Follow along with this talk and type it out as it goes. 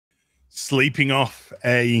sleeping off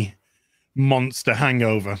a monster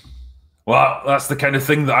hangover. Well, that's the kind of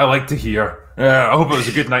thing that I like to hear. I hope it was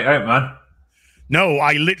a good night out, man. No,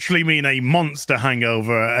 I literally mean a monster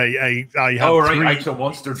hangover. I had actual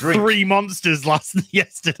monster drink. 3 monsters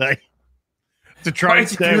yesterday to try and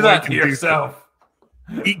stay do that to yourself.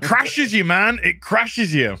 It crashes you, man. It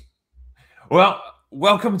crashes you. Well,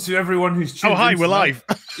 welcome to everyone who's tuned in. Oh, hi, we're live.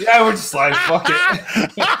 Yeah, we're just live. Fuck it.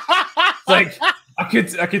 It's like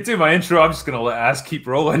I could do my intro. I'm just gonna let ass keep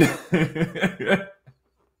rolling.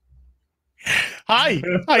 Hi,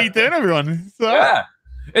 how you doing, everyone? Yeah.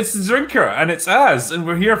 It's the Drinker, and it's Az, and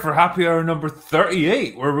we're here for happy hour number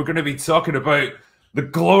 38, where we're going to be talking about the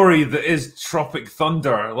glory that is Tropic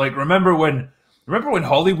Thunder. Like, remember when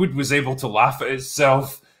Hollywood was able to laugh at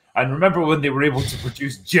itself, and remember when they were able to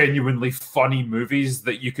produce genuinely funny movies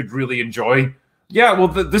that you could really enjoy? Yeah, well,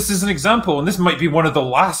 this is an example, and this might be one of the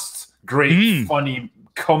last great funny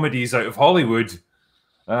comedies out of Hollywood.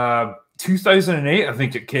 2008, I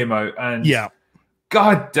think it came out, and yeah.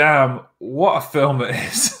 God damn, what a film it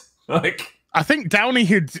is. Like, I think Downey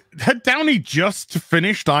had Downey just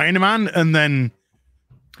finished Iron Man and then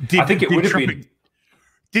did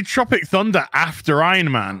Tropic Thunder after Iron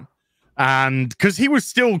Man. And because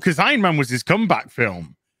Iron Man was his comeback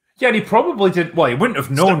film. Yeah, and he probably did. Well, he wouldn't have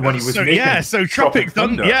known when he was making. Yeah, so Tropic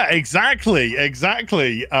Thunder. Yeah, exactly.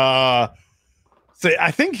 So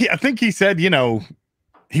I think he said, you know,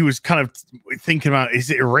 he was kind of thinking about, is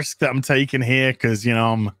it a risk that I'm taking here? Because, you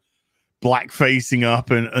know, I'm black-facing up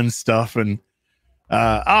and stuff. And,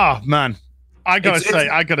 man, I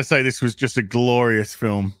gotta say, this was just a glorious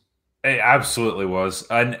film. It absolutely was.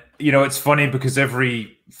 And, you know, it's funny because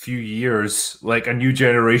every few years, like, a new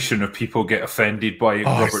generation of people get offended by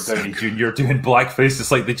Robert Downey Jr. doing blackface. It's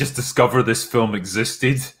like they just discover this film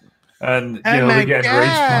existed. And, you know, they get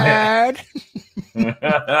enraged by it.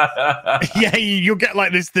 Yeah, you'll get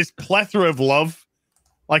like this plethora of love.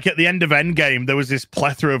 Like at the end of Endgame, there was this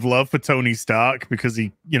plethora of love for Tony Stark because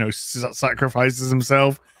he, you know, sacrifices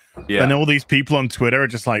himself. Yeah. And all these people on Twitter are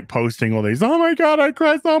just like posting all these, oh my God, I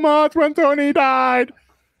cried so much when Tony died.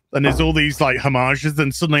 And there's all these like homages,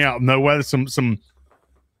 and suddenly out of nowhere, some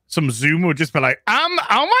Zoom would just be like, oh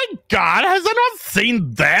my God, has anyone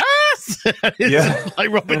seen this? It's like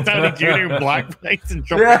Robert Downey Jr. in blackface and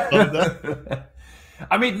Tropic Thunder.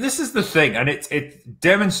 I mean, this is the thing, and it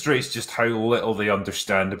demonstrates just how little they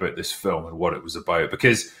understand about this film and what it was about.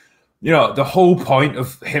 Because, you know, the whole point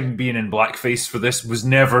of him being in blackface for this was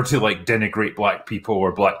never to like denigrate black people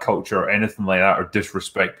or black culture or anything like that, or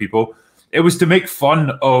disrespect people. It was to make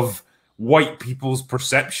fun of white people's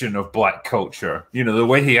perception of black culture. You know, the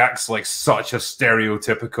way he acts like such a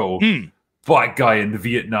stereotypical black guy in the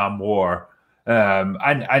Vietnam War.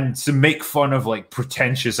 And to make fun of like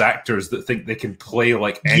pretentious actors that think they can play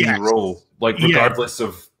like any role, like regardless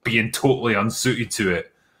of being totally unsuited to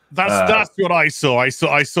it. That's what I saw. I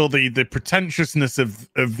saw the pretentiousness of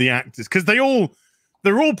the actors, because they're all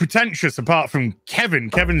pretentious apart from Kevin.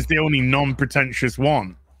 Kevin's the only non-pretentious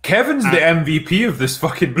one. Kevin's the MVP of this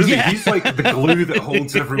fucking movie. Yeah. He's like the glue that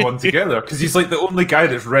holds everyone together, because he's like the only guy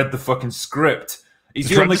that's read the fucking script. He's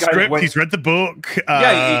the only guy that he's read the book.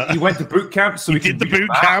 Yeah, he went to boot camp, so he did the boot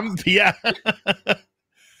camp. Yeah,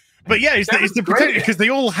 but yeah, it's the pretentious, because they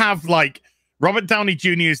all have like Robert Downey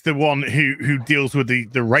Jr. is the one who deals with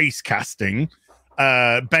the race casting.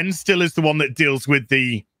 Ben Stiller is the one that deals with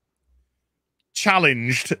the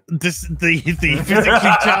challenged, the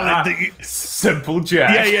physically challenged, Simple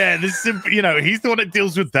Jack. Yeah, the simple. You know, he's the one that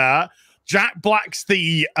deals with that. Jack Black's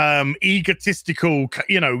the egotistical,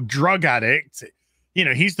 you know, drug addict. You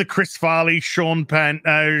know, he's the Chris Farley,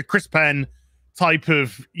 Chris Penn type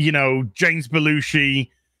of, you know, Jim Belushi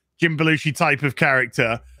type of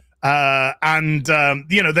character. And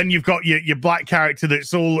you know, then you've got your black character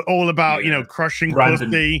that's all about, you know, crushing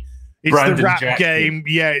pussy. It's the rap game.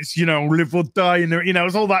 Yeah, it's, you know, live or die, and you know,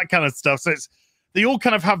 it's all that kind of stuff. So they all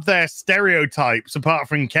kind of have their stereotypes, apart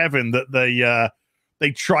from Kevin, that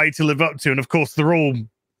they try to live up to, and of course they're all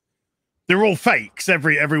fakes.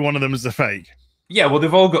 Every one of them is a fake. Yeah, well,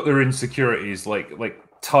 they've all got their insecurities. Like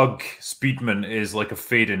Tug Speedman is like a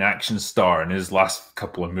fading action star, and his last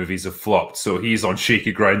couple of movies have flopped, so he's on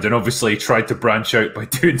shaky ground. And obviously, he tried to branch out by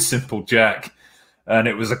doing Simple Jack, and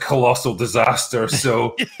it was a colossal disaster.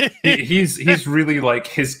 So he's really like,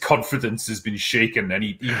 his confidence has been shaken, and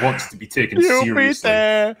he wants to be taken seriously. You'll be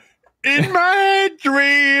there in my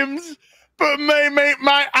dreams, but may make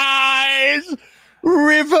my eyes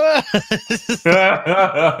river.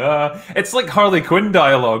 It's like Harley Quinn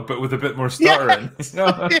dialogue, but with a bit more stuttering.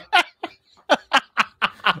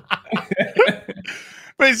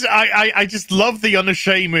 But I just love the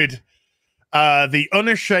unashamed the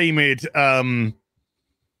unashamed.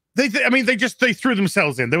 They threw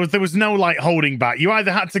themselves in. There was no like holding back. You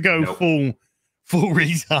either had to go full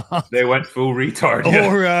retard. They went full retard,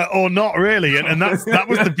 or not really, and that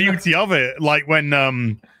was the beauty of it. Like when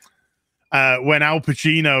Al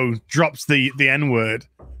Pacino drops the N-word,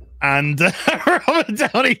 and Robert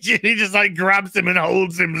Downey Jr. just like grabs him and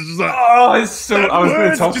holds him. Just like, it's so. I was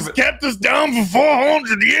going to talk about. Kept us down for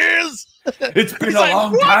 400 years. It's been a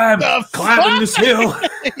long time climbing this hill.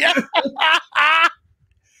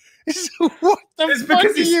 What the it's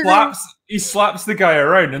because he slaps the guy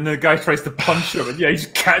around, and the guy tries to punch him, and he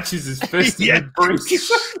just catches his fist and breaks.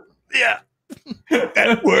 Yeah,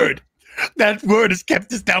 that word has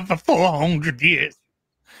kept us down for 400 years.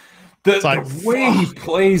 The way he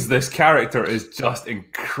plays this character is just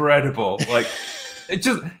incredible. Like,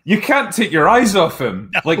 you can't take your eyes off him.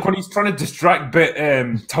 No. Like when he's trying to distract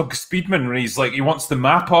Tug Speedman, when he's like, he wants the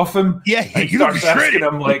map off him. Yeah, he starts asking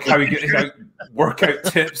him like how he gets workout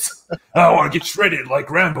tips. I want to get shredded like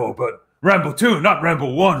Rambo, but Rambo 2, not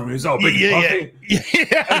Rambo 1, where he's all big and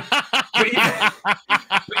puffy.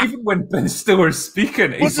 But even when Ben Stiller's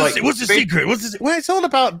speaking, he's like, what's the secret? Well, it's all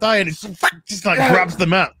about dying. It's just like grabs the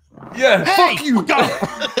map. Yeah, hey, fuck you.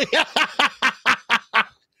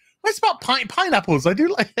 It's about pineapples. I do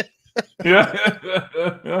like it. Yeah.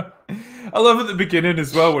 I love at the beginning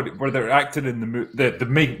as well where they're acting in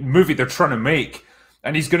the movie they're trying to make,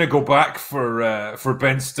 and he's going to go back for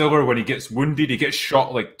Ben Stiller when he gets wounded. He gets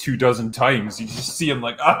shot like 24 times. You just see him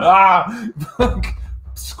like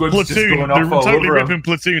squibs Platoon. Just going off They're all totally over ripping him.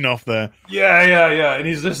 Platoon off there. Yeah, and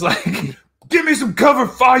he's just like, give me some cover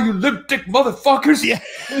fire, you limp dick motherfuckers. Yeah.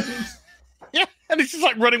 Yeah, and he's just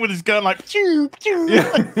like running with his gun, like, choo, choo.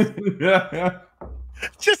 Yeah.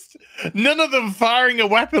 Just none of them firing a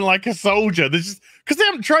weapon like a soldier. They're just because they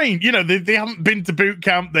haven't trained. You know, they haven't been to boot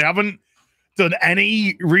camp. They haven't done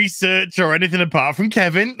any research or anything apart from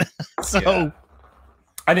Kevin. And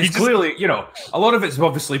it's clearly, a lot of it's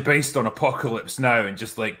obviously based on Apocalypse Now and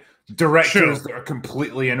just like directors that are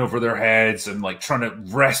completely in over their heads and like trying to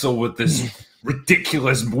wrestle with this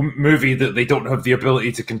ridiculous movie that they don't have the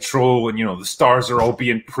ability to control, and the stars are all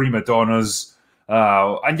being prima donnas,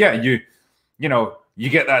 and you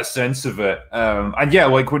get that sense of it, and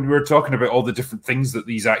like when we were talking about all the different things that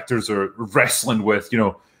these actors are wrestling with,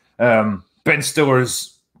 Ben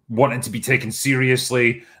Stiller's wanting to be taken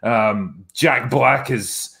seriously, Jack Black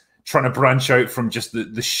is trying to branch out from just the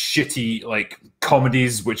shitty like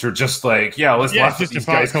comedies, which are just like let's laugh at these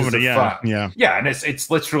guys because they're fat. And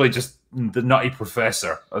it's literally just the Nutty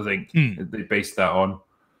Professor, I think they based that on.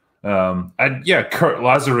 And Kurt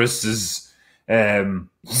Lazarus is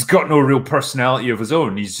he's got no real personality of his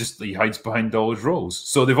own. He hides behind all his roles.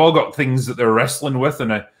 So they've all got things that they're wrestling with,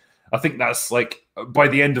 and I think that's like by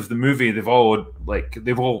the end of the movie they've all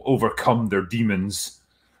overcome their demons,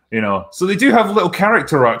 So they do have little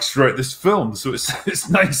character arcs throughout this film. So it's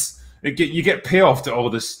nice. You get payoff to all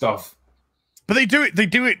this stuff. But they do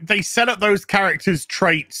it. They set up those characters'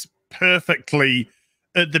 traits perfectly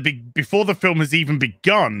at before the film has even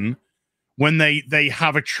begun, when they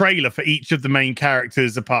have a trailer for each of the main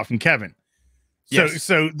characters apart from Kevin.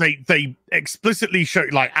 So they explicitly show,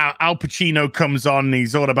 like, Al Pacino comes on and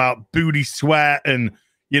he's all about booty sweat and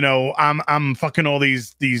I'm fucking all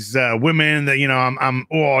these women that I'm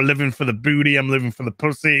living for the booty, I'm living for the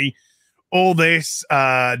pussy, all this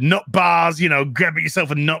nut bars, grab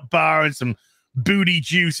yourself a nut bar and some booty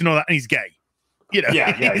juice and all that, and he's gay.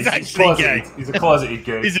 He's actually gay. He's a closeted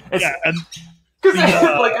gay. Because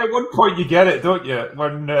like at one point you get it, don't you?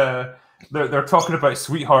 When they're talking about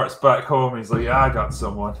sweethearts back home, he's like, "I got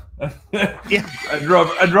someone." And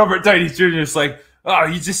Robert Downey Jr. is like, "Oh,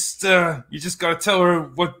 you just got to tell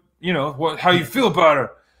her how you feel about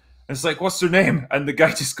her." And it's like, "What's her name?" And the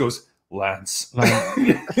guy just goes, Lance. And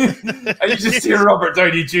you just hear Robert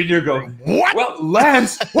Downey Jr. go, "What? Well,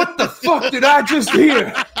 Lance, what the fuck did I just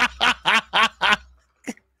hear?"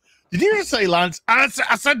 Did you even say Lance? I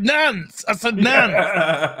said Nance. I said Nance.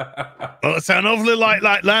 Well, it sounded awfully like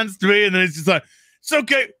Lance to me, and then it's just like, it's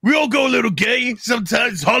okay. We all go a little gay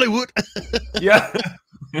sometimes. It's Hollywood. Yeah.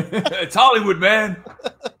 It's Hollywood, man.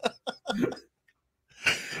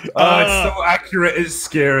 It's so accurate. It's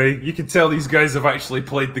scary. You can tell these guys have actually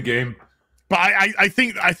played the game. But I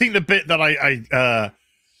think the bit that I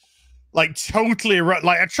totally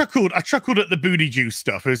like, I chuckled at the booty juice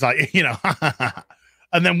stuff. It was like,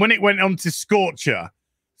 and then when it went on to Scorcher,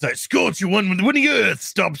 it's like Scorcher when the Earth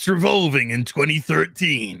stops revolving in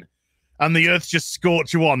 2013, and the Earth's just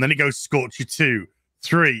Scorcher 1, then it goes Scorcher 2,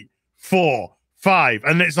 3, 4, 5,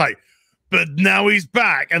 and it's like, but now he's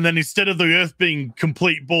back, and then instead of the Earth being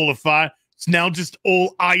complete ball of fire, it's now just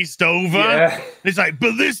all iced over. Yeah. It's like,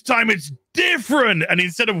 but this time it's different. And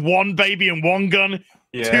instead of one baby and one gun,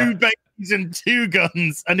 two babies and two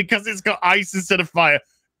guns. And because it's got ice instead of fire,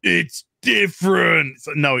 it's different.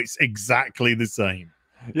 So, no, it's exactly the same.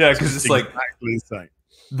 Yeah, because it's like exactly the same.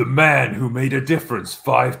 The man who made a difference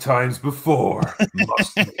 5 times before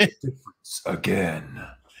must make a difference again.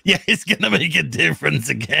 Yeah, it's gonna make a difference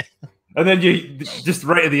again. And then you just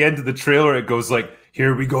right at the end of the trailer, it goes like,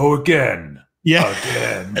 "Here we go again." Yeah,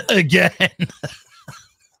 again.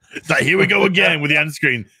 It's like, here we go again with the end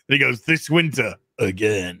screen. Then he goes, "This winter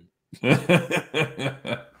again."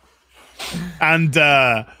 And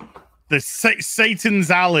the Satan's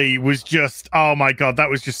Alley was just, oh my god, that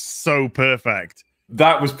was just so perfect.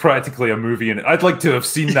 That was practically a movie, and I'd like to have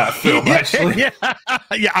seen that film, actually. Yeah,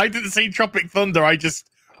 I didn't see Tropic Thunder. I just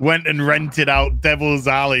went and rented out Devil's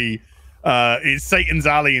Alley. It's Satan's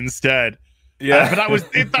Alley instead. Yeah, but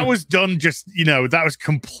that was done just, that was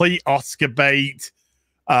complete Oscar bait.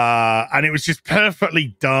 And it was just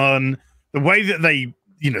perfectly done. The way that they,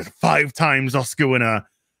 5 times Oscar winner,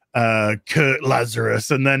 Kurt Lazarus,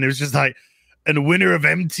 and then it was just like, and the winner of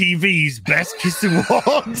MTV's Best Kiss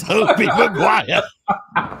Award, Tobey Maguire.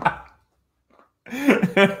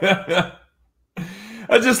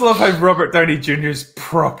 I just love how Robert Downey Jr. is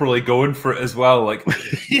properly going for it as well. Like,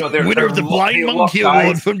 winner of the Blind Monkey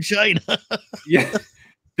Award from China. Yeah,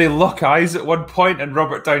 they lock eyes at one point, and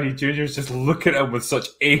Robert Downey Jr. is just looking at him with such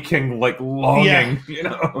aching, longing.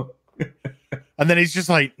 And then he's just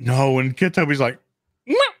like, no, and Toby's like,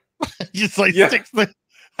 no. Just sticks the.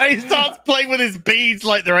 And he starts playing with his beads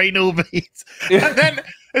like there ain't no beads. Yeah. And then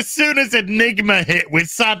as soon as Enigma hit with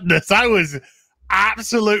Sadness, I was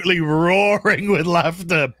absolutely roaring with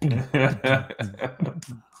laughter.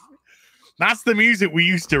 That's the music we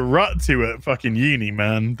used to rut to at fucking uni,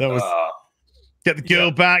 man. That was get the girl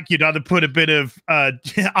back. You'd either put a bit of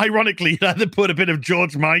ironically, you'd either put a bit of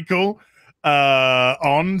George Michael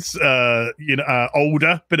on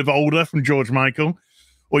older from George Michael.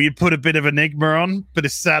 Or you'd put a bit of Enigma on, bit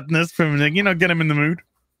of Sadness from, get him in the mood.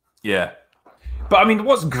 Yeah. But I mean,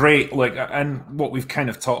 what's great, and what we've kind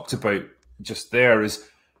of talked about just there is,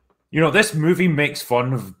 this movie makes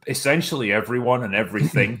fun of essentially everyone and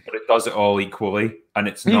everything, but it does it all equally. And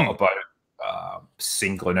it's not about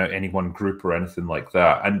singling out any one group or anything like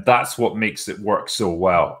that. And that's what makes it work so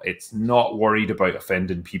well. It's not worried about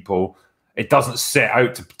offending people. It doesn't set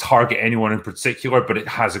out to target anyone in particular, but it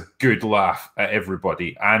has a good laugh at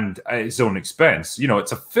everybody and at its own expense.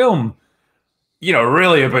 It's a film,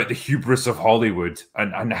 really about the hubris of Hollywood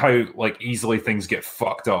and how easily things get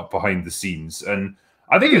fucked up behind the scenes. And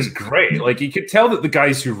I think it's great. You could tell that the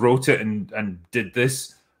guys who wrote it and did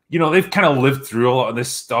this, they've kind of lived through a lot of this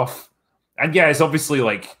stuff. And yeah, it's obviously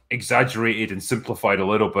exaggerated and simplified a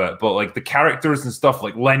little bit, but the characters and stuff,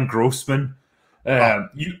 like Len Grossman,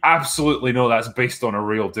 you absolutely know that's based on a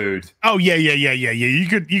real dude. Oh yeah.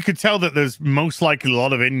 You could tell that there's most likely a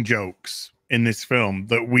lot of in jokes in this film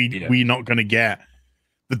that we're not going to get.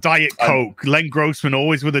 The Diet Coke, Len Grossman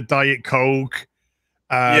always with a Diet Coke.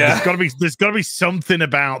 There's got to be something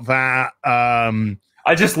about that.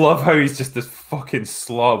 I just love how he's just this fucking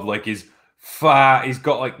slob. He's fat. He's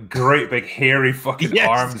got great big hairy fucking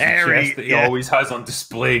arms and chest that he always has on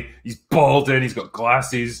display. He's balding. He's got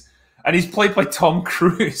glasses. And he's played by Tom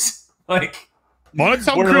Cruise. One of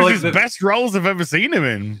Tom Cruise's best roles I've ever seen him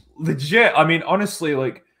in. Legit. I mean, honestly,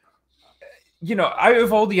 out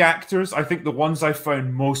of all the actors, I think the ones I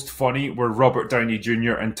found most funny were Robert Downey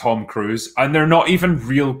Jr. and Tom Cruise. And they're not even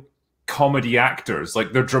real comedy actors.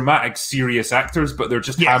 They're dramatic, serious actors, but they're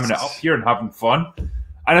just hamming it up here and having fun.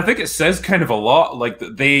 And I think it says kind of a lot,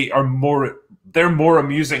 that they're more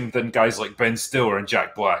amusing than guys like Ben Stiller and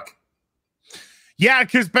Jack Black. Yeah,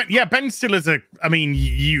 because Ben Stiller's I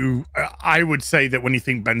would say that when you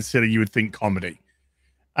think Ben Stiller, you would think comedy.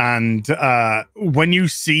 And when you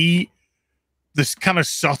see this kind of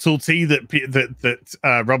subtlety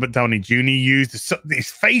that Robert Downey Jr. used,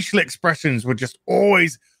 his facial expressions were just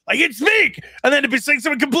always it's me, and then to be saying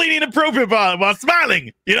something completely inappropriate while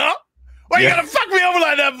smiling, why you gotta fuck me over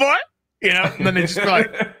like that, boy? And then it's just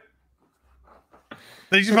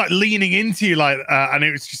they're just leaning into you and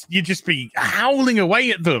it was just you'd just be howling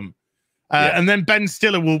away at them. And then Ben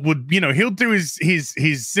Stiller would he'll do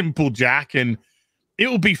his simple Jack and it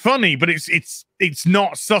will be funny, but it's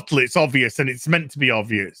not subtle, it's obvious, and it's meant to be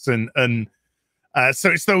obvious. And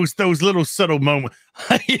so it's those little subtle moments.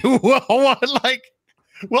 To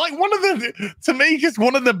me, just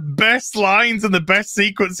one of the best lines and the best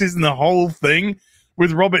sequences in the whole thing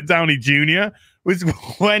with Robert Downey Jr. was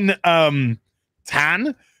when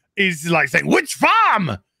Tan is saying, which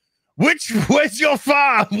farm? where's your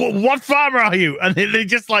farm? What farm are you? And they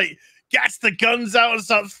just like gets the guns out and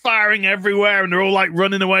starts firing everywhere, and they're all like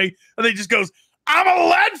running away. And they just goes, I'm a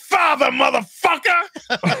lead father, motherfucker.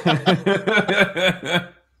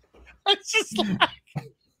 It's just like,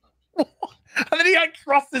 and then he like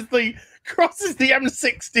crosses the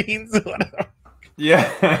M16s or whatever.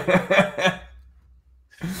 Yeah.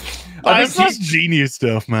 That's genius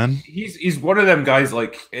stuff, man. He's one of them guys,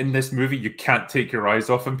 like, in this movie, you can't take your eyes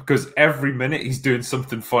off him because every minute he's doing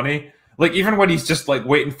something funny. Like, even when he's just, like,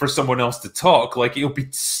 waiting for someone else to talk, like, he'll be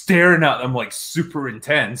staring at them, like, super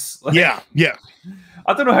intense. Like, yeah.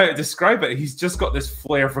 I don't know how to describe it. He's just got this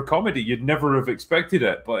flair for comedy. You'd never have expected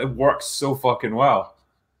it, but it works so fucking well.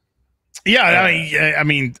 Yeah, I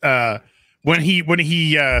mean, when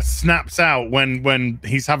he snaps out when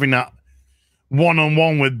he's having that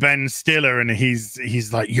one-on-one with Ben Stiller, and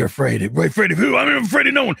he's like, "You're afraid of who? I'm afraid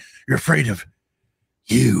of no one. You're afraid of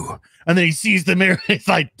you." And then he sees the mirror. It's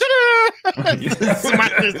like,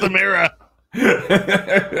 smashes the mirror.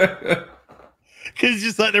 Because it's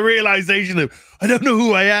just like the realization of, I don't know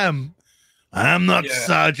who I am. I'm not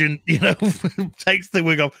Sergeant. Takes the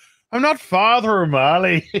wig off. I'm not Father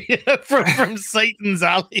O'Malley from Satan's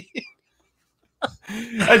Alley.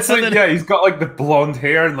 It's like, he's got like the blonde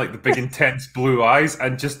hair and like the big intense blue eyes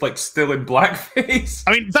and just like still in blackface.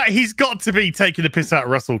 I mean, he's got to be taking a piss out of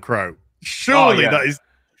Russell Crowe. Surely that is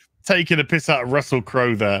taking a piss out of Russell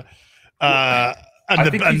Crowe there. And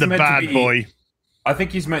the bad boy. I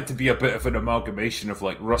think he's meant to be a bit of an amalgamation of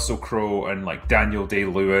like Russell Crowe and like Daniel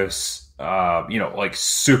Day-Lewis, like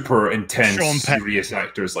super intense, serious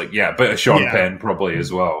actors. Like, a bit of Sean Penn probably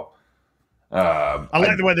as well. I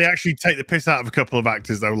like the way they actually take the piss out of a couple of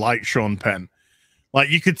actors though, like Sean Penn.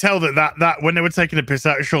 Like, you could tell that when they were taking a piss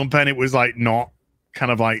out of Sean Penn, it was like not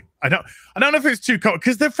kind of like, I don't know if it's too cold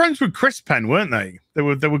because they're friends with Chris Penn, weren't they? They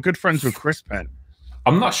were good friends with Chris Penn.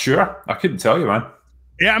 I'm not sure. I couldn't tell you, man.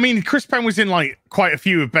 Yeah, I mean, Chris Penn was in like quite a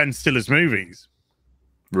few of Ben Stiller's movies.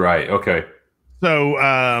 Right. Okay. So,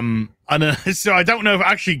 so I don't know if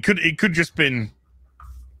actually it could just been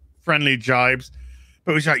friendly jibes,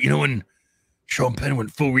 but it was like, when Sean Penn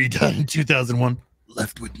went full retard in 2001,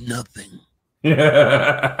 left with nothing.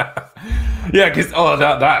 Yeah, because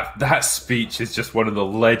that speech is just one of the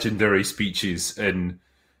legendary speeches in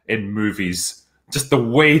movies. Just the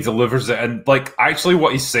way he delivers it, and like actually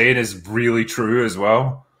what he's saying is really true as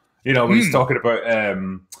well. When he's talking about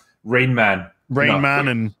Rain Man.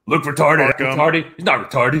 And look retarded. He's not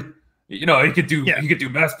retarded. He could do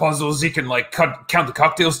math puzzles. He can like count the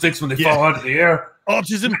cocktail sticks when they fall out of the air.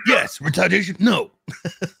 Autism, yes. Retardation, no.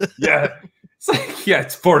 Yeah. It's like,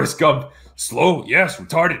 it's Forrest Gump. Slow, yes.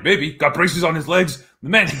 Retarded, maybe. Got braces on his legs. The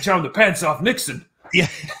man can charm the pants off Nixon. Yeah.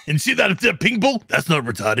 And see that ping pong? That's not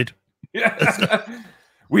retarded. Yeah.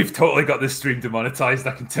 We've totally got this stream demonetized,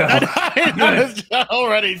 I can tell.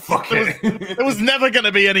 Already. Fuck it. There was never going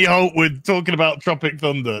to be any hope with talking about Tropic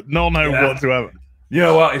Thunder. No hope whatsoever. You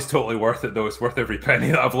know what? It's totally worth it, though. It's worth every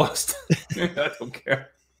penny that I've lost. I don't care.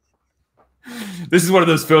 This is one of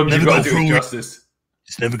those films you've got to do justice.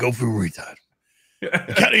 Just never go for a retard.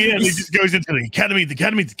 Academy, he just goes into the academy. The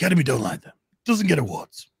academy don't like them. Doesn't get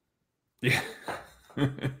awards. Yeah.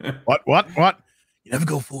 What? You never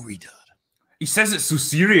go full retard. He says it so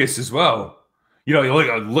serious as well. He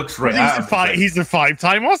looks right at him. He's a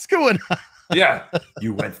 5-time Oscar winner. Yeah.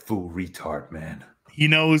 You went full retard, man. He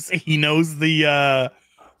knows the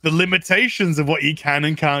limitations of what he can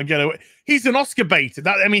and can't get away. He's an Oscar bait.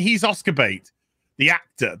 He's Oscar bait. The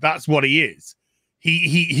actor, that's what he is.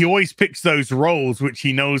 He always picks those roles which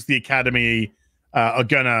he knows the Academy are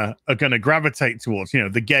gonna gravitate towards.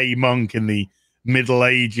 The gay monk in the Middle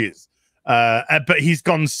Ages. But he's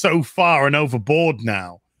gone so far and overboard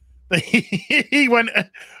now that he went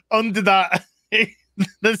under that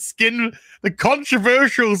the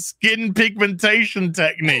controversial skin pigmentation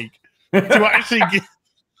technique to actually get.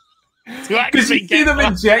 Because you see them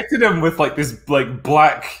injected him with like this like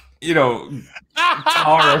black,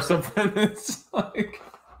 tar or something. It's like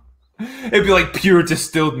it'd be like pure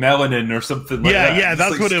distilled melanin or something like that. Yeah,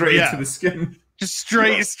 that's what it is. Into the skin. Just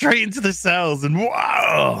straight into the cells, and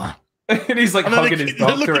wow. And he's like hugging his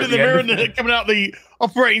doctor. Looking in the mirror and they're coming out the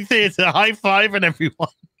operating theatre, high-fiving everyone.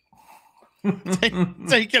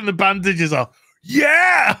 Taking the bandages off.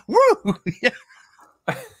 Yeah! Woo! Yeah.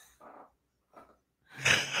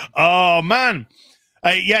 Oh, man.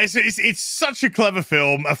 It's such a clever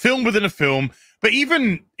film, a film within a film. But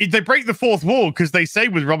even they break the fourth wall because they say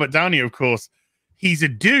with Robert Downey, of course, he's a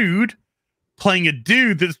dude playing a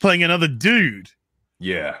dude that's playing another dude.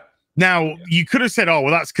 Yeah. Now, you could have said, oh,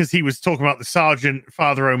 well, that's because he was talking about the Sergeant,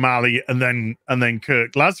 Father O'Malley, and then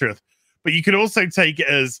Kirk Lazarus. but you could also take it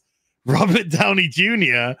as Robert Downey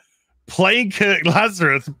Jr. playing Kirk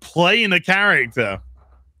Lazarus, playing a character.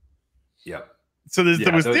 Yeah. So there's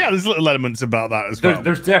little elements about that as well.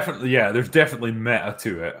 There's definitely meta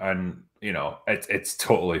to it, and you know, it's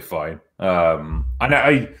totally fine. And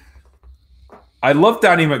I love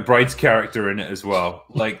Danny McBride's character in it as well.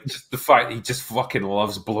 Like, just the fact he just fucking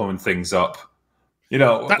loves blowing things up. You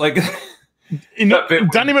know, Danny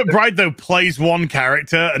McBride, though, plays one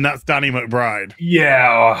character, and that's Danny McBride.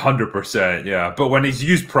 Yeah, 100%. Yeah. But when he's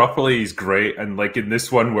used properly, he's great. And like in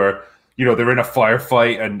this one where, you know, they're in a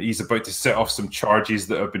firefight and he's about to set off some charges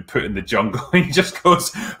that have been put in the jungle, and he just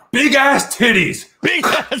goes, big ass titties! Big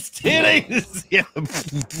ass titties! Yeah.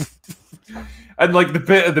 And like the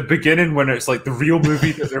bit at the beginning when it's like the real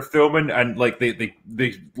movie that they're filming, and like they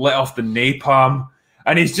let off the napalm,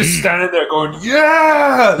 and he's just standing there going,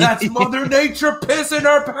 "Yeah, that's Mother Nature pissing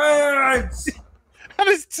her pants." And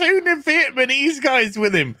there's two Vietnamese guys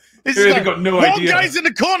with him. Dude, they got no idea. One guy's in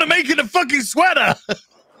the corner making a fucking sweater.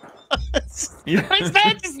 He's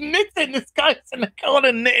there just knitting. This guy's in the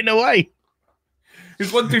corner knitting away.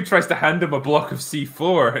 Because one dude tries to hand him a block of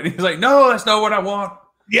C4, and he's like, "No, that's not what I want."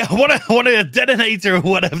 Yeah, I want a detonator or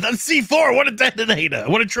whatever. That's C4. I want a detonator. I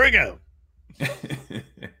want a trigger.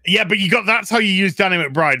 Yeah, but that's how you use Danny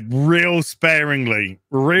McBride, real sparingly,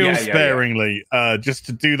 just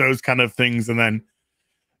to do those kind of things and then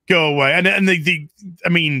go away. And I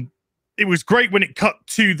mean, it was great when it cut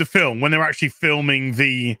to the film, when they were actually filming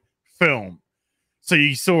the film. So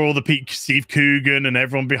you saw all the Steve Coogan and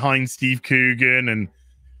everyone behind Steve Coogan, and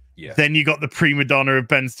then you got the prima donna of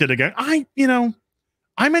Ben Stiller going,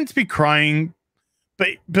 I meant to be crying, but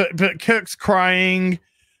Kirk's crying,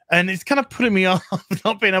 and it's kind of putting me off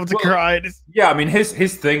not being able to cry. Yeah, I mean,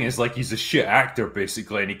 his thing is like he's a shit actor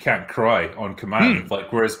basically, and he can't cry on command.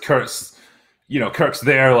 Like, whereas Kirk's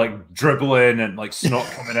there like dribbling and like snot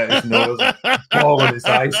coming out his nose, like, bawling his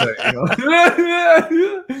eyes out.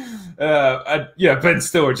 You know? And Ben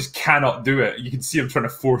Stiller just cannot do it. You can see him trying to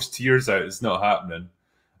force tears out. It's not happening.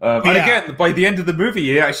 And again, by the end of the movie,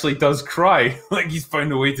 he actually does cry. Like, he's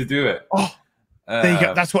found a way to do it. Oh, there you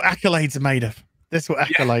go. That's what accolades are made of. That's what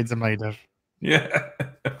accolades are made of. Yeah.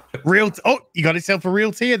 You got yourself a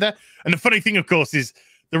real tear there. And the funny thing, of course, is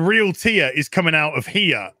the real tear is coming out of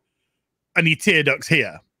here, and your tear duct's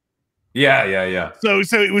here. Yeah. So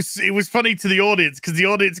it was funny to the audience, because the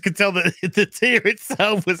audience could tell that the tear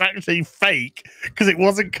itself was actually fake because it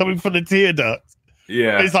wasn't coming from the tear duct.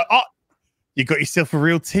 Yeah. But it's like, you got yourself a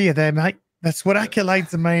real tear there, mate. That's what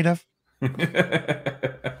accolades are made of.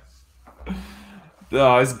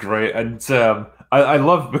 Oh, it's great. And I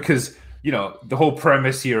love, because, you know, the whole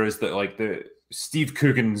premise here is that like the Steve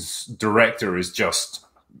Coogan's director is just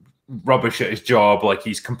rubbish at his job. Like,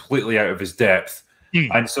 he's completely out of his depth.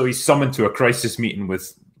 And so he's summoned to a crisis meeting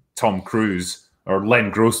with Tom Cruise, or Len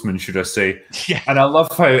Grossman, should I say. Yeah. And I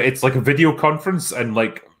love how it's like a video conference, and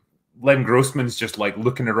like Len Grossman's just like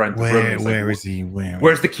looking around the room.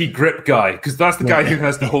 Where's the key grip guy? Because that's the guy who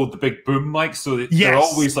has to hold the big boom mic. So they're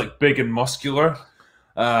always like big and muscular.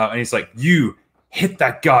 And he's like, "You hit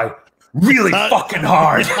that guy really fucking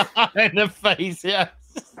hard." In the face, yeah.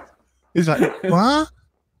 He's like, "What?"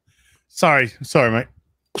 Sorry, mate.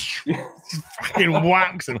 Fucking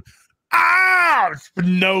whacks him.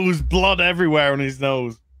 Nose, blood everywhere on his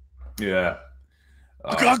nose. Yeah.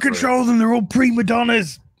 I can't control them. They're all prima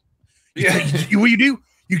donnas. Yeah. What you do?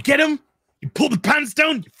 You get them, you pull the pants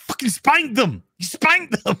down, you fucking spank them. You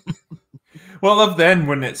spank them. Well, I love then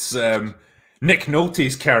when it's Nick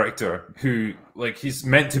Nolte's character, who, like, he's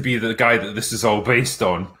meant to be the guy that this is all based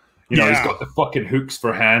on. You know, he's got the fucking hooks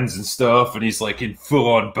for hands and stuff, and he's like in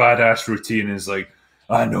full-on badass routine. And he's like,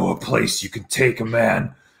 "I know a place you can take a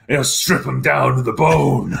man, and he'll strip him down to the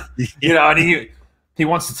bone." You know, and he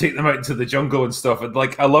wants to take them out into the jungle and stuff. And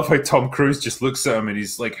like, I love how Tom Cruise just looks at him and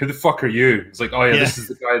he's like, "Who the fuck are you?" He's like, "Oh yeah, this is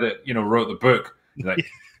the guy that, you know, wrote the book." He's like,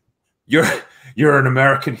 You're an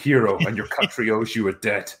American hero, and your country owes you a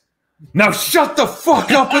debt. Now shut the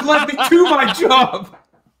fuck up and let me do my job.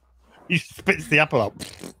 He spits the apple out.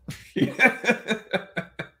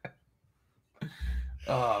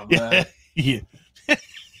 Oh man. Yeah.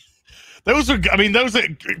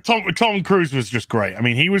 Tom Cruise was just great. I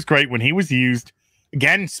mean, he was great when he was used,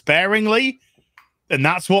 again, sparingly, and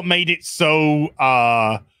that's what made it so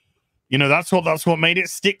that's what made it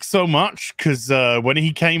stick so much, because when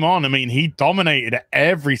he came on, I mean, he dominated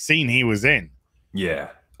every scene he was in. Yeah.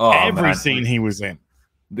 Every scene he was in.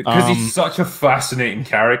 Because he's such a fascinating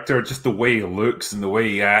character, just the way he looks and the way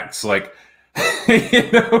he acts. Like, you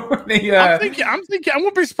know, I'm thinking, I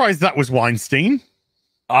wouldn't be surprised that was Weinstein.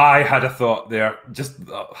 I had a thought there, just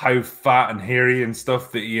how fat and hairy and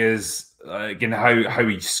stuff that he is, and how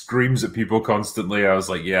he screams at people constantly. I was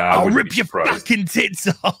like, yeah, I'll rip your fucking tits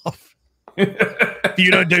off. If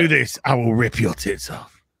you don't do this, I will rip your tits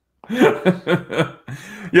off. Yeah,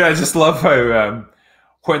 I just love how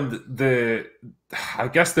when I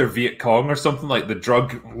guess they're Viet Cong or something, like the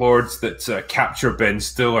drug lords that capture Ben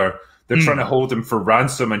Stiller, they're trying to hold him for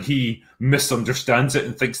ransom, and he misunderstands it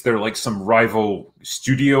and thinks they're like some rival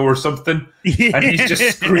studio or something. Yeah. And he's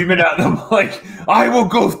just screaming at them like, I will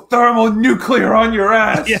go thermonuclear on your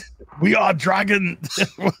ass. Yeah, we are dragon.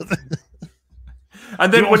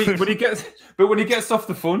 And then when he gets off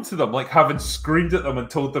the phone to them, like having screamed at them and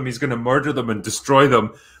told them he's going to murder them and destroy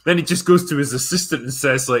them, then he just goes to his assistant and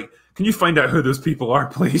says, like, can you find out who those people are,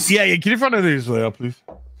 please? Yeah, can you find out who those are, please?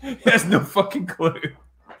 He has no fucking clue.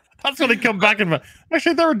 That's when they come back and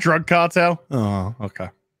actually they're a drug cartel. Oh, okay.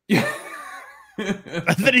 Yeah.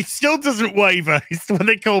 And then he still doesn't waver. It's when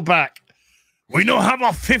they call back. We don't have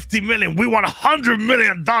our $50 million. We want $100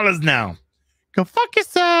 million now. Go fuck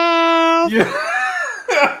yourself. Yeah.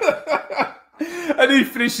 And he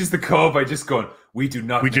finishes the call by just going, we do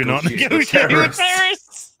not negotiate with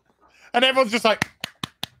terrorists. And everyone's just like.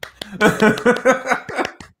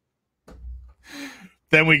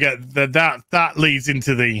 Then we get that leads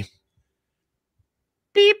into the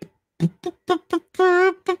beep.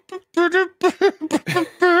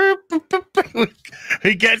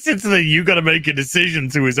 He gets into the you got to make a decision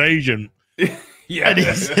to his agent. Yeah,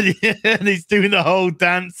 and he's doing the whole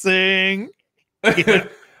dancing. Yeah.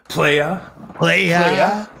 Player.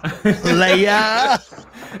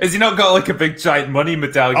 Has he not got like a big giant money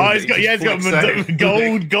medallion? Oh, he's got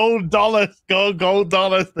gold dollar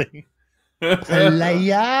thing.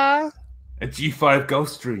 Player. A G5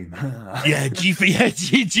 Gulfstream. Yeah,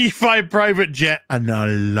 G5 private jet and a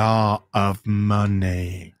lot of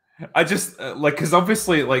money. I just because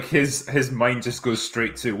obviously like his mind just goes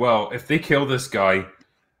straight to, well, if they kill this guy,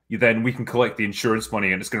 then we can collect the insurance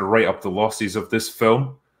money and it's going to write up the losses of this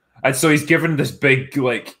film. And so he's given this big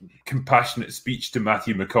like compassionate speech to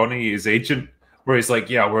Matthew McConaughey, his agent, where he's like,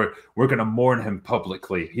 yeah, we're going to mourn him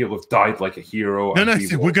publicly. He'll have died like a hero. No,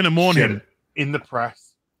 we're going to mourn him in the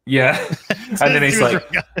press. Yeah. And then he's like,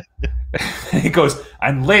 he goes,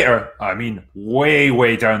 and later, I mean,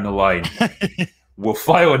 way down the line, we'll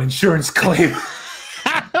file an insurance claim.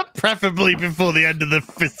 Preferably before the end of the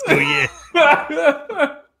fiscal year.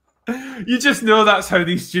 You just know that's how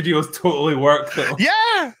these studios totally work, though.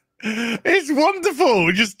 Yeah. It's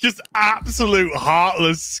wonderful. Just absolute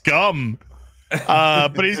heartless scum.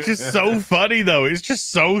 But it's just so funny, though. It's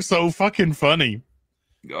just so fucking funny.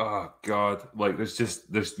 Oh God! Like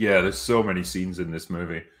there's so many scenes in this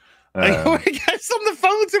movie. He gets on the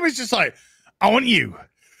phone to him. It's just like, I want you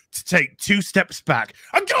to take 2 steps back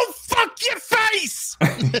and go fuck your face.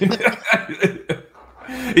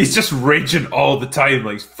 He's just raging all the time.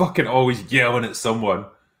 Like he's fucking always yelling at someone.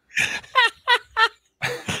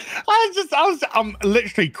 I'm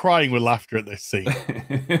literally crying with laughter at this scene.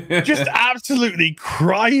 Just absolutely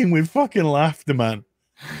crying with fucking laughter, man.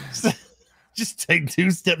 Just take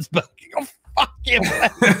 2 steps back. Oh, fuck you.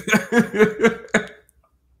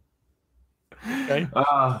 Okay.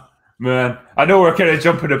 Man, I know we're kind of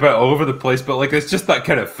jumping a bit all over the place, but like it's just that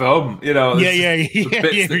kind of film, you know. Yeah.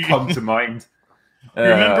 Bits that come to mind. You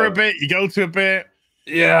remember a bit, you go to a bit.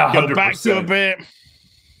 Yeah, 100%. Go back to a bit.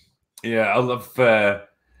 Yeah, I love.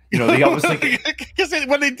 You know, they obviously because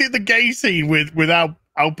when they did the gay scene with Al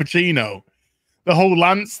Pacino, the whole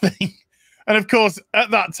Lance thing. And of course, at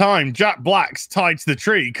that time, Jack Black's tied to the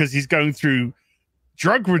tree because he's going through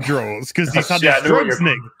drug withdrawals because he's had his drugs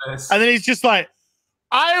nicked. And then he's just like,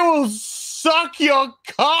 I will suck your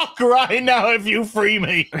cock right now if you free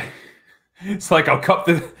me. It's like I'll cup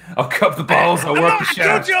the balls, I'll work the shaft.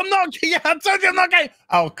 I told you I'm not gay.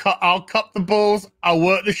 I'll cup the balls, I'll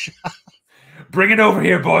work the shaft. Bring it over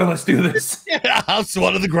here, boy. Let's do this. Yeah, I'll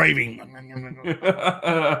swallow the gravy.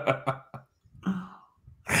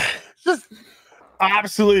 Just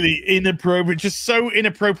absolutely inappropriate, just so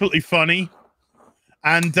inappropriately funny,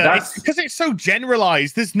 and because it's so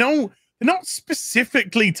generalized. They're not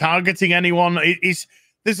specifically targeting anyone.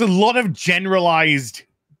 There's a lot of generalized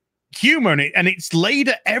humor in it, and it's laid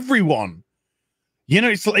at everyone. You know,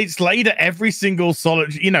 it's laid at every single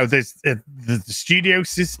solid. You know, there's the studio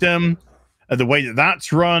system, the way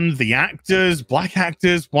that's run, the actors, black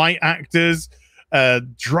actors, white actors.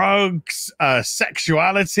 Drugs,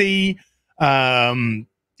 sexuality.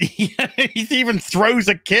 He even throws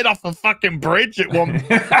a kid off a fucking bridge at one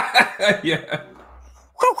point. Yeah.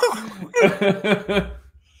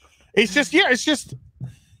 It's just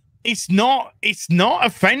it's not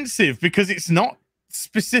offensive because it's not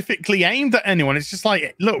specifically aimed at anyone. It's just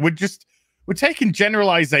like, look, we're taking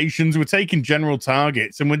generalizations, we're taking general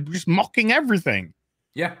targets, and we're just mocking everything.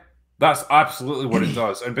 Yeah, that's absolutely what it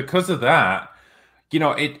does. And because of that, you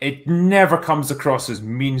know, it never comes across as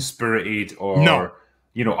mean-spirited or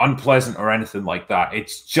you know, unpleasant or anything like that.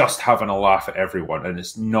 It's just having a laugh at everyone, and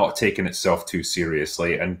it's not taking itself too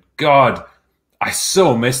seriously. And God, I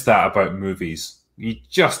so miss that about movies. You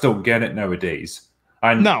just don't get it nowadays.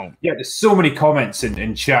 And yeah, there's so many comments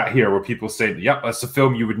in chat here where people say, yep, that's a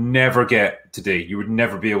film you would never get today. You would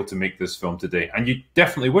never be able to make this film today. And you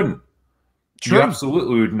definitely wouldn't. True. You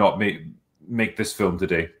absolutely would not make this film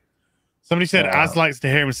today. Somebody said, Az likes to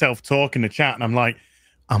hear himself talk in the chat. And I'm like,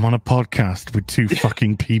 I'm on a podcast with two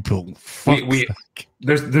fucking people.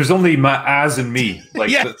 There's only Az and me. Like,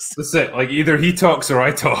 yes. that's it. Like, either he talks or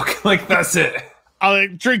I talk. Like, that's it. I'll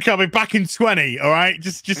drink. I'll be back in 20. All right,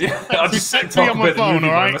 just I'll just text me on my phone.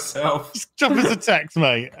 All right, myself. Just drop us a text,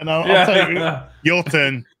 mate, and I'll tell you. Your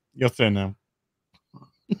turn. Your turn now.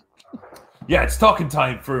 Yeah, it's talking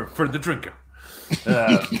time for the drinker.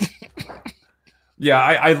 Yeah,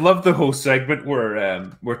 I love the whole segment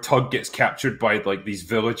where Tug gets captured by like these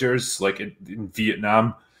villagers, like in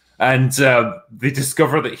Vietnam, and they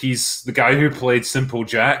discover that he's the guy who played Simple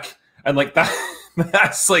Jack, and like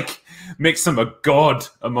that's like makes him a god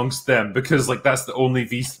amongst them because like that's the only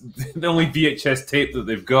VHS tape that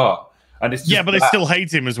they've got, and it's just but they still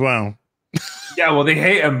hate him as well. Yeah, well, they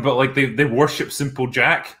hate him, but like they worship Simple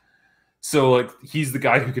Jack, so like he's the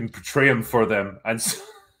guy who can portray him for them, and. So,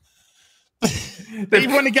 they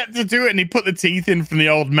want to get to do it, and he put the teeth in from the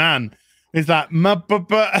old man. He's like,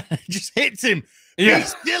 just hits him. Yeah.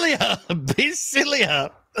 Be sillier.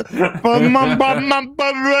 It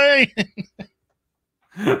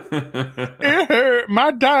hurt.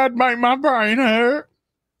 My dad made my brain hurt.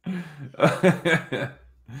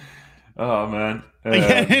 Oh man.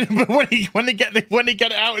 Yeah, but when they get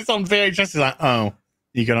it out, it's on VHS. It's like, oh,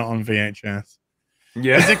 you got it on VHS.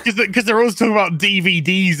 Yeah, because they're always talking about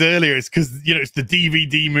DVDs earlier. It's because it's the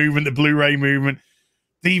DVD movement, the Blu-ray movement,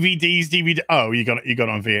 DVD. Oh, you got it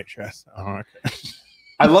on VHS. Oh, okay.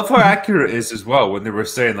 I love how accurate it is as well when they were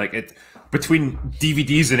saying like it between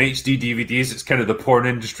DVDs and HD DVDs. It's kind of the porn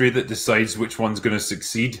industry that decides which one's going to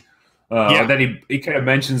succeed. And then he kind of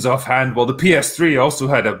mentions offhand, well, the PS3 also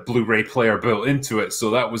had a Blu-ray player built into it, so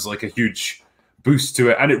that was like a huge boost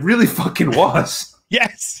to it, and it really fucking was.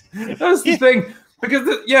 Yes, that's the thing. Because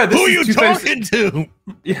this who are you talking to?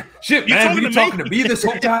 Yeah, shit, man. Were you talking to me this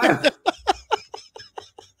whole time?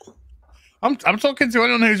 I'm talking to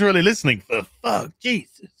anyone who's really listening. For fuck,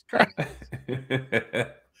 Jesus Christ. Because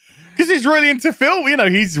he's really into film.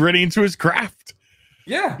 He's really into his craft.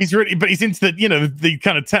 Yeah, but he's into the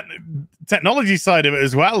kind of technology side of it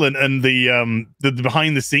as well, and the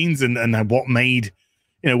behind the scenes and what made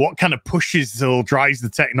what kind of pushes or drives the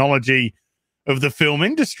technology of the film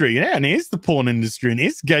industry, and it is the porn industry, and it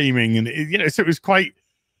is gaming, and so it was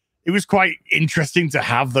quite interesting to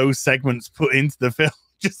have those segments put into the film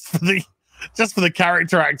just for the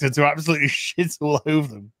character actor to absolutely shit all over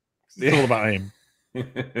them. It's all about him.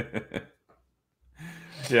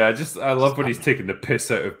 Yeah, I love when he's taking the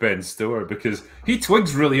piss out of Ben Stiller because he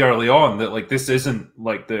twigs really early on that like this isn't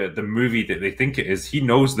like the movie that they think it is. He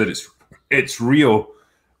knows that it's real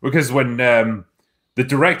because when the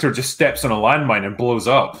director just steps on a landmine and blows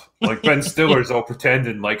up. Like Ben Stiller's all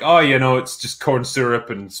pretending like, oh, it's just corn syrup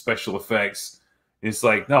and special effects. It's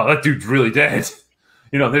like, no, that dude's really dead.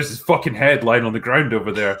 There's his fucking head lying on the ground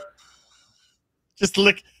over there. Just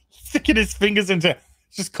sticking his fingers into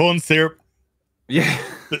just corn syrup. Yeah.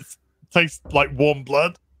 That tastes like warm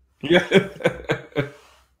blood. Yeah.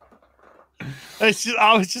 I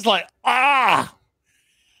was just like,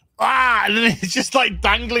 and then it's just like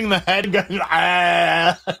dangling the head and going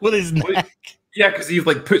with his neck. Yeah, because he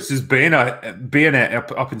like puts his bayonet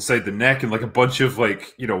up inside the neck, and like a bunch of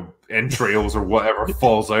like entrails or whatever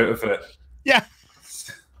falls out of it. Yeah,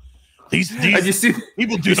 these and you see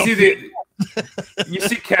people do. You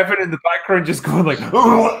see Kevin in the background just going like,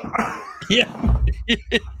 yeah,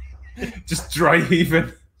 just dry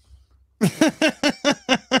heaving.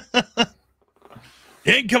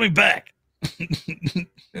 He ain't coming back.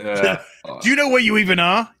 Do you know where you even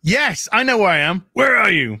are? Yes, I know where I am. Where are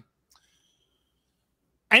you?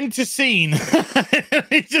 Enter scene.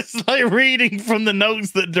 He's just like reading from the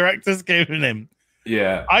notes that director's given him.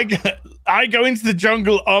 Yeah. I go into the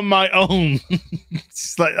jungle on my own.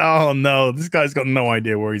 It's like, oh no, this guy's got no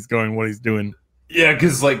idea where he's going, what he's doing. Yeah,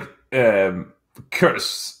 because like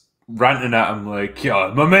Kurt's ranting at him like,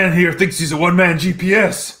 yeah, my man here thinks he's a one-man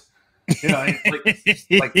GPS. You know, it's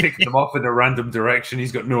like taking them off in a random direction.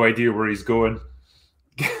 He's got no idea where he's going.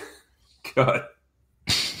 God.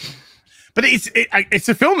 But it's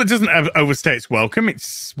a film that doesn't overstay its welcome.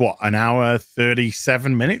 It's what, an hour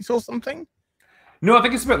 37 minutes or something? No, I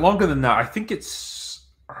think it's a bit longer than that. I think it's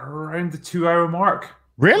around the 2-hour mark.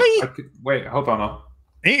 Really? Wait, hold on.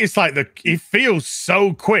 It's like it feels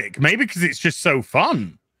so quick. Maybe because it's just so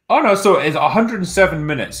fun. Oh no, so it's 107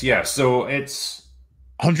 minutes. Yeah, so it's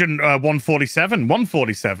 147,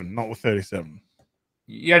 147, not 37.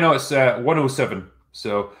 Yeah, no, it's 107.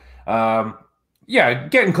 So, yeah,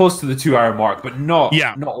 getting close to the 2-hour mark, but not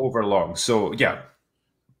over long. So, yeah,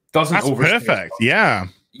 doesn't overstay. That's perfect. Yeah,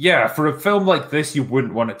 yeah. For a film like this, you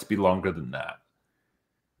wouldn't want it to be longer than that.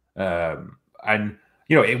 And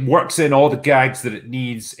you know, it works in all the gags that it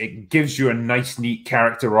needs. It gives you a nice, neat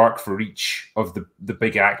character arc for each of the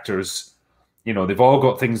big actors. You know, they've all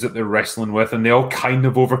got things that they're wrestling with, and they all kind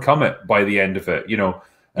of overcome it by the end of it. You know,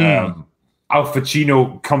 Al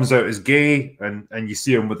Pacino comes out as gay, and you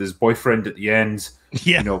see him with his boyfriend at the end.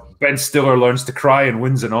 Yeah. You know, Ben Stiller learns to cry and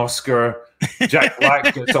wins an Oscar. Jack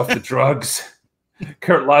Black gets off the drugs.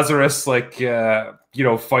 Kurt Lazarus, you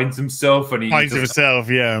know, finds himself, and he finds himself.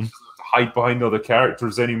 Yeah. Hide behind other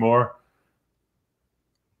characters anymore.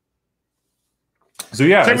 So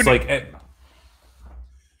yeah, so it's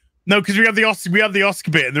no, because we have the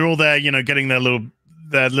Oscar bit, and they're all there, you know, getting their little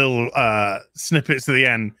snippets at the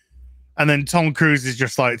end, and then Tom Cruise is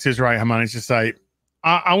just like to his right hand man, he's just like,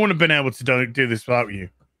 I wouldn't have been able to do this without you.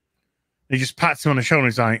 He just pats him on the shoulder,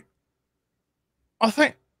 and he's like,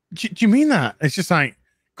 do you mean that? It's just like,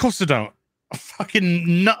 of course I don't. A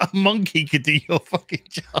fucking monkey could do your fucking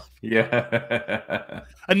job. Yeah.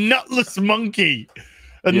 A nutless monkey.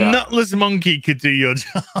 Nutless monkey could do your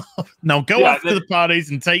job. Now go off to the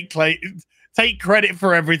parties and take credit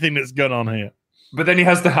for everything that's gone on here. But then he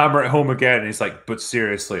has to hammer it home again. He's like, but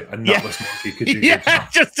seriously, a nutless monkey could do your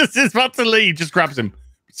job. Just as he's about to leave, just grabs him.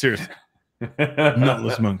 Seriously.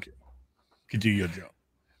 Nutless monkey could do your job.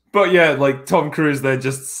 But yeah, like Tom Cruise then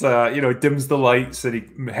just, you know, dims the lights and he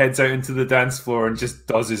heads out into the dance floor and just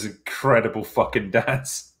does his incredible fucking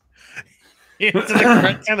dance. To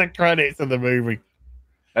the credits of the movie.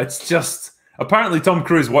 It's just, apparently Tom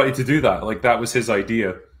Cruise wanted to do that. Like, that was his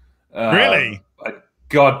idea. Really?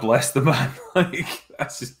 God bless the man. Like,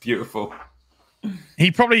 that's just beautiful.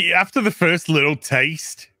 He probably, after the first little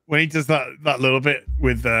taste, when he does that little bit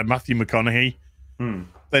with Matthew McConaughey,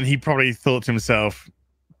 then he probably thought to himself,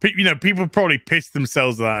 you know, people probably pissed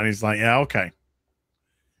themselves at that, and he's like, yeah, okay,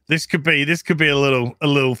 this could be a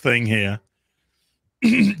little thing here.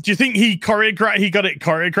 Do you think he got it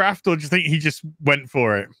choreographed, or do you think he just went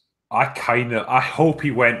for it? I hope he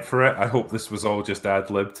went for it. I hope this was all just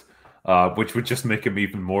ad-libbed, which would just make him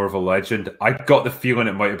even more of a legend. I got the feeling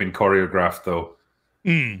it might have been choreographed though,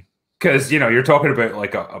 because you know, you're talking about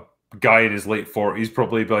like a guy in his late 40s,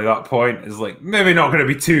 probably by that point, is like maybe not going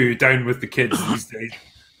to be too down with the kids these days.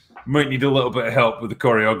 Might need a little bit of help with the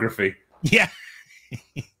choreography. Yeah.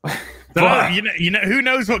 But, you know, who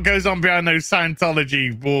knows what goes on behind those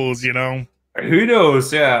Scientology walls, you know? Who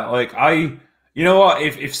knows? Yeah. Like, you know what?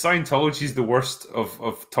 If Scientology is the worst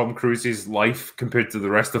of Tom Cruise's life compared to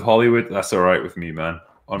the rest of Hollywood, that's all right with me, man.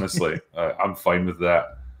 Honestly, I'm fine with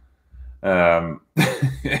that.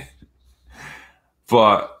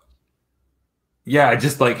 But yeah,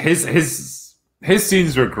 just like his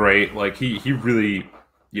scenes were great. Like he really,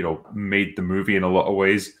 you know, made the movie in a lot of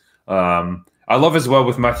ways. I love as well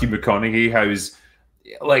with Matthew McConaughey how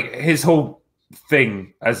his whole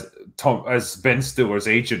thing as Ben Stiller's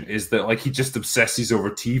agent is that like he just obsesses over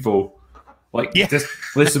TiVo, like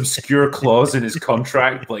this obscure clause in his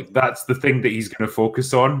contract. Like that's the thing that he's going to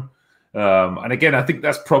focus on. And again, I think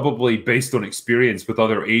that's probably based on experience with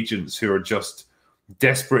other agents who are just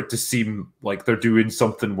desperate to seem like they're doing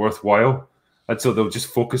something worthwhile. And so they'll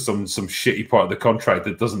just focus on some shitty part of the contract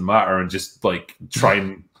that doesn't matter and just like try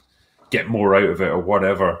and get more out of it or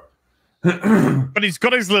whatever. But he's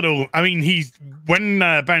got his little, I mean, when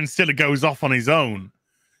Ben Stiller goes off on his own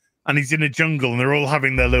and he's in a jungle and they're all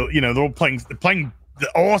having their little, you know, they're playing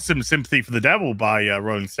the awesome Sympathy for the Devil by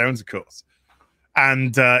Rolling Stones, of course.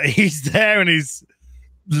 And he's there in his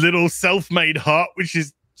little self-made hut, which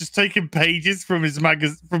is just taking pages from his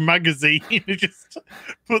magazine and just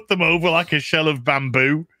put them over like a shell of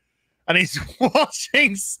bamboo. And he's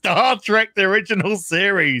watching Star Trek, the original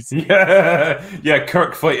series. Yeah,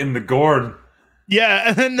 Kirk fighting the Gorn.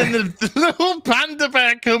 Yeah, and then the little panda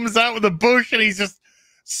bear comes out with a bush and he's just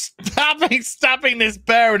stabbing this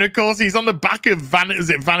bear. And of course, he's on the back of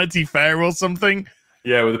Vanity Fair or something?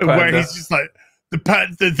 Yeah, with the panda. Where he's just like,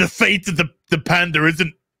 the fate of the panda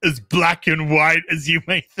isn't as black and white as you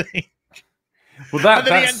may think. Well, that and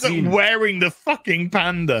then that he ends scene, up wearing the fucking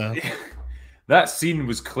panda. that scene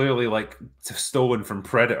was clearly like stolen from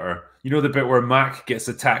Predator. You know the bit where Mac gets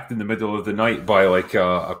attacked in the middle of the night by like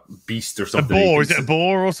a beast or something. A boar? Is it a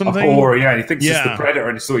boar or something? A boar, yeah. And he thinks it's the Predator,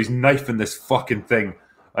 and so he's knifing this fucking thing.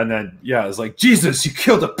 And then, yeah, it's like, Jesus, you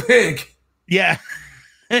killed a pig. Yeah.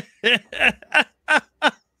 And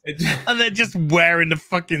they're just wearing the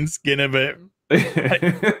fucking skin of it.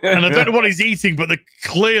 And I don't know what he's eating, but they're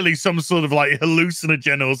clearly some sort of like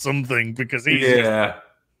hallucinogen or something, because he's just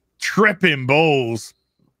tripping balls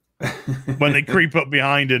when they creep up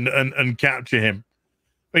behind and capture him.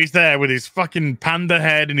 But he's there with his fucking panda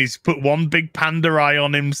head, and he's put one big panda eye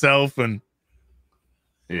on himself, and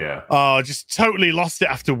just totally lost it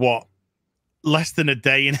after what? Less than a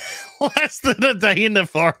day in the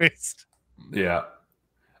forest. Yeah.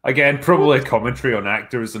 Again, probably a commentary on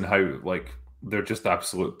actors and how like they're just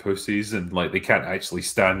absolute pussies and like they can't actually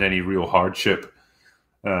stand any real hardship.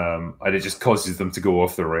 And it just causes them to go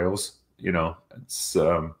off the rails. You know, it's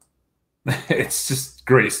just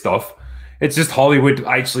great stuff. It's just Hollywood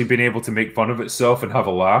actually being able to make fun of itself and have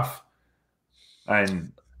a laugh.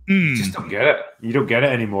 And you just don't get it. You don't get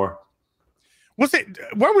it anymore. Where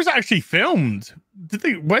was it actually filmed?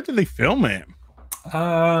 Where did they film it?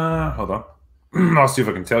 Hold on. I'll see if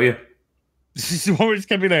I can tell you. This is where it's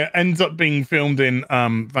going to be there. Ends up being filmed in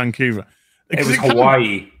Vancouver. It was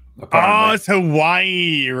Hawaii, apparently. Oh, it's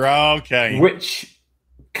Hawaii. Okay. Which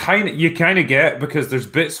you kind of get, because there's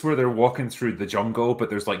bits where they're walking through the jungle, but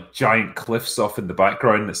there's like giant cliffs off in the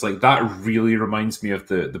background. It's like, that really reminds me of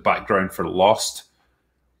the background for Lost.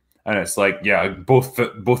 And it's like, yeah, both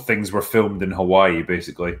things were filmed in Hawaii,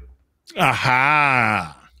 basically.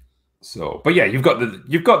 Aha. So, but yeah, you've got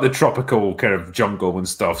the tropical kind of jungle and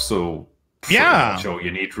stuff. So yeah, that's all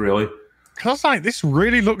you need, really. Because like this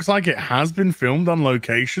really looks like it has been filmed on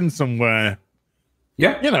location somewhere.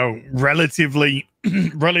 Yeah, you know, relatively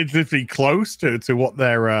close to what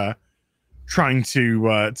they're trying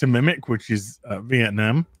to mimic, which is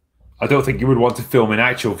Vietnam. I don't think you would want to film in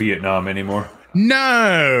actual Vietnam anymore.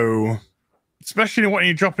 No, especially when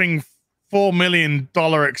you're dropping $4 million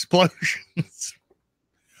explosions.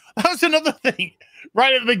 That's another thing.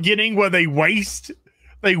 Right at the beginning, where they waste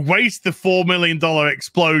the $4 million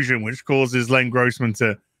explosion, which causes Len Grossman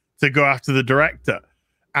to go after the director,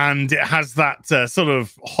 and it has that sort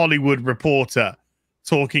of Hollywood reporter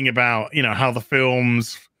talking about, you know, how the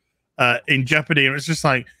film's in jeopardy, and it's just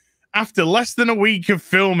like, after less than a week of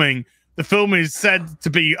filming, the film is said to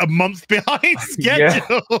be a month behind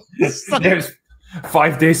schedule. Yeah. Like, there's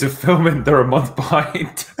 5 days of filming; they're a month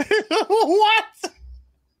behind. What?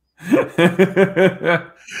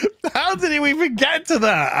 How did he even get to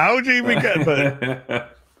that? How did he even get there?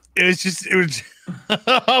 It was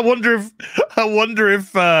I wonder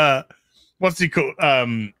if what's he called?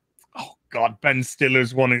 Oh God, Ben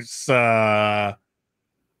Stiller's one is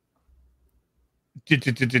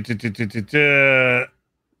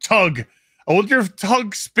Tug. I wonder if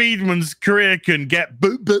Tug Speedman's career can get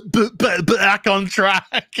back on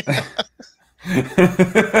track.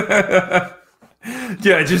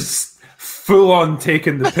 Yeah, just full on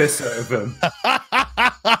taking the piss out of him.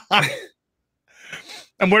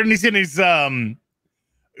 And when he's in his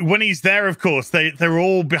when he's there, of course, they're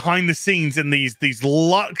all behind the scenes in these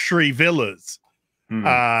luxury villas,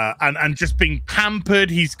 and just being pampered.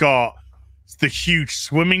 He's got the huge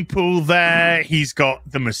swimming pool there. He's got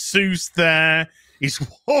the masseuse there. He's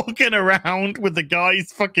walking around with the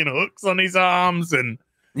guy's fucking hooks on his arms, and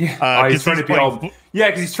he's trying to be all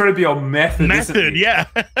because he's trying to be all method. Yeah.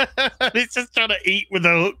 He's just trying to eat with the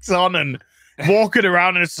hooks on and walking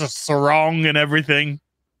around, and it's a sarong and everything.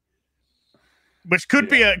 Which could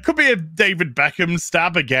be a David Beckham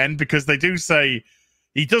stab again, because they do say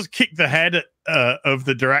he does kick the head of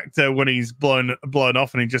the director when he's blown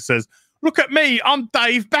off, and he just says, "Look at me, I'm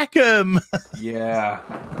Dave Beckham." Yeah,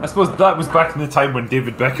 I suppose that was back in the time when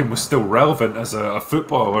David Beckham was still relevant as a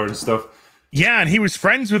footballer and stuff. Yeah, and he was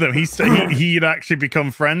friends with him. He had actually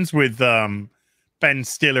become friends with Ben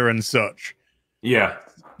Stiller and such. Yeah.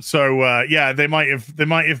 So they might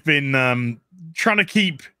have been trying to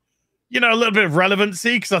keep, you know, a little bit of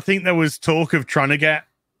relevancy, because I think there was talk of trying to get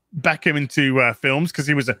Beckham into films, because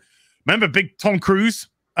he was remember big Tom Cruise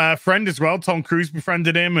friend as well. Tom Cruise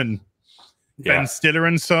befriended him, and Ben Stiller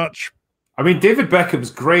and such. I mean, David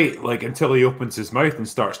Beckham's great, like, until he opens his mouth and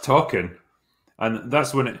starts talking, and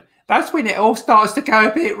that's when it all starts to go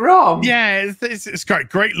a bit wrong. Yeah, it's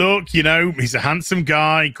great look, you know. He's a handsome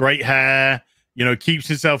guy, great hair, you know, keeps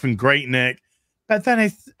himself in great nick. But then he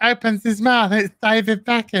opens his mouth. It's David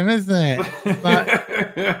Beckham, isn't it? Like,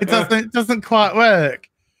 It doesn't quite work.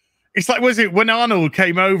 It's like, was it when Arnold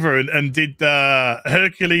came over and did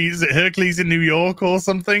Hercules in New York or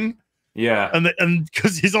something? Yeah. And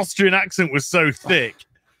because his Austrian accent was so thick,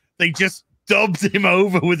 they just dubbed him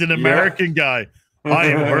over with an American guy. I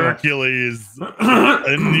am Hercules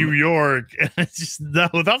in New York. And it's just, no,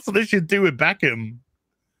 that's what they should do with Beckham.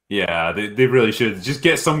 Yeah, they really should. Just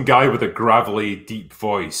get some guy with a gravelly, deep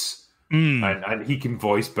voice. And he can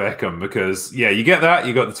voice Beckham because, yeah, you get that,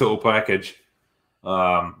 you got the total package.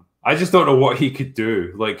 I just don't know what he could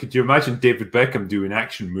do. Like, could you imagine David Beckham doing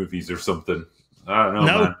action movies or something? I don't know,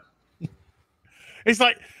 man. It's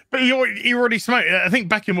like, but he already smoked. I think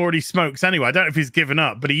Beckham already smokes anyway. I don't know if he's given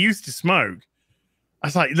up, but he used to smoke. I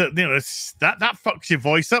was like, look, that fucks your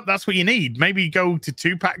voice up. That's what you need. Maybe go to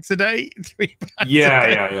 2 packs a day, 3 packs a day.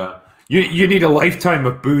 Yeah. You need a lifetime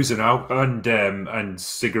of booze and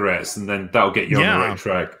cigarettes, and then that'll get you on the right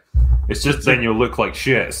track. It's just then you'll look like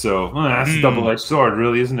shit. So that's a double-edged sword,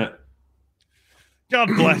 really, isn't it? God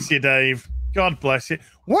bless you, Dave. God bless you.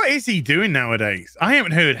 What is he doing nowadays? I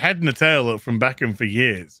haven't heard head nor tail from Beckham for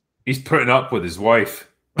years. He's putting up with his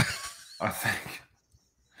wife, I think.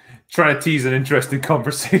 Trying to tease an interesting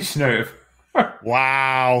conversation out of her.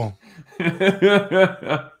 Wow.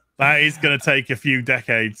 That is going to take a few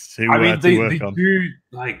decades to work on. Do,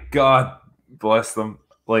 like, God bless them.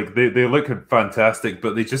 Like, they look fantastic,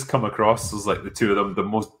 but they just come across as, like, the two of them, the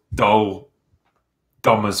most dumb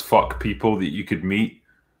as fuck people that you could meet.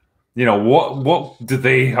 You know, what do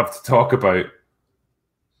they have to talk about?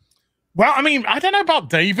 Well, I mean, I don't know about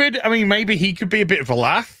David. I mean, maybe he could be a bit of a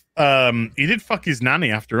laugh. He did fuck his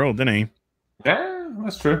nanny after all, didn't he? Yeah,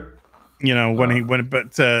 that's true. You know,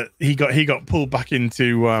 he got pulled back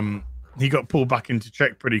into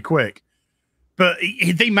check pretty quick. But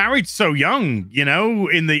they married so young, you know,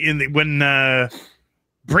 when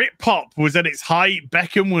Britpop was at its height,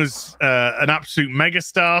 Beckham was an absolute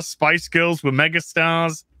megastar, Spice Girls were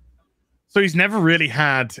megastars. So he's never really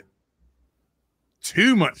had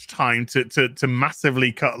too much time to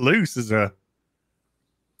massively cut loose as a.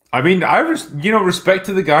 I mean, respect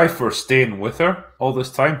to the guy for staying with her all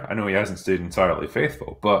this time. I know he hasn't stayed entirely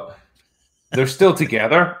faithful, but they're still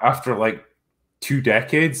together after like 2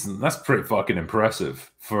 decades, and that's pretty fucking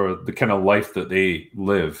impressive for the kind of life that they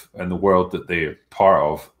live and the world that they're part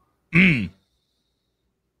of. Even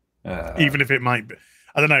if it might be,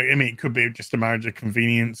 I don't know. I mean, it could be just a marriage of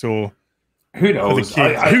convenience, or who knows?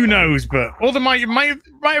 Who knows? But or they might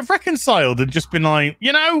have reconciled and just been like,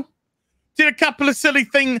 you know, did a couple of silly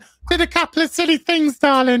things,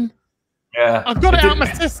 darling. Yeah, I've got it out of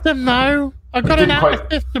my system now. I've got it out of my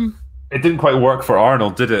system. It didn't quite work for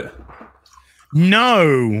Arnold, did it?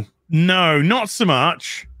 No, not so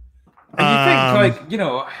much. And you think, like, you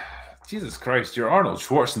know, Jesus Christ, you're Arnold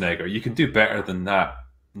Schwarzenegger. You can do better than that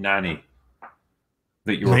nanny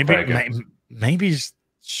that you were begging. Maybe,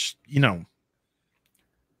 you know,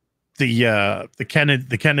 the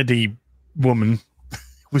Kennedy woman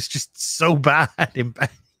was just so bad in bed.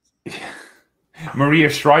 Maria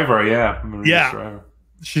Shriver, Shriver.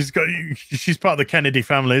 She's part of the Kennedy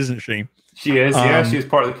family, isn't she? She is, she's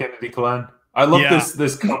part of the Kennedy clan. I love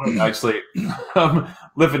this comment, actually.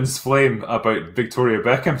 Living's Flame about Victoria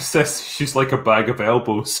Beckham says she's like a bag of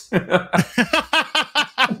elbows.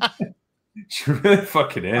 She really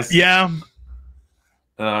fucking is. Yeah.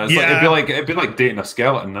 It'd be like dating a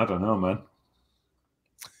skeleton. I don't know, man.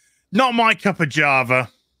 Not my cup of Java.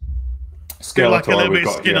 Skeletor, like a little bit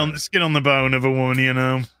skin on the bone of a woman, you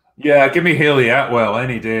know. Yeah, give me Haley Atwell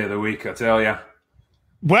any day of the week, I tell you.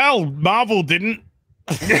 Well, Marvel didn't.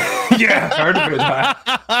 Yeah, heard about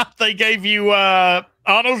that. They gave you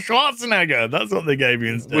Arnold Schwarzenegger. That's what they gave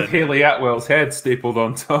you instead. With Haley Atwell's head stapled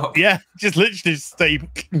on top. Yeah, just literally stapled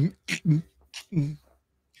on.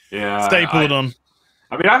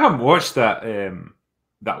 I mean, I haven't watched that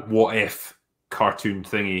What If cartoon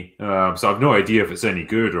thingy, so I've no idea if it's any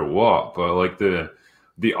good or what. But like the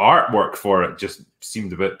artwork for it just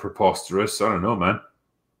seemed a bit preposterous. I don't know, man.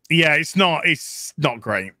 Yeah, it's not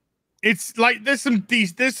great. It's like there's some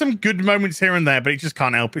good moments here and there, but it just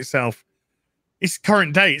can't help itself. It's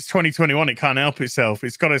current day. It's 2021. It can't help itself.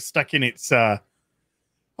 It's got us stuck in its.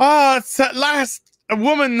 It's at last a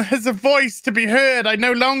woman has a voice to be heard. I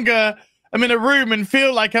no longer am in a room and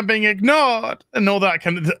feel like I'm being ignored, and all that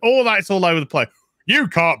it's all over the place. You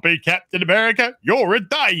can't be Captain America. You're a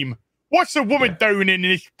dame. What's a woman doing in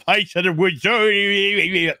this place of the woods? It's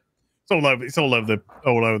all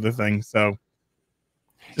over the thing. So.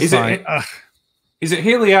 Is it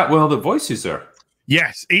Haley Atwell that voices her?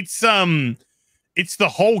 Yes, it's the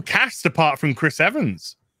whole cast apart from Chris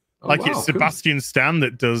Evans. Oh, like wow, it's cool. Sebastian Stan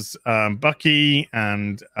that does Bucky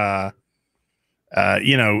and the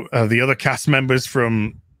other cast members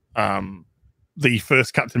from the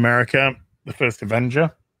first Captain America, the first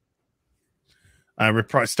Avenger.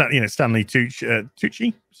 Stanley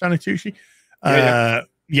Tucci.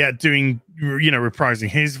 Doing reprising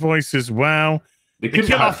his voice as well. They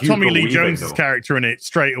kill off Tommy Lee Jones's character in it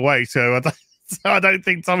straight away, so I don't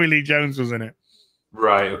think Tommy Lee Jones was in it.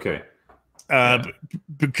 Right. Okay.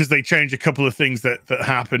 Because they changed a couple of things that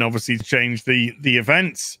happen, obviously, to change the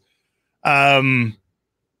events. That's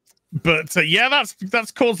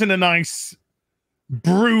causing a nice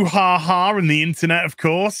brouhaha in the internet, of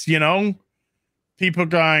course. People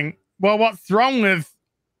going, well, what's wrong with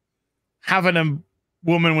having a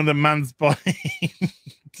woman with a man's body?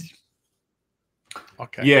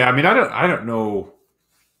 Okay. Yeah, I mean, I don't know.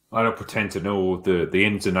 I don't pretend to know the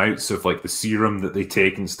ins and outs of like the serum that they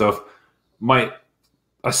take and stuff. My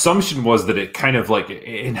assumption was that it kind of like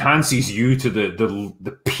it enhances you to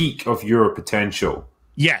the peak of your potential.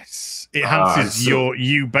 Yes, it enhances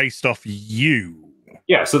you based off you.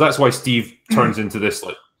 Yeah, so that's why Steve turns into this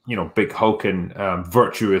like big hulking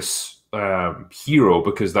virtuous hero,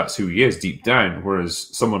 because that's who he is deep down, whereas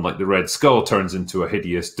someone like the Red Skull turns into a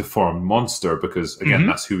hideous deformed monster because again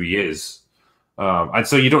that's who he is. And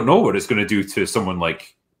so you don't know what it's going to do to someone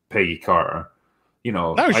like Peggy Carter.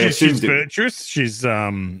 No, she's virtuous. She's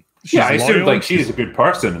I assumed like she's a good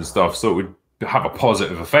person and stuff, so it would have a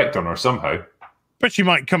positive effect on her somehow. But she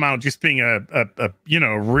might come out just being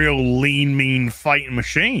a real lean, mean fighting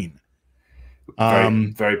machine.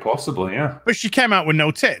 Very possible, yeah. But she came out with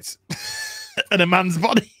no tits and a man's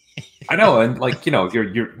body. I know, and like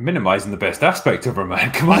you're minimizing the best aspect of her,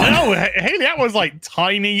 man. Come on. I know, Haley, that was like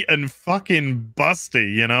tiny and fucking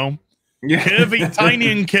busty, Yeah. Curvy,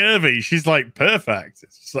 tiny and curvy. She's like perfect.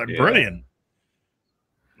 It's just like brilliant.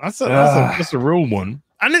 That's a real one.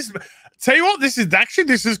 And tell you what, this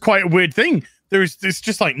is quite a weird thing. There's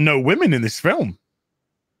just like no women in this film.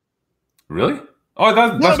 Really? Oh,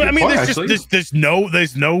 that's I mean, there's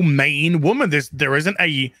no main woman. There isn't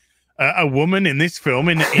a woman in this film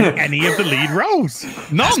in any of the lead roles.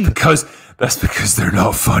 None. That's because they're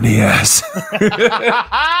not funny ass.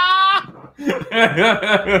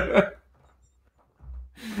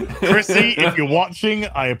 Chrissy, if you're watching,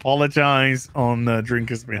 I apologize on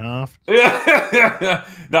Drinker's behalf.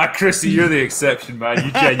 Nah, Chrissy, you're the exception, man.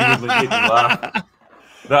 You genuinely made me laugh.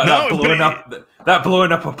 That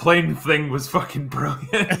blowing up a plane thing was fucking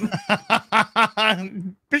brilliant.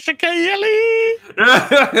 Bishop Kelly.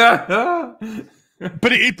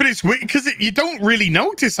 But it's weird because you don't really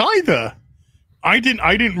notice either. I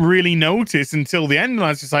didn't really notice until the end, and I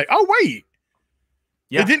was just like, oh wait.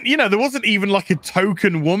 Yeah. They didn't, there wasn't even like a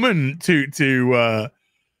token woman to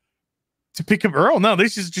pick up her role. No,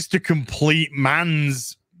 this is just a complete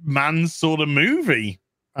man's sort of movie.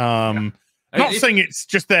 Not saying it's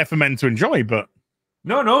just there for men to enjoy, but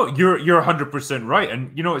no, you're 100% right.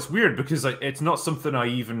 And it's weird because it's not something I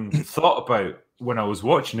even thought about when I was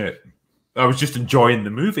watching it. I was just enjoying the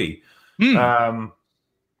movie.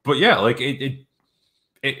 But yeah, like it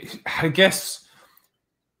I guess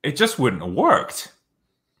it just wouldn't have worked.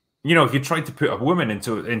 If you tried to put a woman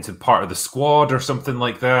into part of the squad or something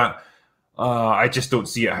like that, I just don't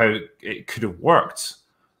see how it could have worked.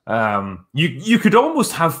 You could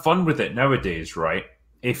almost have fun with it nowadays, right?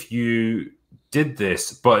 If you did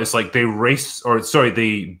this, but it's like they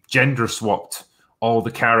gender swapped all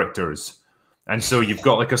the characters. And so you've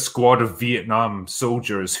got like a squad of Vietnam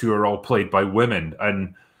soldiers who are all played by women,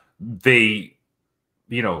 and they,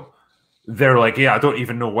 they're like, yeah, I don't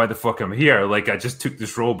even know why the fuck I'm here. Like, I just took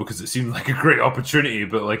this role because it seemed like a great opportunity,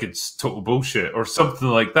 but like it's total bullshit or something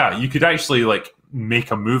like that. You could actually like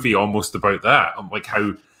make a movie almost about that, like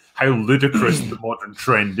how ludicrous the modern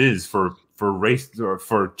trend is for race or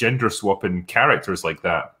for gender swapping characters like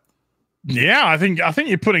that. Yeah, I think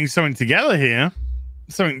you're putting something together here.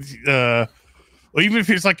 Something, or even if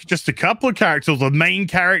it's like just a couple of characters, the main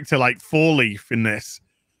character like Four Leaf in this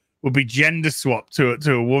would be gender swapped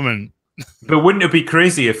to a woman. But wouldn't it be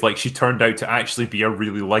crazy if like she turned out to actually be a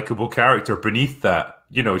really likable character beneath that?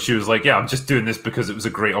 She was like, yeah, I'm just doing this because it was a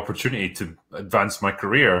great opportunity to advance my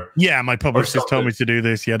career. Yeah, my publicist told me to do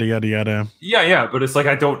this, yada, yada, yada. Yeah, but it's like,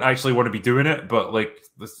 I don't actually want to be doing it, but like,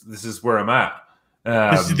 this is where I'm at.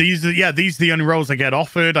 These are the only roles I get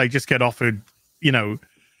offered. I just get offered, gender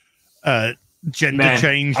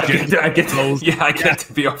change. I get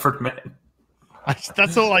to be offered men.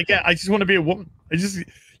 That's all I get. I just want to be a woman.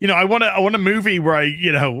 I want a movie where I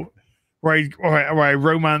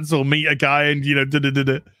romance or meet a guy and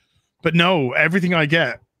But no, everything I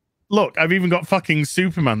get look, I've even got fucking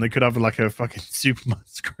Superman. They could have like a fucking Superman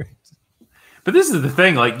script. But this is the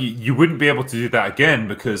thing, like you wouldn't be able to do that again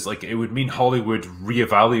because like it would mean Hollywood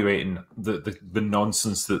reevaluating the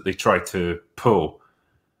nonsense that they try to pull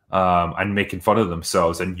and making fun of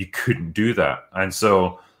themselves, and you couldn't do that. And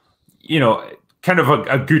so, you know, kind of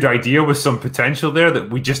a good idea with some potential there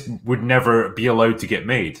that we just would never be allowed to get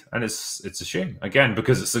made. And it's a shame, again,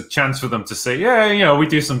 because it's a chance for them to say, yeah, you know, we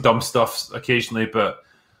do some dumb stuff occasionally, but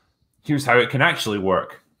here's how it can actually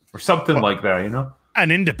work. Or something like that, you know?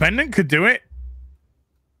 An independent could do it.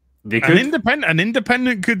 They could. An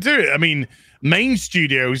independent could do it. I mean, main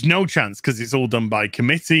studios, no chance, because it's all done by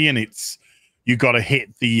committee, and it's you got to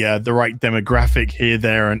hit the right demographic here,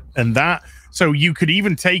 there, and that. So you could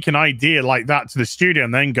even take an idea like that to the studio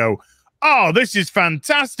and then go, "Oh, this is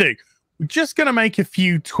fantastic. We're just gonna make a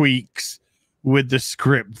few tweaks with the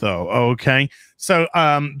script, though." Okay. So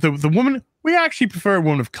the woman, we actually prefer a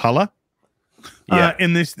woman of color.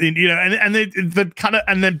 In this, you know, and the kind of,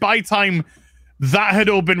 and then by time that had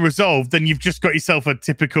all been resolved, then you've just got yourself a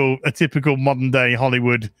typical modern day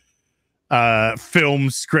Hollywood film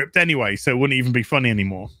script anyway, so it wouldn't even be funny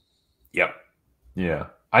anymore. Yep. Yeah.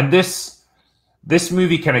 And this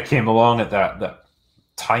movie kind of came along at that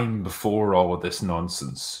time before all of this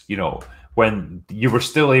nonsense, you know, when you were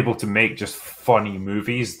still able to make just funny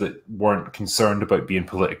movies that weren't concerned about being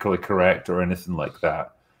politically correct or anything like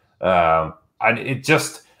that. And it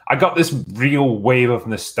just, I got this real wave of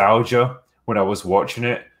nostalgia when I was watching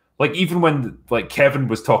it. Like even when like Kevin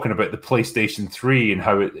was talking about the PlayStation 3 and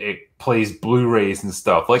how it plays Blu-rays and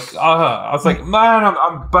stuff, like I was like, man,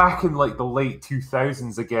 I'm back in like the late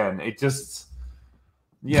 2000s again. It just,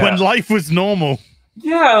 yeah. When life was normal.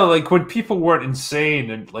 Yeah, like when people weren't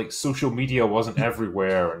insane and like social media wasn't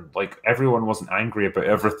everywhere and like everyone wasn't angry about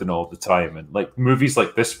everything all the time, and like movies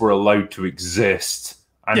like this were allowed to exist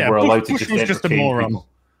and were allowed to Bush was just a moron. people.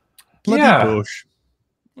 Bloody Bush.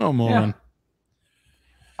 Oh, moron. Yeah.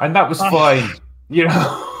 And that was fine, you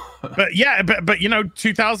know. But yeah, but you know,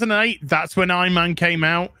 2008. That's when Iron Man came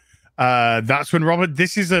out. That's when Robert.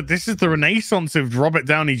 This is the renaissance of Robert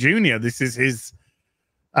Downey Jr. This is his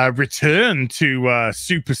return to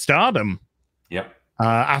superstardom. Yep.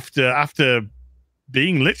 After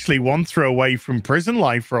being literally one throw away from prison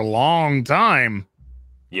life for a long time.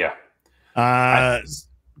 Yeah.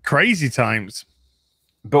 Crazy times.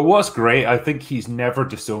 But what's great, I think he's never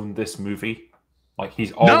disowned this movie. Like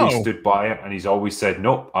he's always stood by it, and he's always said,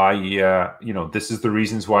 "Nope, you know, this is the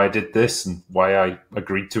reasons why I did this and why I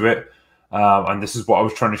agreed to it, and this is what I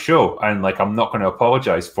was trying to show, and like I'm not going to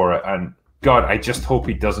apologize for it." And God, I just hope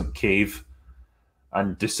he doesn't cave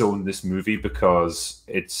and disown this movie, because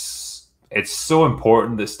it's so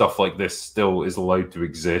important that stuff like this still is allowed to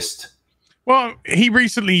exist. Well, he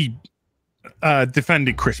recently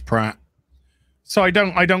defended Chris Pratt, so I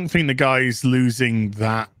don't think the guy's losing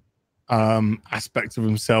that aspect of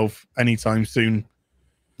himself anytime soon.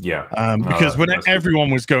 Yeah. Because when everyone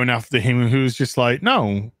was going after him, who was just like,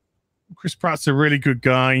 no, Chris Pratt's a really good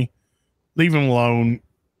guy. Leave him alone.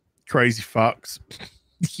 Crazy fucks.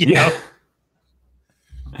 you know?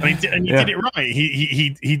 And he did it right.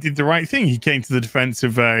 He did the right thing. He came to the defense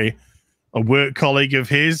of a work colleague of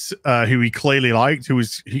his who he clearly liked, who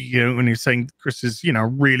was, you know, when he was saying Chris is, you know, a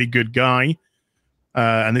really good guy.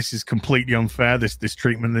 And this is completely unfair, this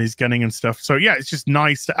treatment that he's getting and stuff. So yeah, it's just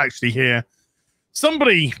nice to actually hear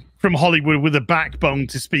somebody from Hollywood with a backbone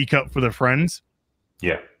to speak up for their friends.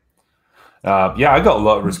 Yeah. Yeah, I got a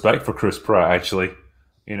lot of respect for Chris Pratt, actually.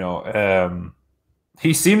 You know,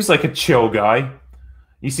 he seems like a chill guy.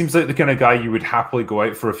 He seems like the kind of guy you would happily go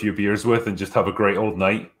out for a few beers with and just have a great old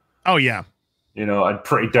night. Oh, yeah. You know, and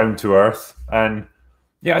pretty down to earth. And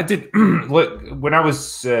yeah, I did. Look, when I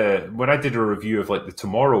did a review of like the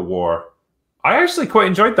Tomorrow War, I actually quite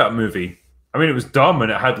enjoyed that movie. I mean, it was dumb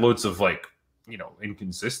and it had loads of like, you know,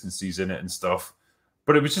 inconsistencies in it and stuff,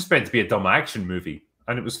 but it was just meant to be a dumb action movie,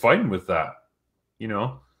 and it was fine with that, you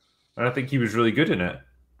know. And I think he was really good in it.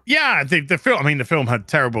 Yeah, the film. I mean, the film had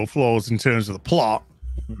terrible flaws in terms of the plot,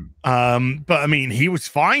 but I mean, he was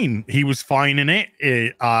fine. He was fine in it.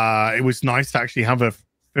 It was nice to actually have a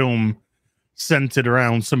film centered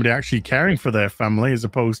around somebody actually caring for their family as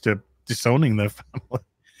opposed to disowning their family.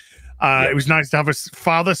 It was nice to have a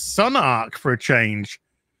father-son arc for a change,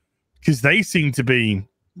 because they seem to be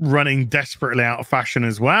running desperately out of fashion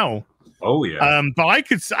as well. Oh yeah. But I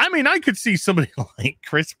could see somebody like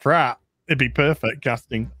Chris Pratt. It'd be perfect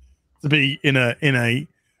casting to be in a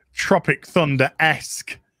Tropic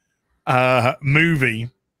Thunder-esque movie.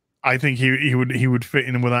 I think he would fit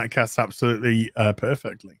in with that cast absolutely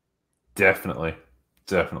perfectly. Definitely.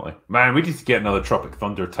 Definitely. Man, we need to get another Tropic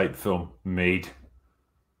Thunder type film made.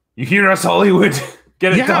 You hear us, Hollywood?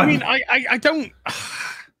 Get it done. I mean, I don't...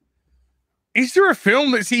 Is there a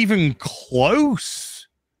film that's even close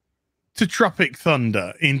to Tropic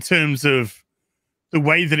Thunder in terms of the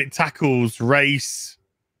way that it tackles race,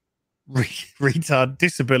 retard,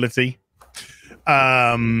 disability?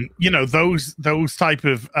 You know, those type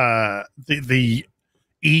of the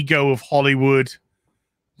ego of Hollywood,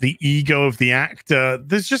 the ego of the actor.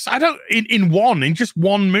 There's just in just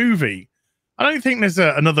one movie, I don't think there's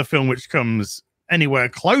another film which comes anywhere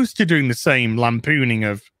close to doing the same lampooning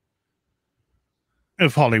of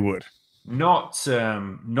Hollywood. Not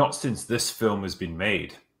since this film has been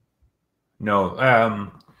made. No,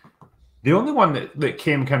 the only one that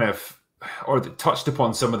came kind of, or that touched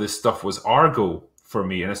upon some of this stuff, was Argo for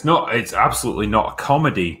me, and it's absolutely not a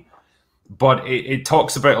comedy, but it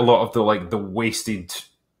talks about a lot of the wasted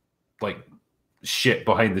shit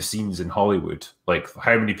behind the scenes in Hollywood, like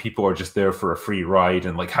how many people are just there for a free ride,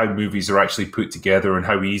 and like how movies are actually put together and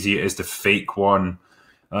how easy it is to fake one.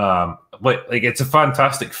 Like it's a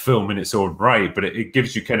fantastic film in its own right, but it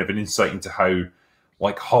gives you kind of an insight into how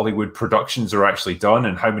like Hollywood productions are actually done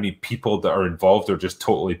and how many people that are involved are just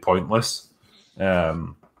totally pointless.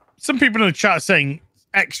 Some people in the chat are saying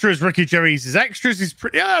Extras, Ricky Gervais's Extras is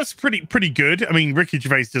pretty good. I mean, Ricky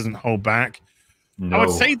Gervais doesn't hold back. No. I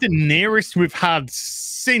would say the nearest we've had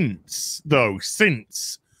since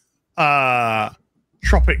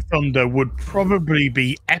Tropic Thunder would probably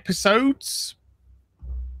be Episodes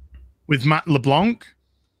with Matt LeBlanc.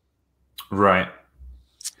 Right.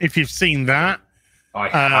 If you've seen that. I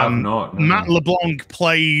have not. No. Matt LeBlanc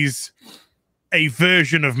plays a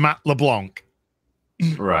version of Matt LeBlanc.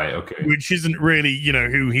 Right, okay. Which isn't really,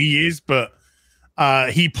 who he is, but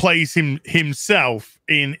he plays himself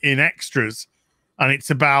in Extras. And it's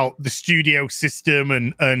about the studio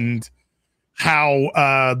system and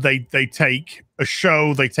how they take a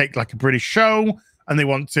show, they take like a British show, and they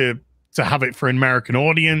want to have it for an American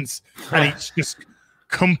audience. And it's just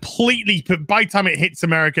completely, by the time it hits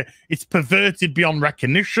America, it's perverted beyond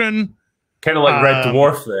recognition. Kind of like Red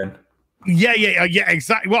Dwarf then. Yeah,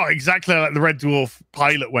 exactly. Well, exactly like the Red Dwarf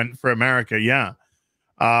pilot went for America, yeah.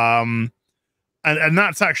 And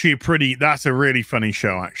that's actually that's a really funny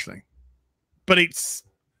show, actually. But it's,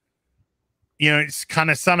 it's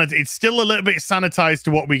kind of sanitized. It's still a little bit sanitized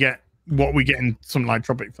to what we get in something like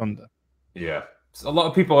Tropic Thunder. Yeah. So a lot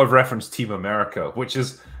of people have referenced Team America, which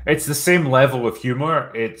it's the same level of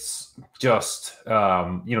humor. It's just,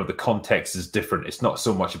 the context is different. It's not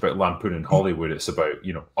so much about lampooning Hollywood. It's about,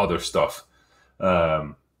 other stuff.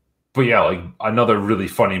 But yeah, like another really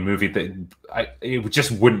funny movie that it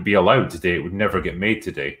just wouldn't be allowed today. It would never get made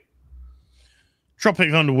today.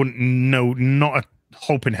 Tropic Thunder wouldn't not a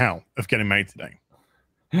hope in hell of getting made today.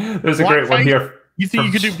 There's a great one here. You think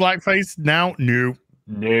you could do blackface now? No.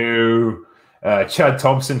 Chad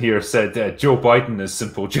Thompson here said Joe Biden is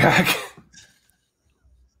Simple Jack.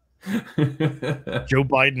 Joe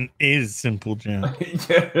Biden is Simple Jack.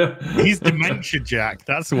 Yeah. He's Dementia Jack.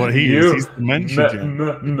 That's what he is. He's Dementia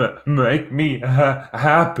Jack. Make me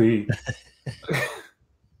happy.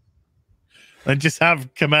 And just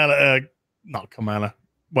have Kamala, not Kamala,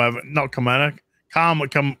 whatever, not Kamala. Kamala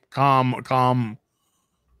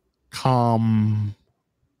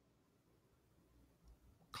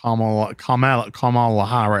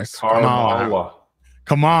Harris.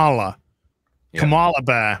 Kamala. Yeah. Kamala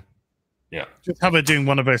Bear. Yeah. Just have her doing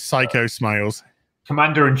one of her psycho smiles.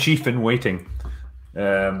 Commander-in-Chief in waiting.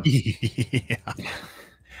 Yeah.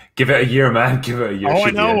 Give it a year, man. Give it a year.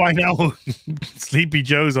 Oh, I know. Sleepy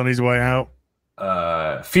Joe's on his way out.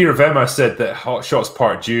 Fear of Emma said that Hot Shots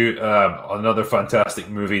Part 2, another fantastic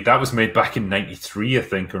movie. That was made back in 93, I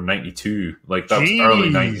think, or 92. Like, that was early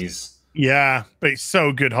 90s. Yeah, but it's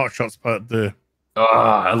so good, Hot Shots Part 2.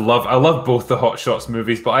 I love both the Hot Shots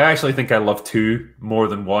movies, but I actually think I love 2 more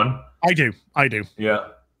than 1. I do. Yeah.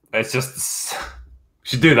 It's just...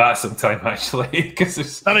 should do that sometime, actually.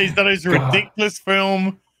 That is a ridiculous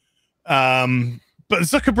film. But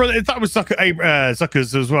Zucker Brothers, that was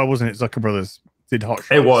Zuckers as well, wasn't it? Zucker Brothers did Hot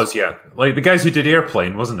Shots. It was, yeah. Like the guys who did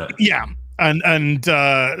Airplane, wasn't it? Yeah. And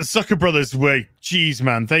Zucker Brothers were, geez,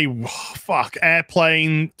 man,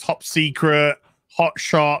 Airplane, Top Secret, Hot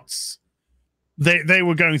Shots. They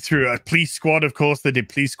were going through a Police Squad, of course. They did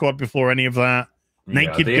Police Squad before any of that.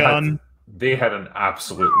 Naked Gun. They had an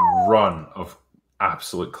absolute run of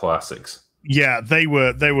absolute classics. Yeah, they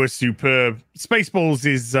were superb. Spaceballs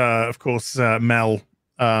is, of course, Mel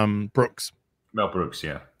Brooks. Mel Brooks,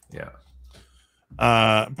 yeah.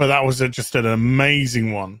 But that was just an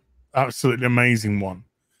amazing one. Absolutely amazing one.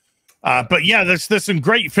 But yeah, there's some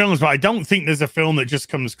great films, but I don't think there's a film that just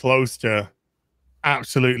comes close to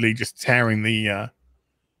absolutely just tearing the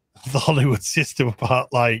Hollywood system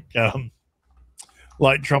apart like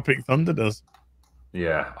Tropic Thunder does.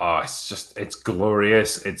 Yeah. Oh, it's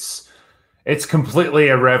glorious. It's completely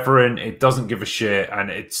irreverent. It doesn't give a shit, and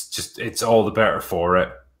it's all the better for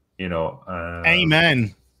it. You know.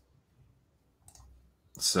 Amen.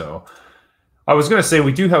 So, I was going to say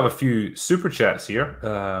we do have a few super chats here.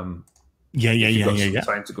 Yeah.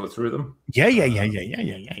 Time to go through them.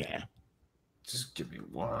 Yeah. Just give me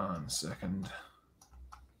 1 second.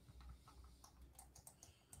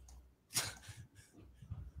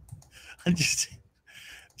 And just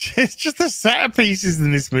the set pieces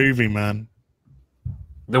in this movie, man.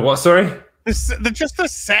 The what? Sorry. Just the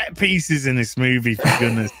set pieces in this movie, for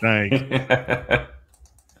goodness sake.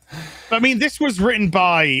 I mean, this was written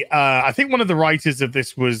by I think one of the writers of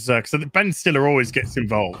this was because Ben Stiller always gets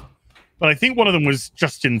involved, but I think one of them was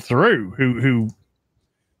Justin Theroux, who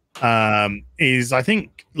is, I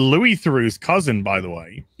think, Louis Theroux's cousin, by the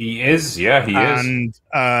way. He is, yeah, he is.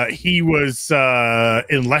 And he was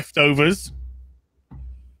in Leftovers.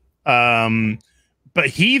 But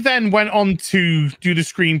he then went on to do the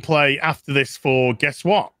screenplay after this for, guess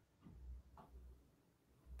what?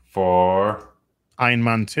 For Iron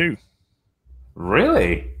Man 2.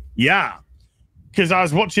 Really? Yeah. Because I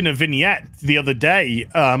was watching a vignette the other day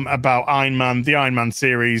about Iron Man, the Iron Man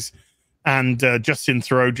series, and Justin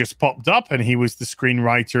Theroux just popped up, and he was the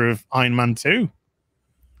screenwriter of Iron Man 2.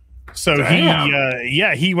 So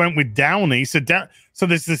he went with Downey. So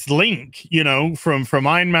there's this link, you know, from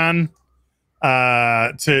Iron Man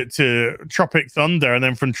to Tropic Thunder, and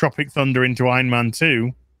then from Tropic Thunder into Iron Man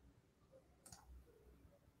 2.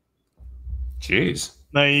 Jeez.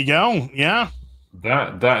 There you go. Yeah.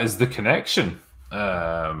 That is the connection.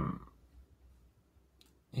 Yeah,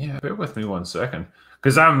 bear with me 1 second.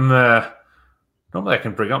 Because I'm normally I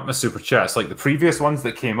can bring up my super chats like the previous ones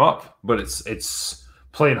that came up, but it's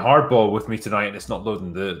playing hardball with me tonight and it's not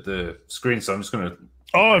loading the screen, so I'm just gonna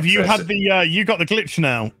have you had you got the glitch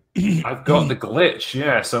now? I've got the glitch,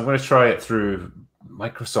 yeah, so I'm gonna try it through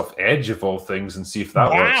Microsoft Edge of all things and see if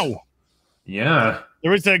that works. Yeah.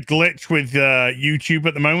 There is a glitch with YouTube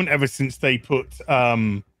at the moment ever since they put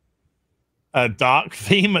a dark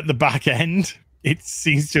theme at the back end. It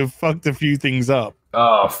seems to have fucked a few things up.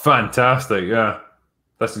 Oh, fantastic. Yeah.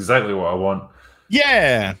 That's exactly what I want.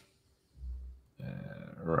 Yeah.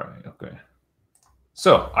 Right. Okay.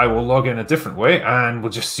 So I will log in a different way and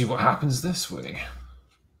we'll just see what happens this way.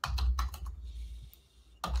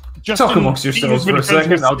 Talk amongst yourselves for a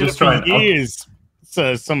second. I'll just try and...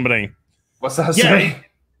 somebody. What's that say?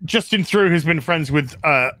 Justin Theroux has been friends with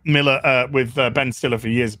Ben Stiller for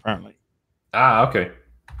years, apparently. Ah, okay.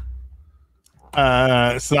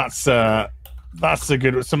 So that's a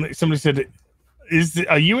good. Somebody said,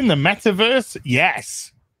 "Are you in the metaverse?"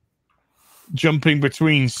 Yes. Jumping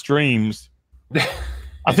between streams.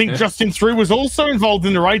 I think Justin Theroux was also involved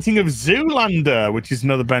in the writing of Zoolander, which is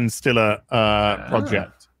another Ben Stiller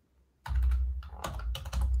project.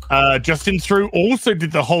 Justin Theroux also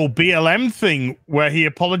did the whole BLM thing where he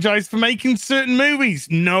apologized for making certain movies.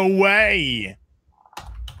 No way.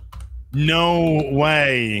 No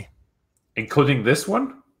way. Including this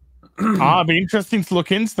one? It'd be interesting to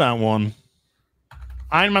look into that one.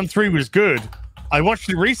 Iron Man 3 was good. I watched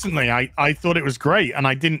it recently. I thought it was great, and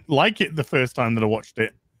I didn't like it the first time that I watched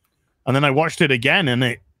it. And then I watched it again, and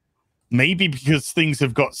it maybe because things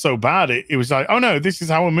have got so bad, it was like, oh no, this is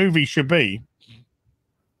how a movie should be.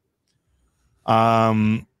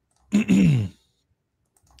 What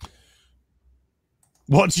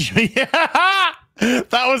do you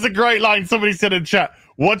that was a great line. Somebody said in chat,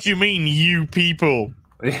 what do you mean, you people?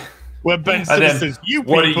 Where Ben Stiller says, you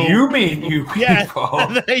people. What do you mean, you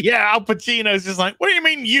people? Yeah, Al Pacino's just like, what do you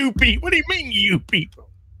mean, you people? What do you mean, you people?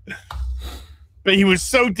 But he was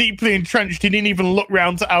so deeply entrenched, he didn't even look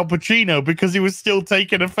round to Al Pacino because he was still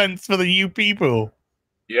taking offense for the you people.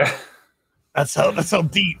 Yeah. That's how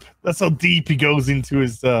deep he goes into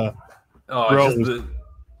his role.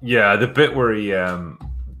 The bit where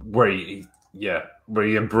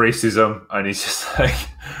he embraces him and he's just like,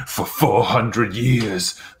 for 400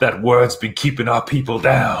 years that word's been keeping our people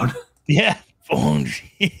down. Yeah, 400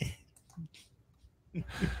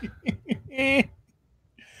 years.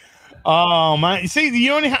 Oh man, see,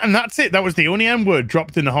 and that's it. That was the only N word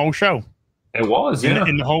dropped in the whole show. It was, yeah,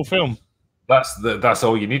 in the whole film. That's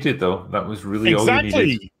all you needed, though. That was really all you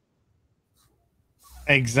needed.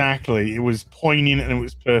 Exactly. It was poignant and it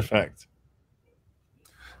was perfect.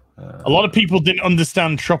 A lot of people didn't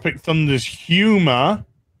understand Tropic Thunder's humor.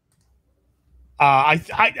 I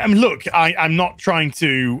mean, look, I'm not trying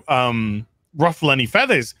to ruffle any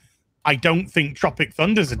feathers. I don't think Tropic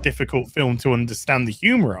Thunder is a difficult film to understand the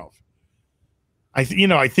humor of. I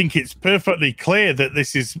think it's perfectly clear that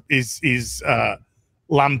this is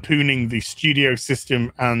lampooning the studio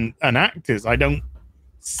system and actors. I don't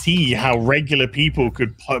see how regular people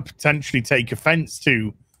could potentially take offense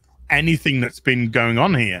to anything that's been going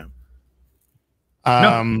on here.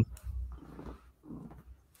 No,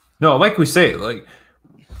 like we say, like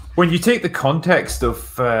when you take the context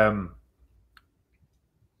of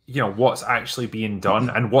what's actually being done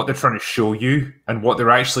and what they're trying to show you and what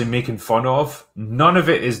they're actually making fun of, none of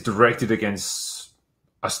it is directed against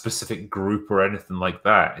a specific group or anything like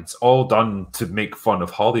that. It's all done to make fun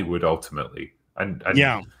of Hollywood ultimately and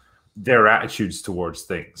their attitudes towards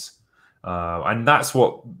things. And that's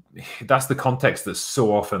the context that's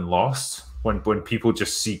so often lost when people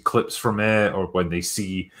just see clips from it, or when they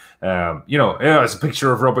see, it's a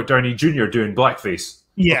picture of Robert Downey Jr. doing blackface.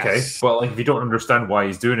 Yes. Okay, but if you don't understand why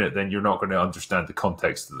he's doing it, then you're not going to understand the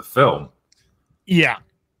context of the film. Yeah,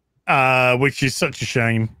 which is such a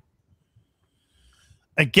shame.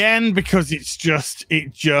 Again, because it's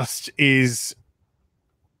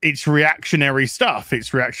reactionary stuff.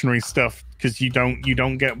 It's reactionary stuff because you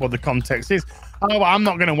don't get what the context is. Oh, well, I'm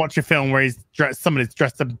not going to watch a film where somebody's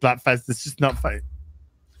dressed up in blackface. It's just not fair.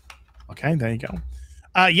 Okay, there you go.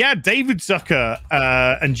 David Zucker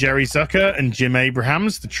and Jerry Zucker and Jim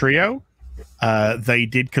Abrahams, the trio, they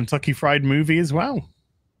did Kentucky Fried Movie as well.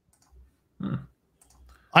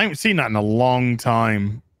 I haven't seen that in a long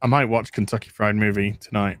time. I might watch Kentucky Fried Movie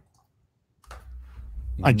tonight.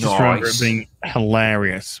 I just remember it being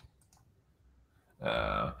hilarious.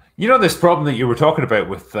 This problem that you were talking about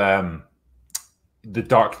with the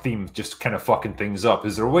dark theme just kind of fucking things up.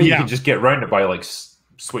 Is there a way you can just get around it by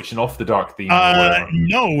switching off the dark theme?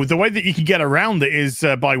 No, the way that you can get around it is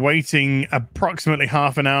by waiting approximately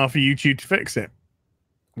half an hour for YouTube to fix it.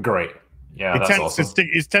 Great. Yeah, it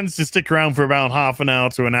tends to stick around for about half an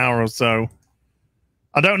hour to an hour or so.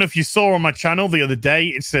 I don't know if you saw on my channel the other day,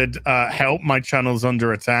 it said, help, my channel's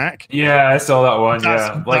under attack. Yeah, I saw that one.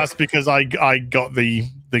 That's because I got the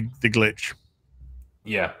glitch.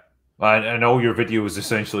 Yeah. And all your videos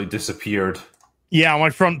essentially disappeared. Yeah, on my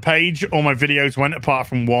front page, all my videos went apart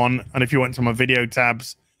from one. And if you went to my video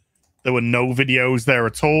tabs, there were no videos there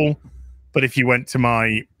at all. But if you went to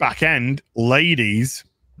my back end, ladies,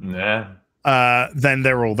 then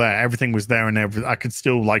they're all there. Everything was there, and I could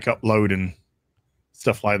still upload and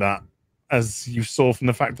stuff like that, as you saw from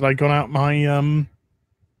the fact that I got out my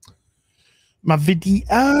my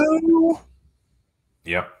video.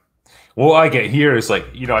 Yeah. What I get here is I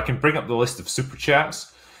can bring up the list of super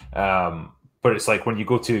chats, but it's when you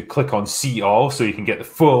go to click on see all, so you can get the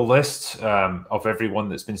full list of everyone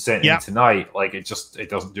that's been sent in tonight. It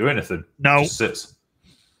doesn't do anything. No, it just sits.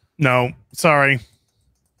 No, sorry.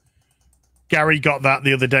 Gary got that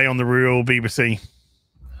the other day on the real BBC.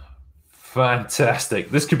 Fantastic.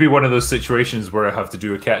 This could be one of those situations where I have to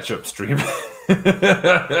do a catch-up stream.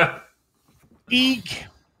 Eek.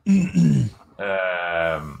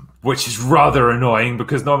 Which is rather annoying,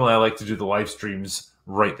 because normally I like to do the live streams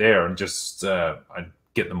right there and just I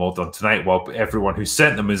get them all done tonight while everyone who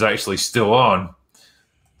sent them is actually still on.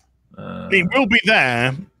 It will be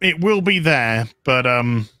there. It will be there, but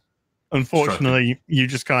unfortunately, you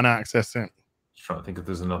just can't access it. Just trying to think if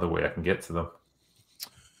there's another way I can get to them.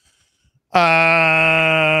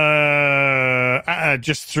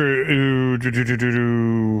 Just through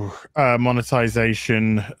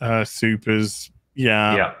monetization, supers.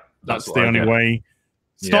 Yeah, that's the only way.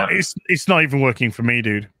 It's not even working for me,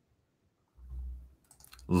 dude.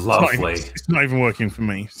 Lovely. It's not even working for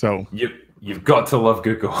me. So you've got to love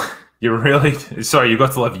Google. You've got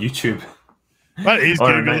to love YouTube. That is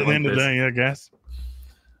Google at the end of the day, I guess.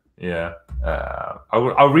 Yeah.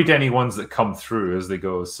 I'll read any ones that come through as they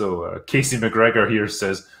go. So Casey McGregor here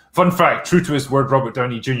says, fun fact, true to his word, Robert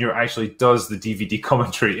Downey Jr. actually does the DVD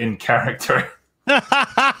commentary in character. That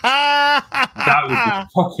would be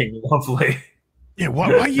fucking lovely. Yeah,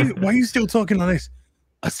 why are you still talking like this?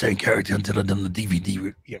 I stay in character until I've done the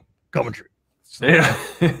DVD commentary. Yeah.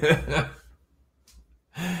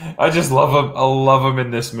 I just love him. I love him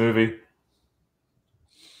in this movie.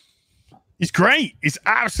 He's great. He's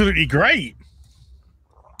absolutely great.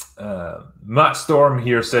 Matt Storm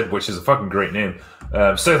here said, which is a fucking great name,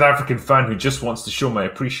 South African fan who just wants to show my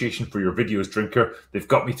appreciation for your videos, Drinker. They've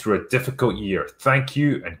got me through a difficult year. Thank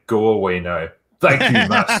you, and go away now. Thank you,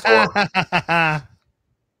 Matt Storm.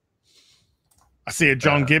 I see a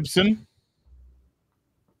John Gibson.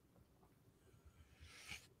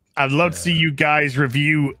 I'd love to see you guys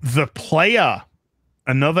review The Player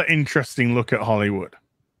another interesting look at Hollywood.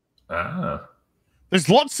 Ah. There's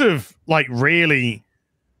lots of like really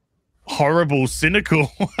horrible,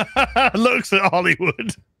 cynical looks at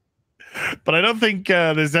Hollywood, but I don't think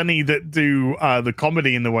there's any that do the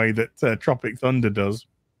comedy in the way that Tropic Thunder does.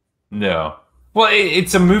 No. Well,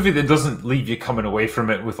 it's a movie that doesn't leave you coming away from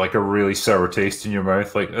it with like a really sour taste in your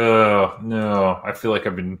mouth. Like, oh no, I feel like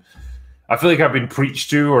I've been preached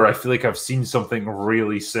to, or I feel like I've seen something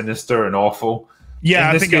really sinister and awful.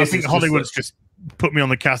 Yeah, I think Hollywood's just put me on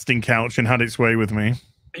the casting couch and had its way with me.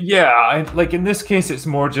 Yeah, like in this case, it's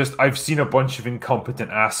more just I've seen a bunch of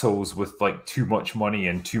incompetent assholes with like too much money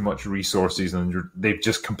and too much resources, and they've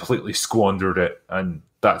just completely squandered it, and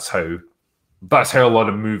that's how a lot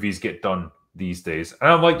of movies get done these days.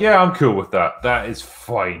 And I'm like, yeah, I'm cool with that. That is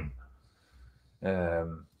fine. I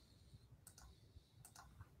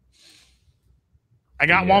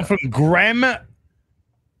got one from Graham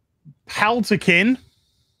Paltakin.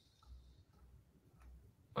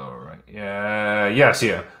 All right. Yes.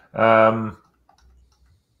 Oh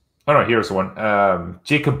no, here's one.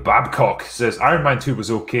 Jacob Babcock says Iron Man 2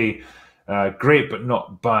 was okay. Great, but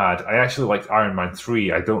not bad. I actually liked Iron Man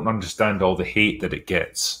 3. I don't understand all the hate that it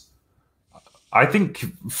gets. I think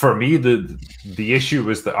for me, the issue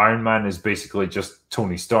was that Iron Man is basically just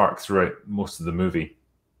Tony Stark throughout most of the movie,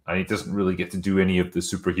 and he doesn't really get to do any of the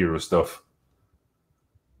superhero stuff.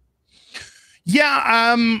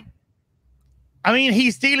 Yeah, I mean,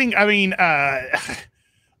 he's dealing. I mean, I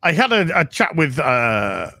had a chat with,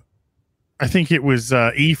 I think it was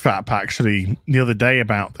EFAP actually the other day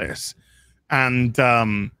about this, and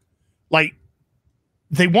like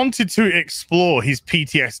they wanted to explore his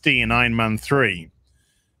PTSD in Iron Man 3,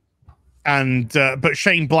 and but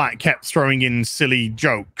Shane Black kept throwing in silly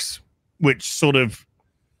jokes, which sort of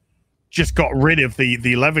just got rid of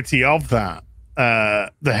the levity of that,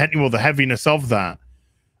 the heaviness of that.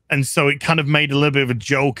 And so it kind of made a little bit of a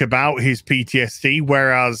joke about his PTSD,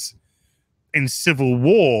 whereas in Civil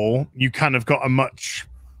War, you kind of got a much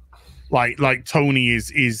like Tony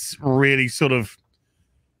is really sort of,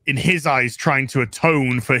 in his eyes, trying to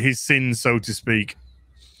atone for his sins, so to speak,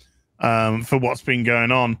 for what's been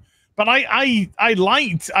going on. But I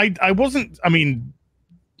wasn't. I mean,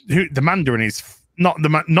 the Mandarin is not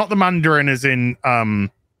the Mandarin as in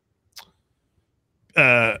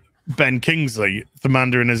Ben Kingsley. The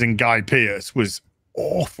Mandarin as in Guy Pearce was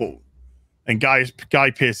awful, and Guy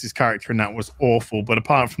Pearce's character in that was awful. But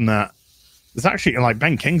apart from that, there's actually like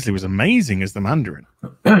Ben Kingsley was amazing as the Mandarin.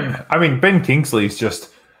 I mean, Ben Kingsley is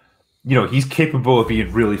just, you know, he's capable of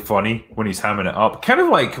being really funny when he's hamming it up. Kind of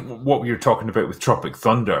like what we were talking about with Tropic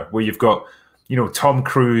Thunder, where you've got, you know, Tom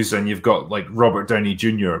Cruise and you've got like Robert Downey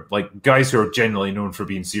Jr., like guys who are generally known for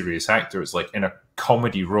being serious actors. Like in a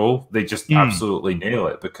comedy role, they just absolutely nail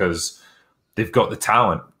it because they've got the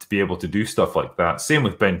talent to be able to do stuff like that. Same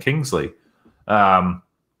with Ben Kingsley.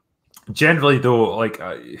 Generally, though, like,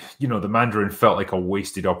 you know, the Mandarin felt like a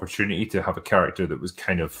wasted opportunity to have a character that was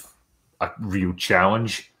kind of a real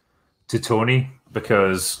challenge to Tony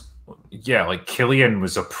because, yeah, like Killian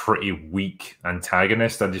was a pretty weak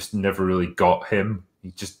antagonist. I just never really got him.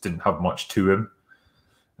 He just didn't have much to him.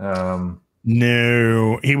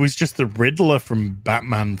 No, he was just the Riddler from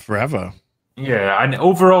Batman Forever. Yeah, and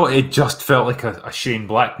overall, it just felt like a Shane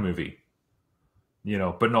Black movie, you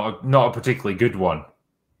know, but not a particularly good one.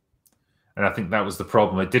 And I think that was the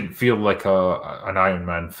problem. It didn't feel like an Iron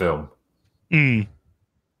Man film.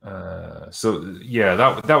 So yeah,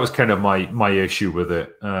 that was kind of my issue with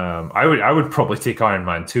it. I would probably take Iron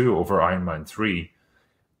Man 2 over Iron Man 3,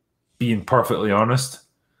 being perfectly honest.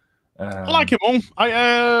 I like it all.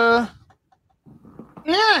 Yeah.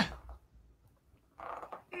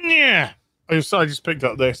 I just picked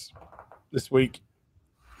up this week.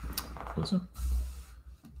 Was it?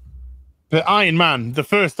 The Iron Man, the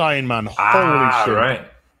first Iron Man. Holy shit! Right.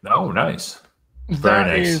 Oh, nice. Very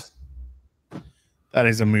nice. That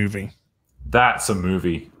is a movie. That's a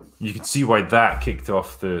movie. You can see why that kicked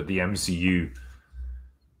off the MCU.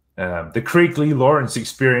 The Craig Lee Lawrence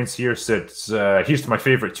experience here says, here's to my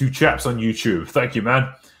favorite 2 chaps on YouTube. Thank you,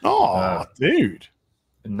 man. Oh, dude.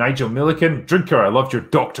 Nigel Milliken, Drinker, I loved your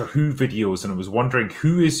Doctor Who videos and I was wondering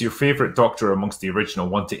who is your favorite Doctor amongst the original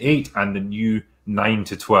 1 to 8 and the new 9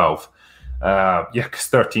 to 12? Yeah, because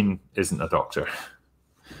 13 isn't a Doctor.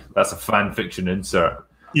 That's a fan fiction insert.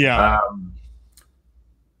 Yeah.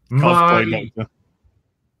 My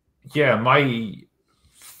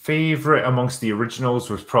favorite amongst the originals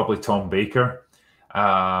was probably Tom Baker.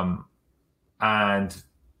 And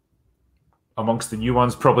amongst the new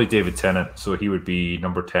ones, probably David Tennant. So he would be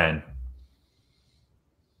number 10.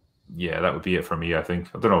 Yeah, that would be it for me, I think.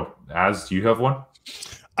 I don't know. Az, do you have one?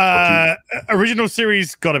 Original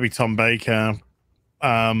series got to be Tom Baker.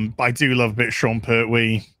 I do love a bit of Sean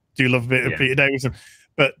Pertwee. Do love a bit of Peter Davison.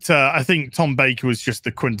 But I think Tom Baker was just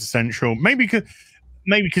the quintessential. Maybe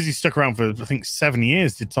because he stuck around for, I think, 7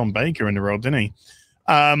 years, did Tom Baker in the role, didn't he?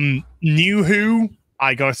 New Who,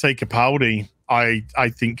 I got to say Capaldi. I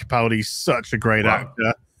think Capaldi's such a great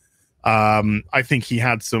actor. I think he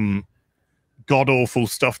had some god-awful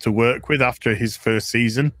stuff to work with after his first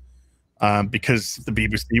season because the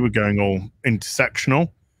BBC were going all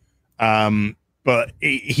intersectional. But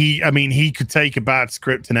he could take a bad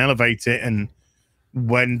script and elevate it, and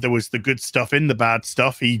when there was the good stuff in the bad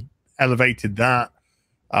stuff, he elevated that.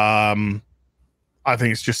 I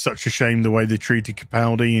think it's just such a shame the way they treated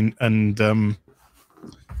Capaldi, and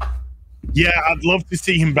yeah, I'd love to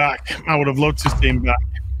see him back. I would have loved to see him back.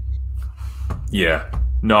 Yeah,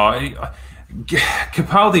 no,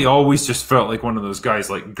 Capaldi always just felt like one of those guys,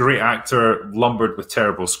 like great actor lumbered with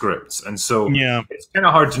terrible scripts, and so it's kind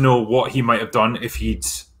of hard to know what he might have done if he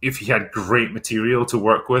had great material to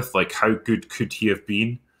work with. Like, how good could he have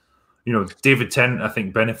been? You know, David Tennant, I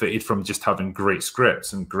think, benefited from just having great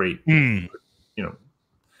scripts and great, you know.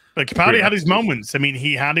 But Capaldi had his moments. I mean,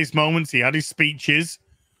 he had his moments. He had his speeches.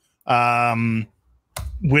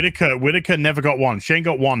 Whittaker never got one. She ain't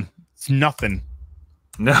got one. It's nothing.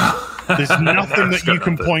 No, there's nothing that you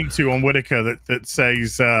can point to on Whittaker that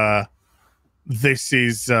says this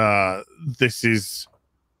is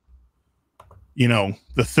you know,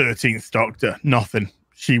 the 13th Doctor. Nothing.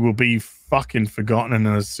 She will be fucking forgotten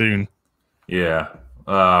as soon. Yeah,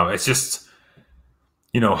 it's just,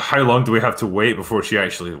 you know, how long do we have to wait before she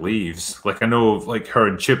actually leaves? Like, I know, like, her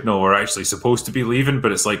and Chibnall were actually supposed to be leaving,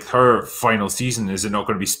 but it's like her final season, is it not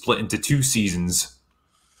going to be split into 2 seasons?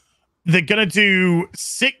 They're going to do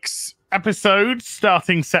 6 episodes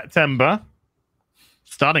starting September,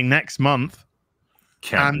 starting next month.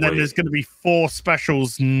 Then there's going to be 4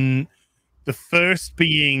 specials. The first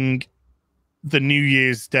being the New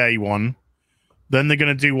Year's Day one. Then they're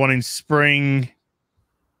going to do one in spring.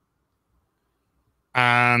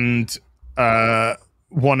 And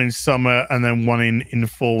one in summer. And then one in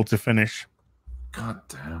fall to finish. God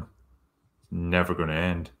damn. Never going to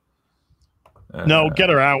end. No, get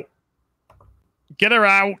her out. Get her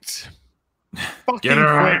out. Get her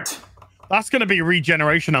out. That's going to be a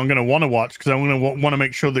regeneration I'm going to want to watch because I'm going to want to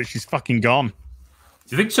make sure that she's fucking gone.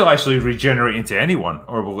 Do you think she'll actually regenerate into anyone?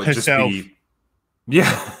 Or will it herself? Just be...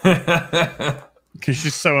 Yeah. Because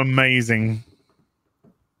she's so amazing.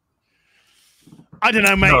 I don't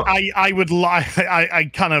know, mate. No. I would like...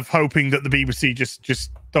 I kind of hoping that the BBC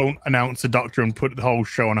just don't announce a Doctor and put the whole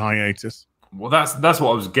show on hiatus. Well, that's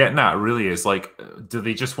what I was getting at, really, is like, do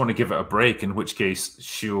they just want to give it a break, in which case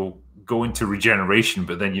she'll go into regeneration,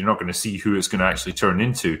 but then you're not going to see who it's going to actually turn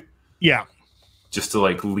into. Yeah. Just to,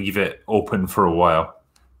 like, leave it open for a while.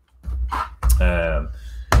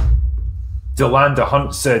 Delanda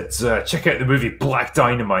Hunt said, check out the movie Black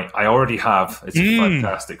Dynamite. I already have. It's a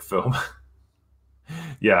fantastic film.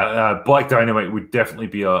 Yeah, Black Dynamite would definitely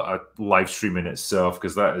be a live stream in itself,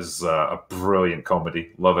 because that is a brilliant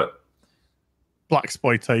comedy. Love it.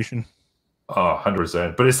 Blaxploitation. Oh,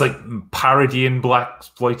 100%. But it's like parodying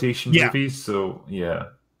blaxploitation movies, so yeah,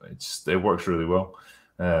 it works really well.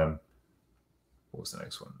 What was the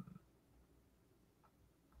next one?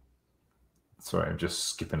 Sorry, I'm just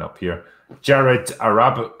skipping up here. Jared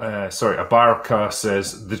Abarca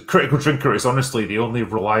says, the critical drinker is honestly the only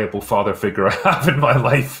reliable father figure I have in my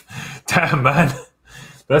life. Damn, man.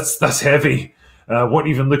 That's heavy. Won't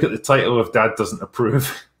even look at the title if Dad doesn't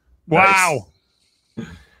approve. Wow. Nice.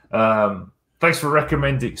 Thanks for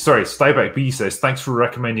recommending. Sorry, Styback B says, thanks for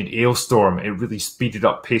recommending Ailstorm. It really speeded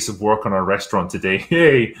up pace of work on our restaurant today.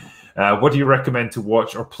 Hey, what do you recommend to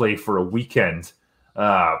watch or play for a weekend?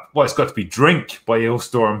 Well, it's got to be Drink by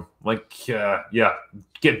Ailstorm. Like, yeah,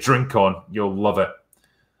 get Drink on. You'll love it.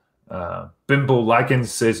 Bimbo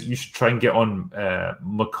Laggins says you should try and get on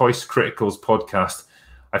McCoy's Criticals podcast.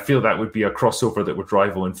 I feel that would be a crossover that would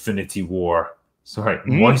rival Infinity War. Sorry,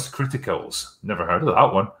 Moist Criticals. Never heard of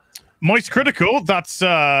that one. Moist Critical. That's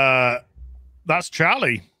Charlie.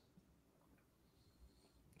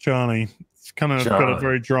 Charlie. It's kind of got a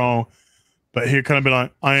very draw, but he'll kind of be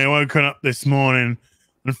like, I woke up this morning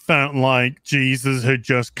and felt like Jesus had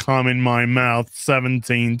just come in my mouth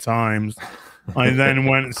 17 times. I then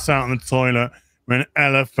went and sat on the toilet when an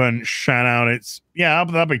elephant shat out its... Yeah,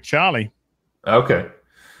 that'd be Charlie. Okay.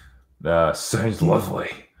 Sounds lovely.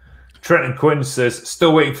 Trenton Quinn says,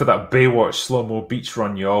 still waiting for that Baywatch slow-mo beach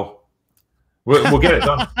run, y'all. We'll get it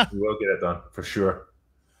done. We'll get it done, for sure.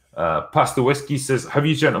 Past the Whiskey says, have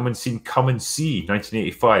you gentlemen seen Come and See,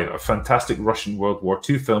 1985, a fantastic Russian World War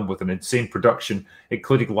II film with an insane production,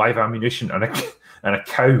 including live ammunition and a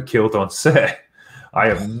cow killed on set? I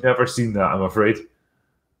have never seen that, I'm afraid.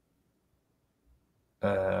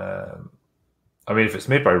 I mean, if it's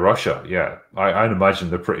made by Russia, yeah, I'd imagine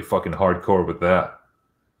they're pretty fucking hardcore with that.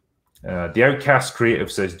 The Outcast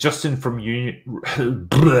Creative says, Justin from reunion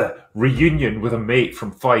with a mate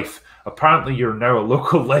from Fife. Apparently you're now a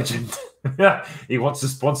local legend. He wants to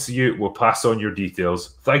sponsor you. We'll pass on your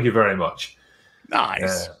details. Thank you very much.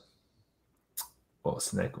 Nice.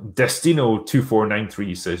 What's next?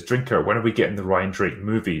 Destino2493 says, Drinker, when are we getting the Ryan Drake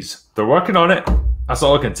movies? They're working on it. That's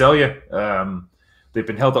all I can tell you. They've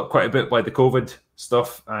been held up quite a bit by the COVID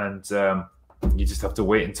stuff, and you just have to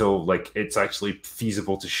wait until like it's actually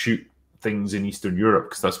feasible to shoot things in Eastern Europe,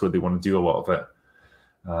 because that's where they want to do a lot of it.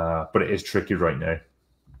 But it is tricky right now.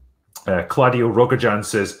 Claudio Rogajan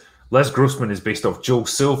says, Les Grossman is based off Joel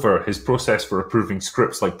Silver. His process for approving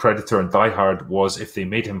scripts like Predator and Die Hard was if they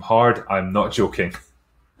made him hard. I'm not joking.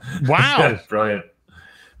 Wow. Brilliant.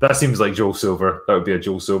 That seems like Joel Silver. That would be a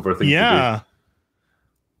Joel Silver thing to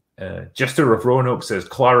do. Jester of Roanoke says,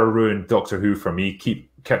 Clara ruined Doctor Who for me.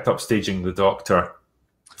 Kept up staging the Doctor.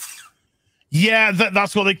 Yeah,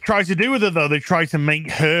 that's what they try to do with her, though. They try to make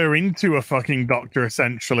her into a fucking Doctor,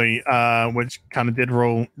 essentially, which kind of did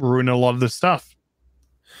ruin a lot of the stuff.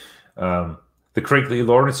 The Craig Lee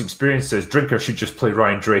Lawrence Experience says, Drinker should just play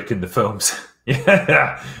Ryan Drake in the films.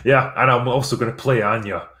 Yeah, and I'm also going to play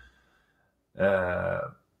Anya.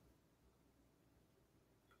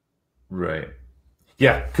 Right.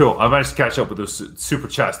 Yeah, cool. I managed to catch up with those super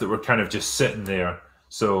chats that were kind of just sitting there,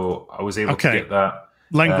 so I was able to get that.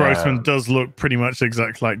 Len Grossman does look pretty much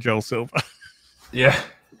exactly like Joel Silver. Yeah.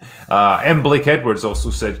 M. Blake Edwards also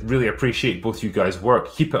said, really appreciate both you guys'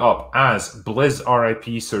 work. Keep it up. As Blizz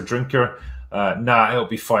RIP Sir Drinker. Nah, it'll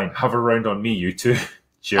be fine. Have a round on me, you two.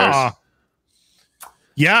 Cheers.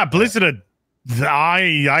 Yeah, Blizzard,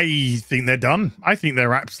 I think they're done. I think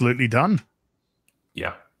they're absolutely done.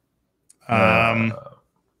 Yeah. I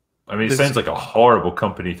mean, it sounds like a horrible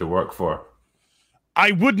company to work for.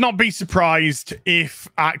 I would not be surprised if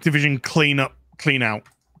Activision clean out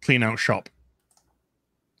shop.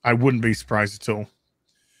 I wouldn't be surprised at all.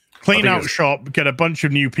 Clean out shop, get a bunch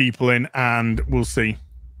of new people in, and we'll see.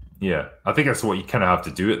 Yeah, I think that's what you kind of have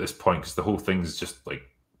to do at this point, because the whole thing is just like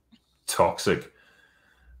toxic.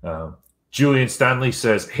 Julian Stanley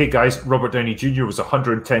says, hey guys, Robert Downey Jr. was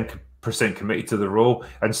 110% committed to the role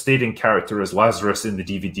and stayed in character as Lazarus in the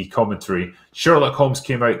DVD commentary. Sherlock Holmes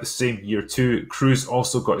came out the same year too. Cruise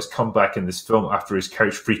also got his comeback in this film after his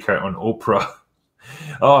couch freakout on Oprah.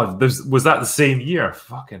 Oh, was that the same year?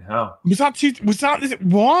 Fucking hell.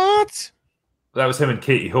 What? That was him and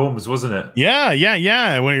Katie Holmes, wasn't it?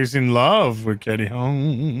 Yeah. When he was in love with Katie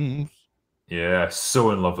Holmes. Yeah,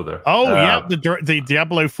 so in love with her. Oh, yeah. The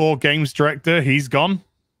Diablo 4 games director, he's gone.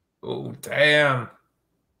 Oh, damn.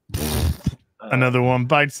 Another one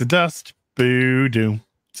bites the dust. Boo-doo.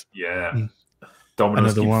 Yeah.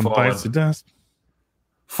 Dominoes Another one falling. bites the dust.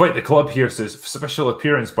 Fight the Club here says, special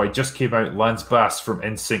appearance by just came out Lance Bass from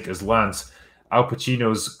NSYNC as Lance. Al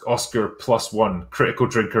Pacino's Oscar +1. Critical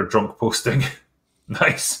Drinker drunk posting.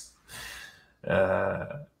 Nice.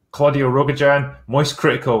 Claudio Rogajan. Moist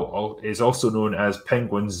Critical is also known as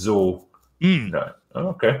Penguin Zoe. No. Oh,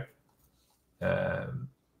 okay.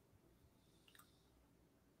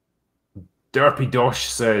 Derpy Dosh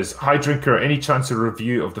says, hi Drinker, any chance of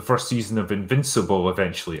review of the first season of Invincible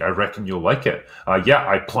eventually? I reckon you'll like it. Yeah,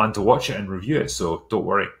 I plan to watch it and review it, so don't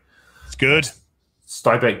worry. It's good.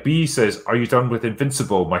 Stybeck B says, are you done with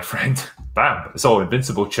Invincible, my friend? Bam, it's all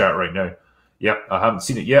Invincible chat right now. Yep, I haven't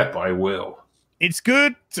seen it yet, but I will. It's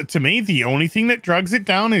good. To me, the only thing that drags it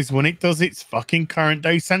down is when it does its fucking current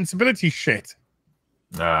day sensibility shit.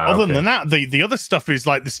 Other than that, the other stuff is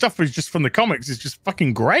like, the stuff is just from the comics is just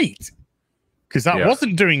fucking great. Because that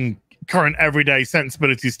wasn't doing current everyday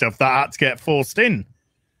sensibility stuff. That had to get forced in.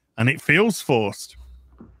 And it feels forced.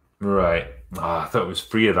 Right. I thought it was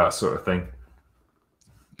free of that sort of thing.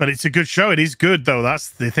 But it's a good show. It is good, though.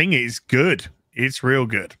 That's the thing. It's good. It's real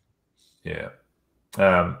good. Yeah.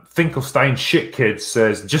 Finkelstein Shit Kid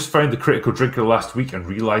says, just found the Critical Drinker last week and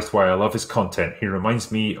realized why I love his content. He reminds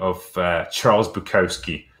me of Charles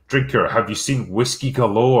Bukowski. Drinker, have you seen Whiskey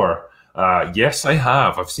Galore? Yes, I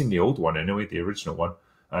have. I've seen the old one anyway, the original one,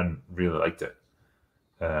 and really liked it.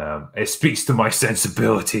 It speaks to my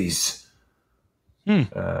sensibilities.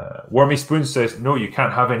 Wormy Spoon says, no, you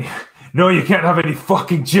can't have any. No, you can't have any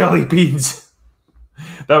fucking jelly beans.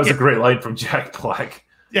 That was a great line from Jack Black.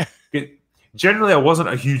 Yeah. generally I wasn't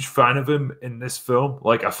a huge fan of him in this film.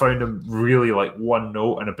 Like, I found him really like one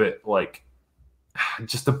note and a bit like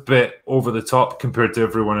just a bit over the top compared to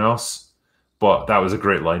everyone else. But that was a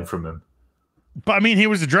great line from him. But I mean, he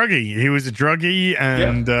was a druggie. He was a druggie,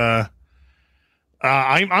 and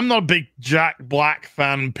I'm not a big Jack Black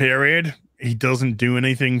fan. Period. He doesn't do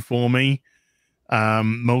anything for me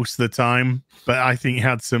most of the time, but I think he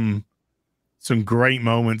had some great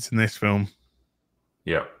moments in this film.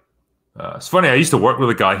 Yeah. It's funny, I used to work with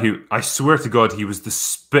a guy who, I swear to God, he was the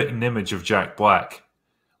spitting image of Jack Black.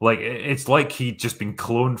 Like, it's like he'd just been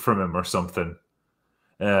cloned from him or something.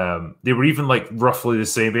 They were even like roughly the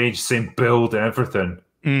same age, same build and everything.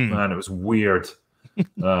 Man, it was weird.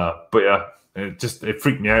 But yeah, it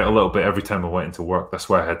freaked me out a little bit every time I went into work. That's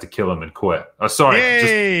why I had to kill him and quit. Oh,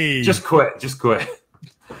 sorry, just quit.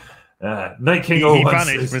 Night King he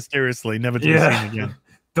vanished mysteriously, never to be seen again.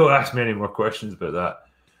 Don't ask me any more questions about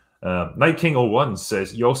that. Night King 01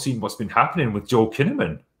 says, y'all seen what's been happening with Joel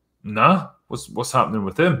Kinnaman? Nah, what's happening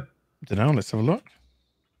with him? I don't know, let's have a look.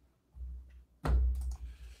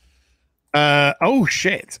 Oh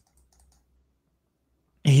shit.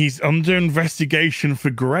 He's under investigation for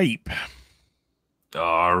grape.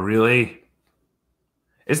 Oh, really?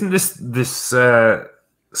 Isn't this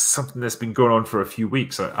something that's been going on for a few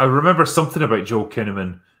weeks? I remember something about Joel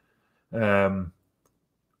Kinnaman,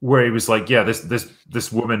 where he was like, yeah,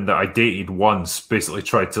 this woman that I dated once basically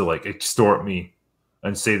tried to like extort me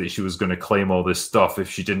and say that she was going to claim all this stuff if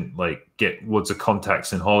she didn't like get loads of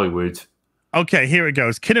contacts in Hollywood. Okay, here it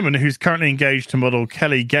goes. Kinnaman, who's currently engaged to model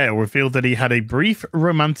Kelly Gale, revealed that he had a brief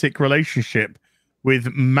romantic relationship with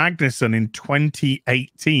Magnuson in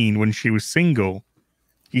 2018 when she was single.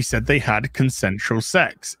 He said they had consensual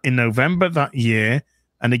sex in November that year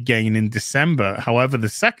and again in December. However, the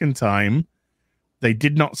second time, they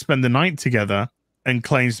did not spend the night together, and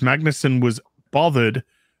claims Magnuson was bothered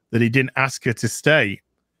that he didn't ask her to stay.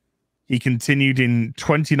 He continued in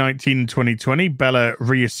 2019 and 2020. Bella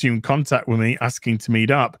reassumed contact with me, asking to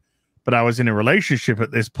meet up, but I was in a relationship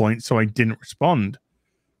at this point, so I didn't respond.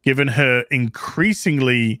 Given her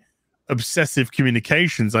increasingly obsessive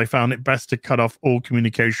communications, I found it best to cut off all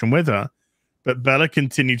communication with her. But Bella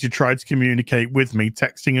continued to try to communicate with me,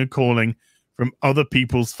 texting and calling from other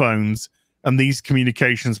people's phones, and these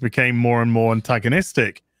communications became more and more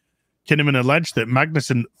antagonistic. Kinnaman alleged that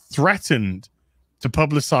Magnuson threatened to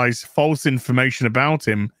publicize false information about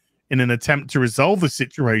him in an attempt to resolve the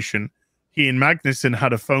situation. He and Magnuson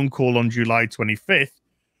had a phone call on July 25th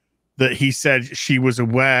that he said she was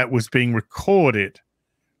aware was being recorded.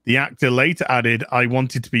 The actor later added, I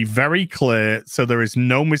wanted to be very clear so there is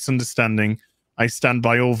no misunderstanding. I stand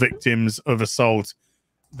by all victims of assault.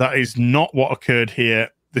 That is not what occurred here.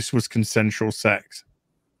 This was consensual sex.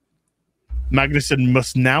 Magnuson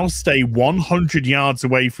must now stay 100 yards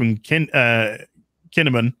away from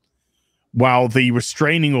Kinnaman, while the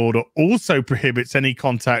restraining order also prohibits any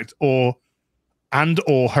contact or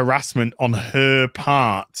harassment on her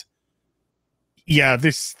part. Yeah,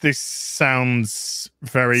 this sounds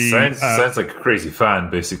very sounds like a crazy fan,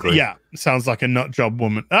 basically. Yeah, sounds like a nut job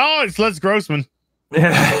woman. Oh, it's Les Grossman.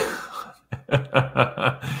 Yeah.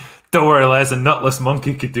 Don't worry, Les, a nutless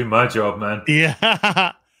monkey could do my job, man.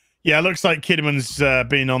 Yeah. Yeah, it looks like Kinnaman's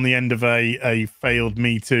been on the end of a failed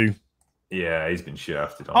Me Too. Yeah, he's been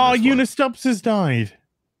shafted. Oh, Eunice Stubbs has died.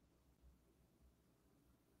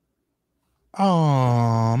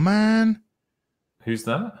 Oh, man. Who's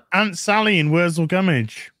that? Aunt Sally in Wurzel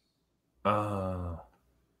Gummidge. Oh.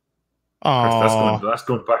 Oh. That's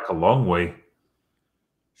going back a long way.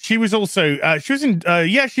 She was also, she was in,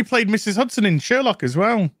 she played Mrs. Hudson in Sherlock as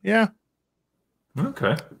well. Yeah.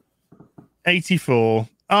 Okay. 84.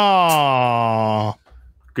 Ah.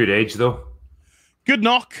 Good age, though. Good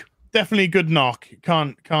knock. Definitely a good knock.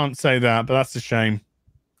 Can't say that, but that's a shame.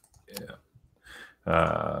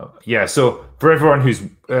 Yeah. So for everyone who's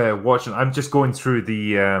watching, I'm just going through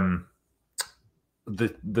the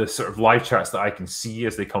sort of live chats that I can see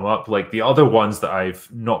as they come up. Like the other ones that I've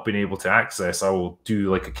not been able to access, I will do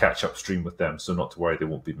like a catch-up stream with them, so not to worry, they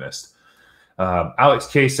won't be missed. Alex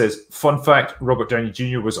K says, fun fact, Robert Downey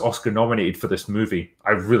Jr. was Oscar nominated for this movie.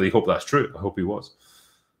 I really hope that's true. I hope he was.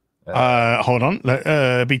 Hold on.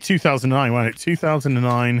 It'd be 2009, won't it?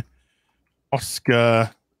 2009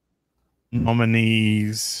 Oscar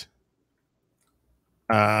nominees,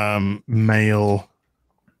 male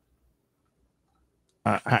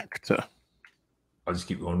actor. I'll just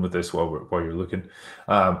keep going with this while you're looking.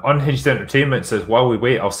 Unhinged Entertainment says, while we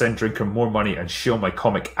wait, I'll send Drinker more money and show my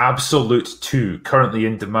comic Absolute 2, currently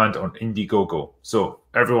in demand on Indiegogo. So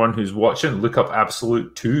everyone who's watching, look up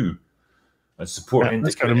Absolute 2. and support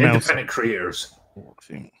independent creators.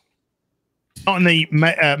 Not in the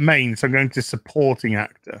main, so I'm going to supporting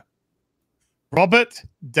actor. Robert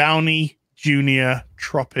Downey Jr.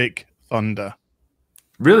 Tropic Thunder.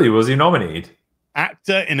 Really? Was he nominated?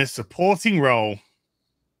 Actor in a supporting role.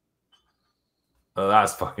 Oh,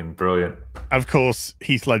 that's fucking brilliant. Of course,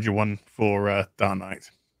 Heath Ledger won for Dark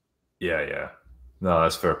Knight. Yeah. No,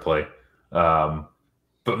 that's fair play.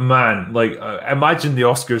 But man, like, imagine the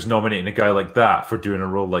Oscars nominating a guy like that for doing a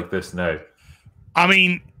role like this now. I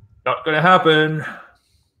mean, not going to happen.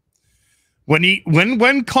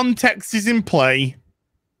 When context is in play,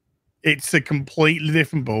 it's a completely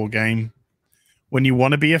different ball game. When you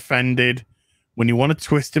want to be offended, when you want to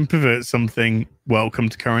twist and pervert something, welcome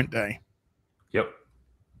to current day. Yep.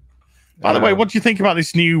 By the way, what do you think about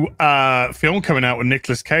this new film coming out with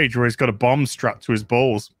Nicolas Cage where he's got a bomb strapped to his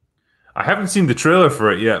balls? I haven't seen the trailer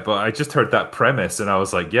for it yet, but I just heard that premise and I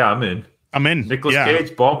was like, yeah, I'm in. Nicolas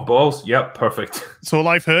Cage, bomb, balls. Yep, perfect. That's all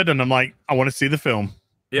I've heard, and I'm like, I want to see the film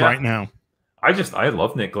right now. I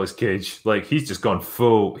love Nicolas Cage. Like, he's gone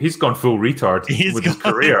full retard with his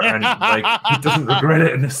career, and like he doesn't regret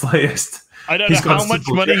it in the slightest. I don't know how much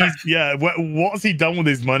money what's he done with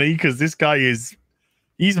his money? Because this guy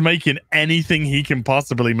he's making anything he can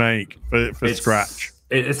possibly make for scratch.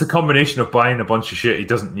 It's a combination of buying a bunch of shit he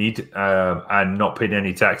doesn't need and not paying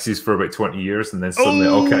any taxes for about 20 years, and then suddenly it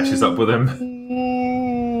all catches up with him.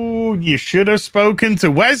 Ooh, you should have spoken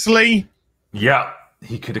to Wesley. Yeah,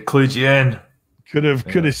 he could have clued you in. Could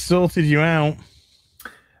have sorted you out.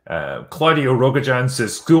 Claudio Rogajan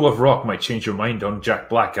says School of Rock might change your mind on Jack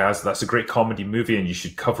Black as that's a great comedy movie and you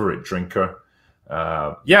should cover it, drinker.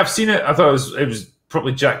 Yeah, I've seen it. I thought it was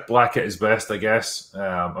probably Jack Black at his best, I guess.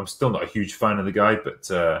 I'm still not a huge fan of the guy, but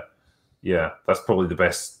yeah, that's probably the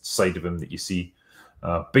best side of him that you see.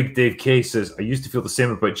 Big Dave K says, I used to feel the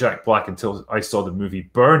same about Jack Black until I saw the movie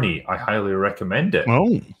Bernie. I highly recommend it.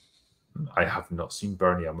 Oh, I have not seen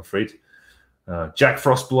Bernie, I'm afraid. Jack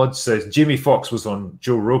Frostblood says, Jamie Foxx was on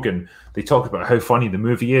Joe Rogan. They talked about how funny the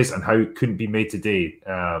movie is and how it couldn't be made today.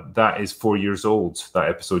 That is 4 years old, that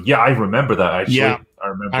episode. Yeah, I remember that, actually. Yeah, I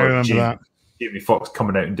remember that. Jamie Foxx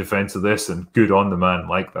coming out in defense of this, and good on the man.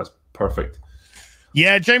 Like, that's perfect.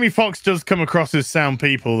 Yeah, Jamie Foxx does come across as sound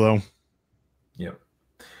people, though. Yeah.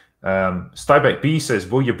 Stybeck B says,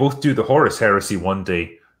 will you both do the Horus Heresy one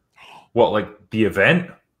day? What, like the event?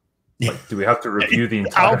 Like, do we have to review the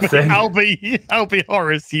entire thing? I'll be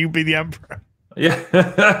Horus. You be the Emperor.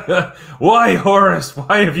 Yeah. Why, Horus?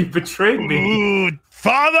 Why have you betrayed me? Ooh,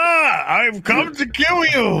 Father, I've come to kill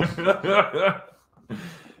you.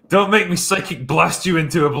 Don't make me psychic blast you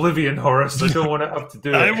into oblivion, Horus. I don't want to have to do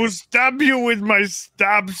it. I will stab you with my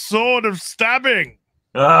sword of stabbing.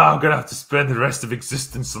 I'm going to have to spend the rest of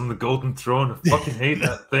existence on the golden throne. I fucking hate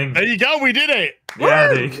that thing. There you go. We did it. Yeah,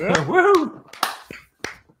 there you go. Woo!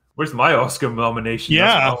 Where's my Oscar nomination?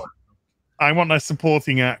 Yeah. I want a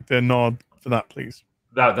supporting actor nod for that, please.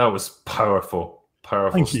 That was powerful.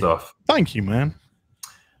 Powerful stuff. Thank you, man.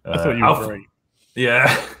 I thought you were great.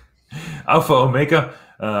 Yeah. Alpha Omega.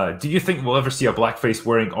 Do you think we'll ever see a blackface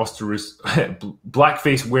wearing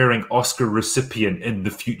Oscar recipient in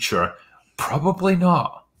the future? Probably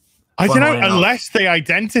not. I don't know, unless they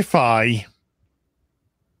identify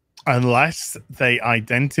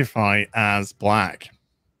as black.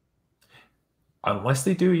 Unless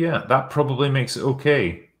they do, yeah, that probably makes it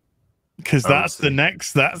okay. Because that's the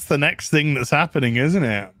next thing that's happening, isn't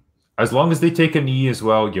it? As long as they take a knee as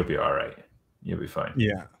well, you'll be all right. You'll be fine.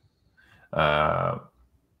 Yeah.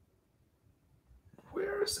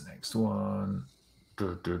 Where is the next one?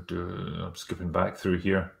 I'm skipping back through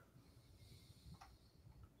here.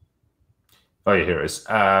 Oh, yeah, here it is.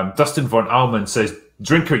 Dustin Von Alman says,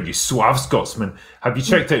 Drinker, you suave Scotsman. Have you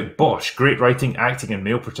checked out Bosch? Great writing, acting, and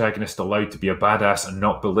male protagonist allowed to be a badass and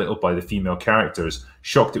not belittled by the female characters.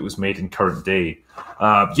 Shocked it was made in current day.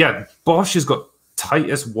 Yeah, Bosch has got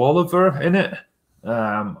Titus Walliver in it.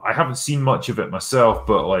 I haven't seen much of it myself,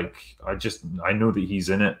 but like I know that he's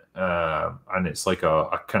in it, and it's like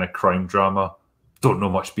a kind of crime drama. Don't know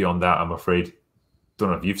much beyond that, I'm afraid.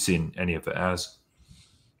 Don't know if you've seen any of it as.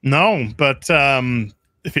 No, but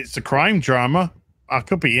if it's a crime drama, I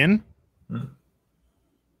could be in.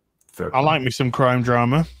 Fair I like me some crime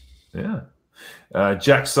drama. Yeah.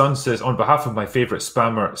 Jack Sun says, on behalf of my favorite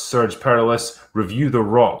spammer, Serge Perilous, review The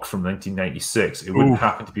Rock from 1996. It wouldn't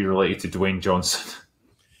happen to be related to Dwayne Johnson.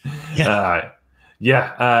 Yeah.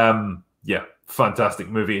 Yeah, fantastic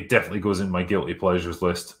movie. It definitely goes in my guilty pleasures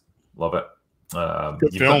list. Love it.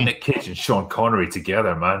 You've got Nick Cage and Sean Connery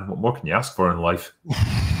together, man. What more can you ask for in life?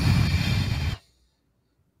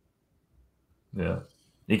 Yeah.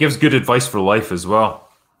 He gives good advice for life as well.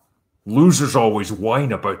 Losers always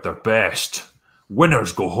whine about their best.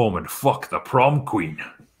 Winners go home and fuck the prom queen.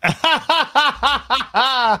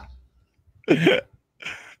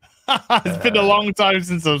 It's been a long time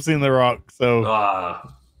since I've seen The Rock, so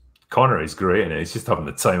Connery's great in it. He's just having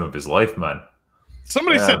the time of his life, man.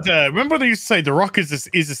 Somebody said, remember they used to say The Rock is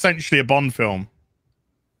essentially a Bond film?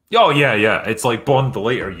 Oh yeah, yeah. It's like Bond the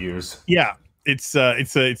later years. Yeah, it's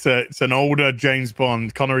an older James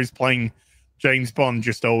Bond. Connery's playing James Bond,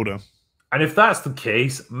 just older. And if that's the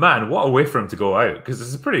case, man, what a way for him to go out, because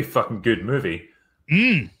it's a pretty fucking good movie.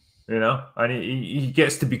 You know, and he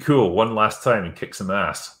gets to be cool one last time and kick some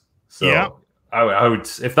ass. So yeah. I would,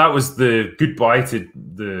 if that was the goodbye to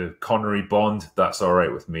the Connery Bond, that's all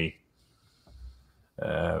right with me.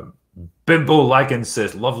 Bimbo Lagan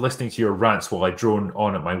says, love listening to your rants while I drone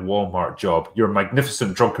on at my Walmart job. Your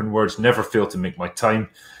magnificent drunken words never fail to make my time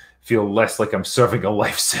feel less like I'm serving a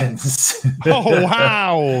life sentence. Oh,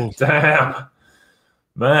 wow. Damn.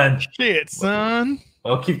 Man. Shit, son.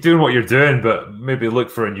 I'll keep doing what you're doing, but maybe look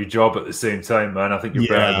for a new job at the same time, man. I think you're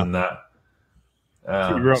better than that.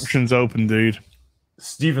 Keep your options open, dude.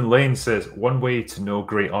 Stephen Lane says, one way to know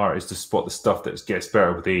great art is to spot the stuff that gets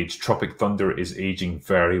better with age. Tropic Thunder is aging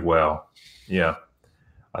very well. Yeah.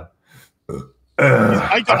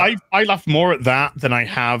 I laugh more at that than I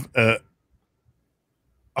have at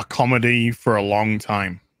a comedy for a long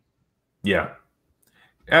time. Yeah.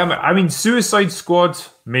 I mean, Suicide Squad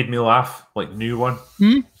made me laugh, like new one.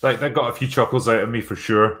 Like that got a few chuckles out of me for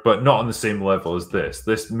sure, but not on the same level as this.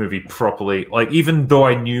 This movie properly, like even though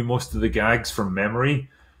I knew most of the gags from memory,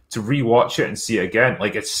 to rewatch it and see it again,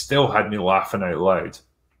 like it still had me laughing out loud,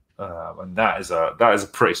 and that is a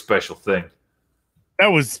pretty special thing.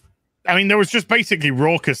 There was just basically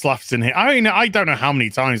raucous laughs in here. I mean, I don't know how many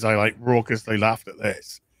times I like raucously laughed at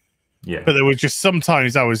this. Yeah, but there was just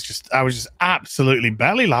sometimes I was just absolutely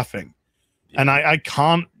belly laughing, and I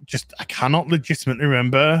cannot legitimately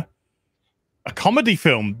remember a comedy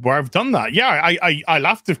film where I've done that. Yeah, I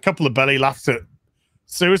laughed a couple of belly laughs at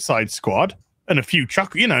Suicide Squad and a few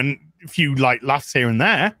and a few like laughs here and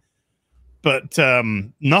there, but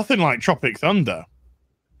nothing like Tropic Thunder.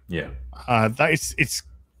 Yeah,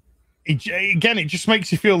 it just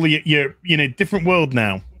makes you feel that you're in a different world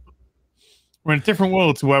now. We're in a different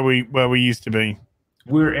world to where we used to be.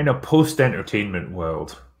 We're in a post-entertainment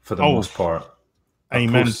world for the most part.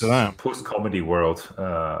 Amen to that. Post-comedy world.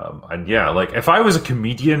 And yeah, like if I was a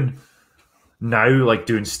comedian now, like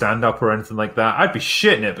doing stand-up or anything like that, I'd be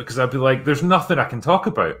shitting it because I'd be like, there's nothing I can talk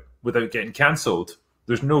about without getting cancelled.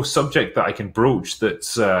 There's no subject that I can broach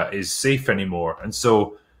that is safe anymore. And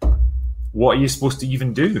so what are you supposed to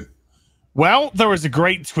even do? Well, there was a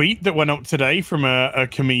great tweet that went up today from a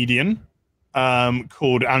comedian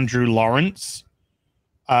called Andrew Lawrence,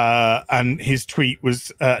 and his tweet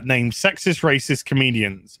was named "Sexist Racist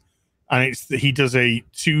Comedians," and he does a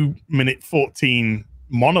 2-minute 14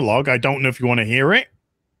 monologue. I don't know if you want to hear it,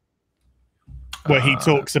 where he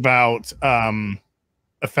talks about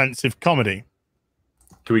offensive comedy.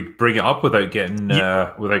 Can we bring it up without getting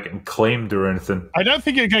claimed or anything? I don't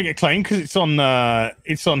think you're going to get claimed because it's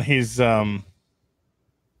on his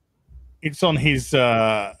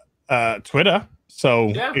Twitter, so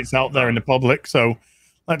yeah, it's out there in the public. So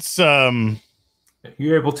let's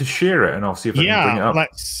you're able to share it and I'll see if I can bring it up.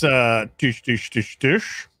 Let's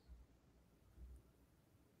douche.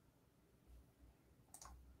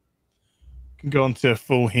 Can go on to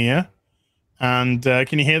full here, and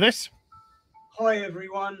can you hear this? Hi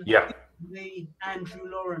everyone. Yeah. Me, Andrew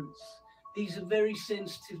Lawrence. These are very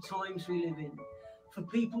sensitive times we live in. For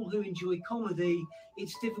people who enjoy comedy,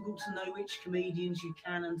 it's difficult to know which comedians you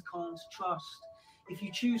can and can't trust. If you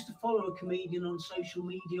choose to follow a comedian on social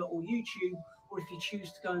media or YouTube, or if you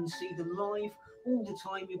choose to go and see them live, all the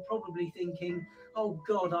time you're probably thinking, oh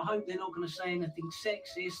God, I hope they're not going to say anything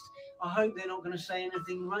sexist. I hope they're not going to say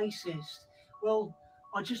anything racist. Well,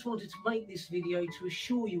 I just wanted to make this video to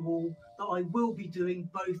assure you all that I will be doing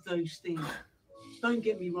both those things. Don't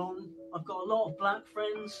get me wrong, I've got a lot of black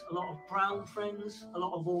friends, a lot of brown friends, a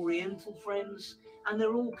lot of oriental friends, and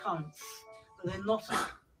they're all cunts, but they're not as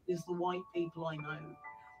as the white people I know.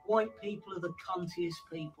 White people are the cuntiest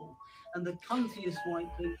people, and the cuntiest white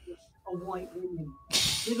people are white women.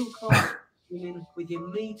 Middle class women with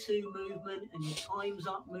your Me Too movement and your Time's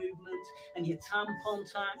Up movement and your tampon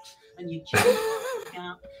tax and your gender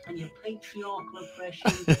gap and your patriarchal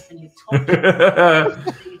oppression and your toxic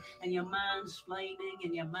and your mansplaining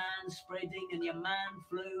and your manspreading and your man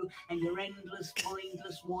flu and your endless,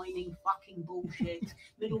 mindless, whining fucking bullshit.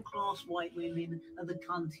 Middle class white women are the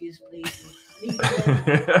cuntiest people. And even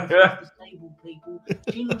though to say disabled people,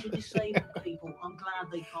 ginger disabled people. I'm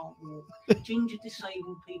glad they can't walk. Ginger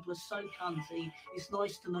disabled people are so cunty. It's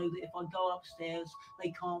nice to know that if I go upstairs,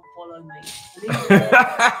 they can't follow me. And even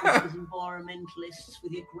those environmentalists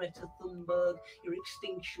with your Greta Thunberg, your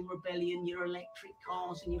Extinction Rebellion, your electric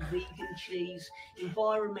cars and your vegan cheese,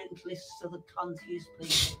 environmentalists are the cuntiest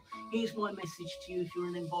people. Here's my message to you if you're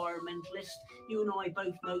an environmentalist. You and I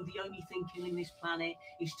both know the only thing killing this planet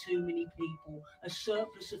is too many people, a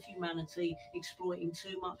surplus of humanity exploiting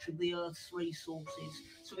too much of the Earth's resources.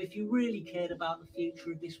 So if you really cared about the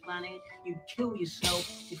future of this planet, you'd kill yourself,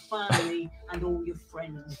 your family, and all your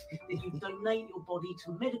friends. That you'd donate your body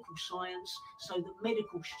to medical science so that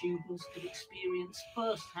medical students could experience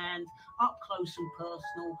firsthand, up close and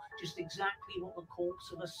personal, just exactly what the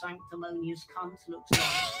corpse of a sanctimonious cunt looks like.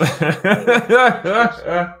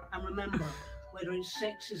 And remember, whether it's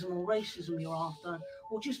sexism or racism you're after,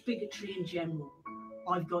 or just bigotry in general,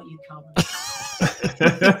 I've got you covered.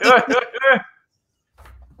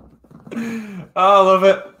 I love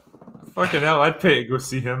it. Fucking hell, I'd pay to go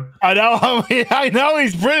see him. I know. I know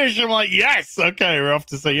he's British. I'm like, yes, okay, we're off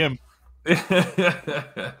to see him.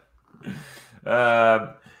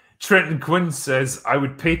 Trenton Quinn says, I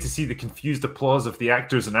would pay to see the confused applause of the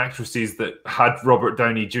actors and actresses that had Robert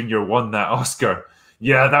Downey Jr. won that Oscar.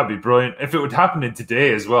 Yeah, that'd be brilliant. If it would happen in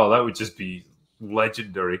today as well, that would just be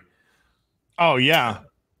legendary. Oh, yeah.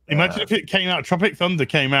 Imagine if it came out, Tropic Thunder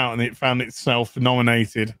came out and it found itself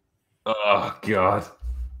nominated. Oh, God.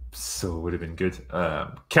 So would have been good.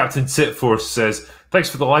 Captain Sitforce says,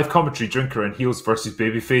 thanks for the live commentary, Drinker and Heels versus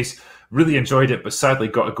Babyface. Really enjoyed it, but sadly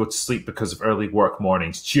got to go to sleep because of early work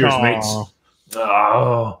mornings. Cheers, mates.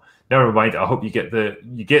 Oh, never mind. I hope you get the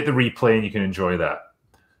replay and you can enjoy that.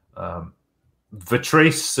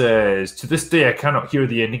 Vitrace says, to this day, I cannot hear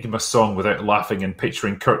the Enigma song without laughing and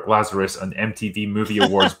picturing Kirk Lazarus and MTV Movie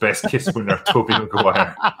Awards Best Kiss winner Tobey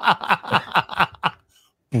Maguire.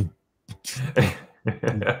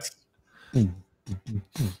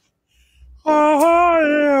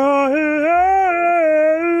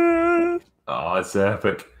 Oh, it's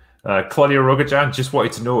epic. Claudia Rogajan just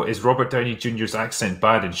wanted to know, is Robert Downey Jr.'s accent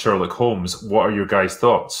bad in Sherlock Holmes? What are your guys'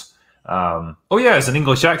 thoughts? Oh yeah, it's an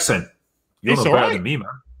English accent. You're not better than me, man.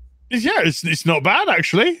 Yeah, it's not bad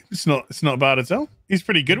actually. It's not bad at all. He's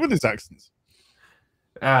pretty good with his accents.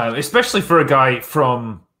 Especially for a guy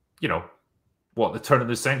from, the turn of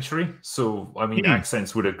the century. So, I mean,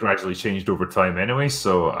 accents would have gradually changed over time anyway,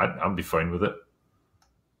 so I'd be fine with it.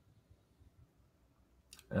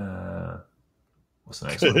 What's the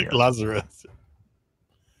next one here? Lazarus.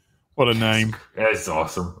 What a name. It's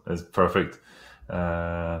awesome. It's perfect.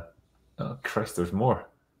 Oh, Christ, there's more.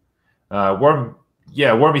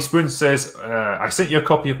 Wormy Spoon says, I sent you a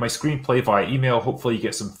copy of my screenplay via email. Hopefully you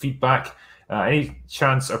get some feedback. Any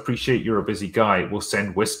chance? Appreciate you're a busy guy. We'll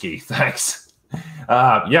send whiskey. Thanks.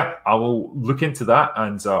 I will look into that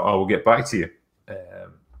and I will get back to you.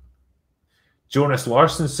 Jonas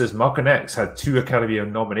Larson says Malcolm X had 2 Academy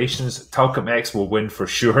nominations. Talcum X will win for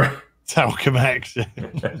sure. Talcum X.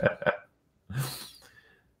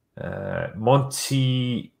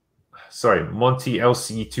 Monty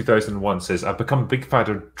LC 2001 says, I've become a big fan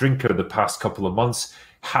of Drinker the past couple of months.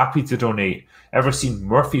 Happy to donate. Ever seen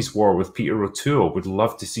Murphy's War with Peter O'Toole? Would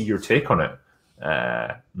love to see your take on it.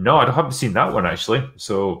 No, I haven't seen that one actually.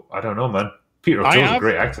 So I don't know, man. Peter O'Toole's a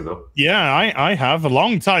great actor though. Yeah, I have a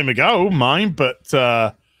long time ago, but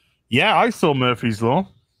I saw Murphy's Law.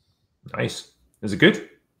 Nice. Is it good?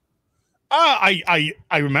 I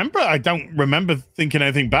remember. I don't remember thinking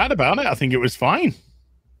anything bad about it. I think it was fine.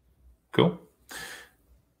 Cool.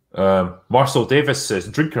 Marcel Davis says,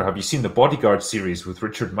 Drinker, have you seen the Bodyguard series with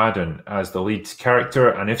Richard Madden as the lead character?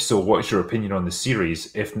 And if so, what's your opinion on the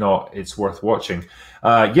series? If not, it's worth watching.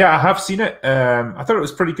 I have seen it. I thought it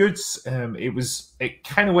was pretty good. It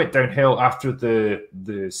kind of went downhill after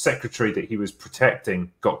the secretary that he was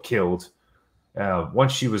protecting got killed.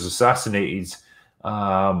 Once she was assassinated,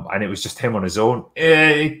 and it was just him on his own,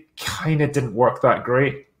 it kind of didn't work that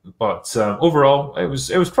great. But overall, it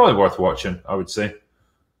was probably worth watching, I would say.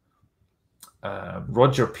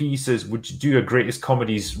 Roger P says, would you do a greatest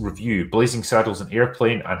comedies review, Blazing Saddles and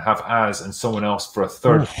Airplane, and have Az and someone else for a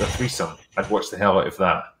threesome? I'd watch the hell out of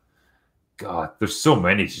that. God, there's so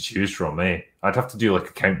many to choose from, eh? I'd have to do like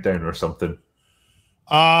a countdown or something.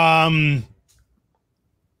 And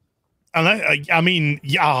I mean,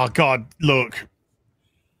 God, look,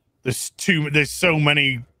 there's so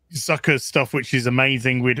many Zucker stuff which is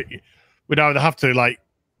amazing. We'd either have to like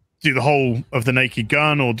do the whole of the Naked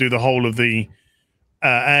Gun or do the whole of the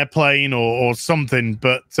Airplane or something,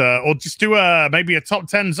 but or just do maybe a top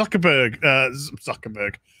 10 Zuckerberg.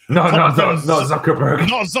 No, Top not 10 Zuckerberg.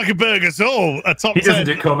 Not Zuckerberg at all. A top He 10. doesn't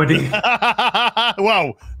do comedy.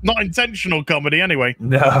 Well, not intentional comedy anyway.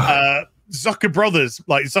 No. Zucker Brothers,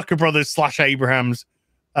 like Zucker Brothers / Abrahams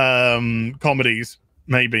comedies,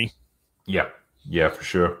 maybe. Yeah, for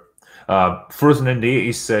sure. Frozen in the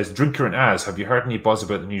 80s says, Drinker and Az, have you heard any buzz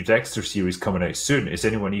about the new Dexter series coming out soon? Is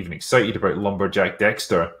anyone even excited about Lumberjack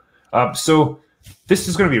Dexter? So this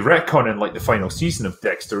is going to be retconning like the final season of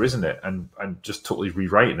Dexter, isn't it? And just totally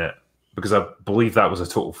rewriting it, because I believe that was a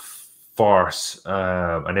total farce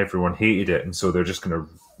and everyone hated it, and so they're just going to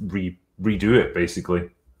redo it basically.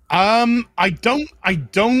 I don't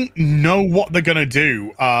know what they're gonna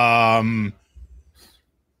do.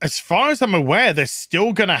 As far as I'm aware, they're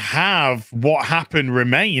still gonna have what happened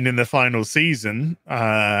remain in the final season.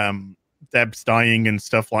 Deb's dying and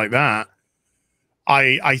stuff like that.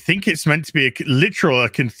 I think it's meant to be a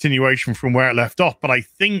continuation from where it left off, but I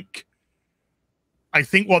think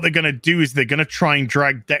what they're gonna do is they're gonna try and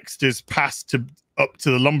drag Dexter's past up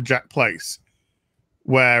to the lumberjack place,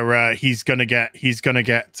 where he's gonna get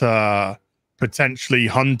potentially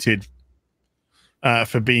hunted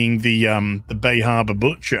for being the Bay Harbor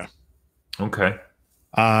Butcher. Okay.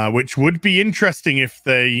 Which would be interesting if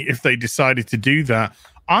they decided to do that.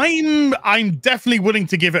 I'm definitely willing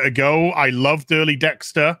to give it a go. I loved early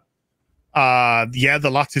Dexter. The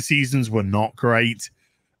latter seasons were not great.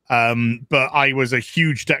 But I was a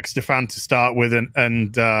huge Dexter fan to start with,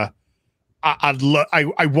 and I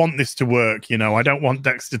want this to work. You know, I don't want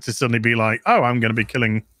Dexter to suddenly be like, oh, I'm going to be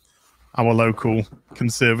killing our local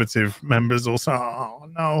conservative members or so.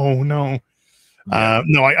 Oh, no.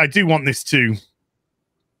 No, I do want this to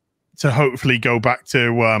hopefully go back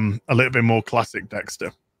to a little bit more classic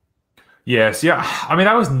Dexter. Yes, yeah. I mean,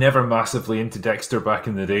 I was never massively into Dexter back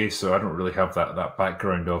in the day, so I don't really have that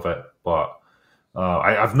background of it. But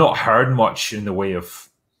I've not heard much in the way of,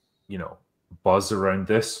 buzz around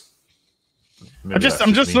this. Maybe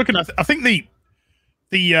I'm just looking at. I think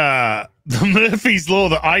the Murphy's Law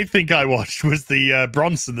that I think I watched was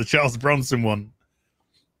the Charles Bronson one,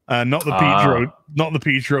 not the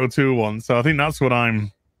Peter O'Toole one. So I think that's what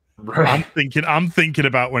I'm thinking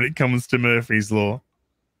about when it comes to Murphy's Law.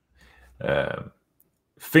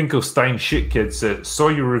 Finkelstein Shitkid said, saw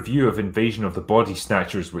your review of Invasion of the Body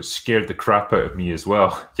Snatchers, which scared the crap out of me as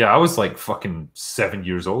well. Yeah, I was like fucking 7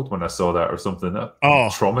 years old when I saw that or something. That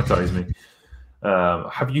traumatized me.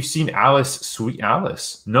 Have you seen Alice, Sweet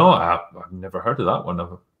Alice? No, I've never heard of that one.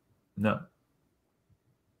 No,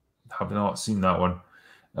 have not seen that one.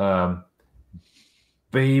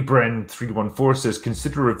 Baybren314 says,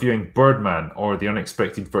 consider reviewing Birdman or The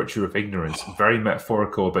Unexpected Virtue of Ignorance. Very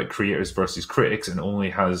metaphorical about creators versus critics and only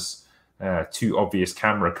has 2 obvious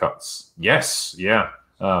camera cuts. Yes, yeah.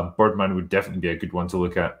 Birdman would definitely be a good one to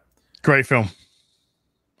look at. Great film.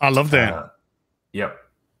 I love that. Yep.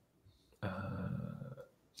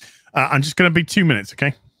 I'm just going to be 2 minutes,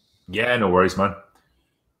 okay? Yeah, no worries, man.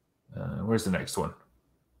 Where's the next one?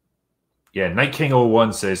 Yeah, Night King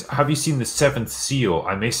 01 says, have you seen The Seventh Seal?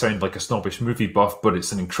 I may sound like a snobbish movie buff, but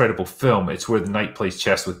it's an incredible film. It's where the knight plays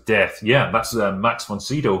chess with death. Yeah, that's Max von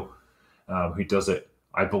Sydow who does it,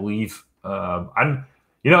 I believe. And,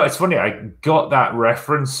 it's funny, I got that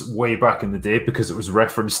reference way back in the day because it was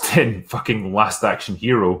referenced in fucking Last Action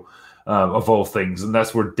Hero, of all things. And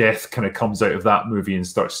that's where death kind of comes out of that movie and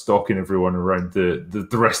starts stalking everyone around the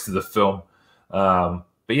rest of the film.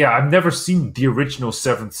 But yeah, I've never seen the original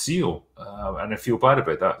Seventh Seal, and I feel bad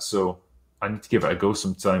about that. So I need to give it a go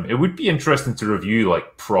sometime. It would be interesting to review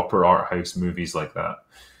like proper art house movies like that.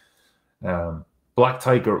 Black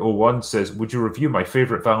Tiger 01 says, would you review my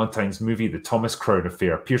favorite Valentine's movie, The Thomas Crown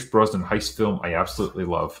Affair? Pierce Brosnan heist film I absolutely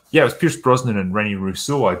love. Yeah, it was Pierce Brosnan and Rene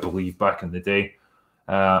Rousseau, I believe, back in the day.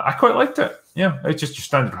 I quite liked it. Yeah, it's just your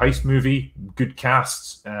standard heist movie, good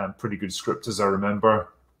casts, pretty good script as I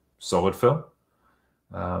remember. Solid film.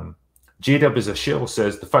 J-Dub is a shill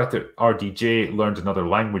says, the fact that RDJ learned another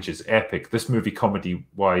language is epic. This movie,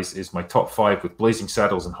 comedy-wise, is my top 5 with Blazing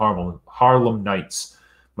Saddles and Harlem Nights.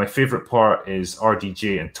 My favorite part is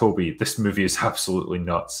RDJ and Toby. This movie is absolutely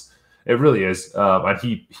nuts. It really is. And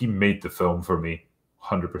he made the film for me,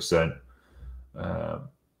 100%.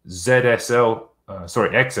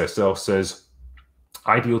 XSL says,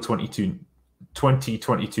 ideal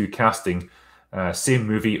 2022 casting. Same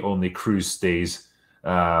movie, only Cruise stays.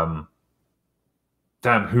 Damn,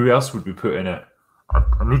 who else would we put in it? I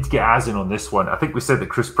need to get Az in on this one. I think we said that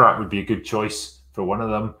Chris Pratt would be a good choice for one of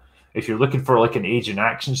them. If you're looking for like an Asian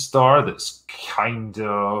action star that's kind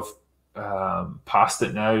of past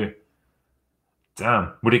it now,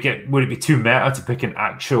 Damn. Would it be too meta to pick an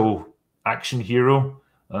actual action hero?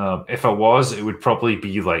 If I was, it would probably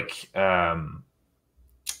be like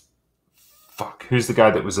fuck, who's the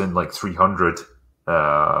guy that was in like 300?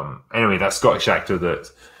 Anyway, that Scottish actor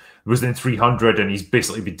that was in 300, and he's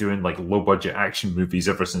basically been doing like low budget action movies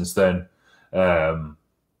ever since then.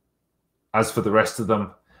 As for the rest of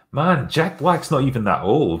them, man, Jack Black's not even that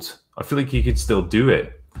old. I feel like he could still do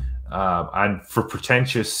it. And for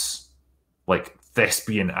pretentious, like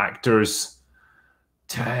thespian actors,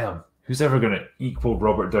 damn, who's ever going to equal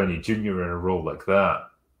Robert Downey Jr. in a role like that?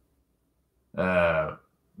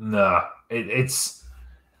 Nah, it's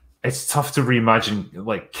tough to reimagine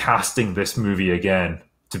like casting this movie again,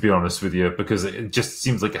 to be honest with you, because it just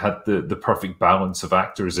seems like it had the perfect balance of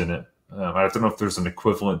actors in it. I don't know if there's an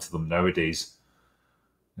equivalent to them nowadays.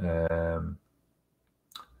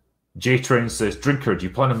 J-Train says, Drinker, do you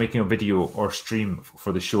plan on making a video or stream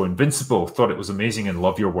for the show Invincible? Thought it was amazing and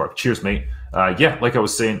love your work. Cheers, mate. Yeah, like I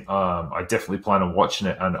was saying, I definitely plan on watching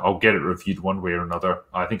it, and I'll get it reviewed one way or another.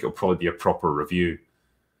 I think it'll probably be a proper review.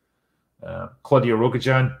 Claudia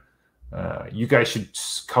Rogajan, you guys should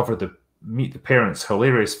cover the Meet the Parents,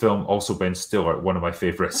 hilarious film. Also Ben Stiller, one of my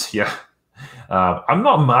favorites. Yeah. I'm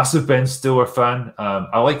not a massive Ben Stiller fan.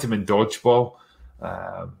 I liked him in Dodgeball.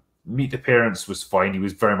 Meet the Parents was fine. He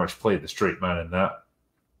was very much played the straight man in that.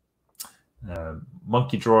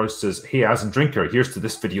 Monkey Drawers says, hey, as in Drinker, here's to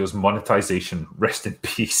this video's monetization. Rest in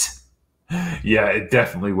peace. Yeah, it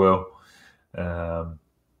definitely will.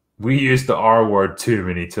 We use the R word too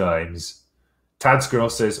many times. Tad's Girl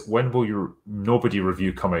says, when will your Nobody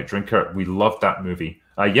review come out, Drinker? We love that movie.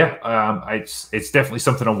 It's definitely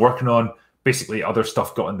something I'm working on. Basically, other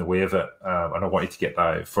stuff got in the way of it, and I wanted to get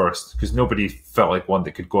that out first, because Nobody felt like one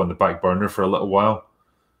that could go on the back burner for a little while.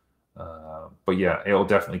 But yeah, it'll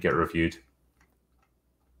definitely get reviewed.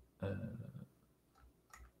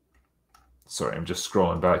 Sorry, I'm just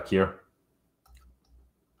scrolling back here.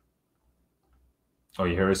 Oh,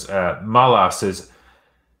 here is Mala says,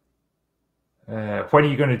 when are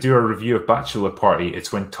you going to do a review of Bachelor Party?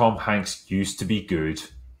 It's when Tom Hanks used to be good.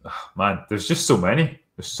 Oh, man, there's just so many.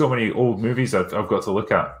 There's so many old movies I've got to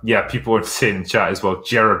look at. Yeah, people are saying in chat as well,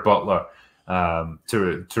 Gerard Butler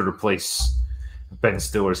to replace Ben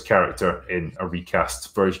Stiller's character in a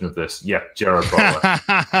recast version of this. Yeah, Gerard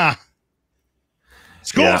Butler.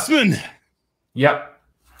 Scotsman! Yeah.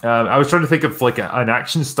 I was trying to think of like an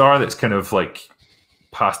action star that's kind of like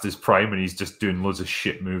past his prime and he's just doing loads of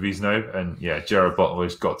shit movies now. And yeah, Gerard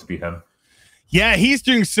Butler's got to be him. Yeah, he's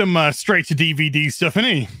doing some straight to DVD stuff,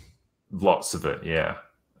 isn't he? Lots of it, yeah.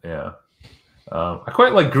 Yeah. I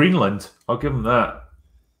quite like Greenland. I'll give him that.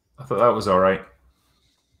 I thought that was all right.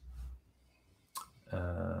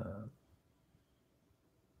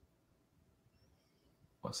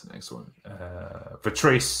 What's the next one?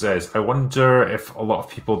 Vitrace says, I wonder if a lot of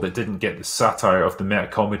people that didn't get the satire of the meta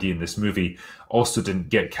comedy in this movie also didn't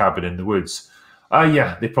get Cabin in the Woods.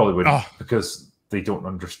 Yeah, they probably wouldn't, because they don't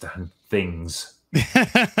understand things.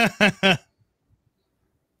 I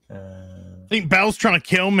think Belle's trying to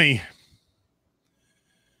kill me.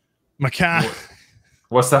 My cat.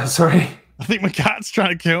 What's that? Sorry? I think my cat's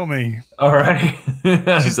trying to kill me. All right.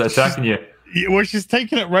 She's attacking you. Well, she's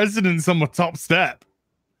taking up residence on my top step.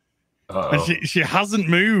 And she hasn't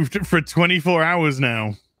moved for 24 hours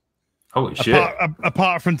now. Holy shit.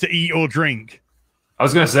 Apart from to eat or drink. I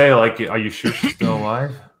was going to say, like, are you sure she's still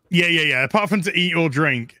alive? Yeah. Apart from to eat or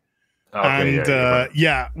drink. Okay,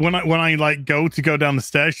 and when I like go down the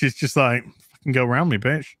stairs, she's just like, fucking go around me,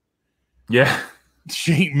 bitch. Yeah.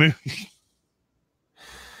 She ain't moving.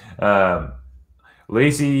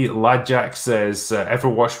 Lazy Ladjack says, ever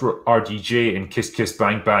watched RDJ and Kiss Kiss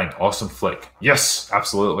Bang Bang? Awesome flick. Yes,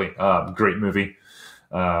 absolutely. Great movie.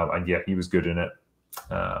 And yeah, he was good in it.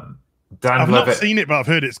 I've not seen it, but I've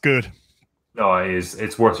heard it's good. No, it is.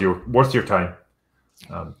 It's worth your time.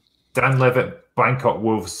 Dan Levitt, Bangkok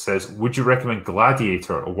Wolves says, would you recommend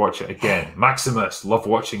Gladiator or watch it again? Maximus, love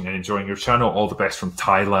watching and enjoying your channel. All the best from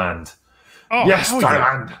Thailand. Oh, yes,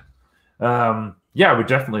 Thailand. Yeah, I would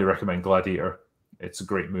definitely recommend Gladiator. It's a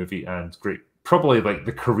great movie and great, probably like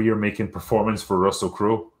the career-making performance for Russell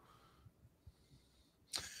Crowe.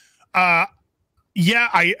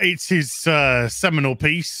 It's his seminal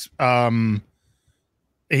piece.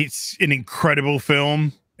 It's an incredible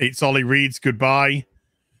film. It's Ollie Reed's Goodbye.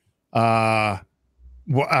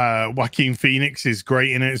 Joaquin Phoenix is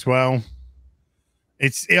great in it as well.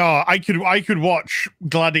 I could watch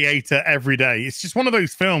Gladiator every day. It's just one of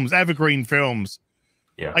those films, evergreen films.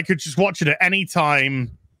 Yeah, I could just watch it at any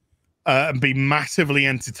time and be massively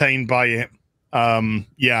entertained by it.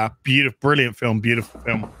 Beautiful, brilliant film, beautiful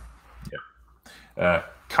film. Yeah.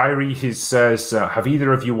 Kyrie he says, have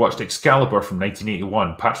either of you watched Excalibur from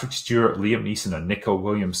 1981? Patrick Stewart, Liam Neeson, and Nicole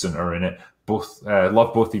Williamson are in it. Both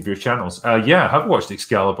love both of your channels. Yeah, I have watched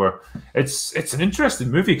Excalibur. It's an interesting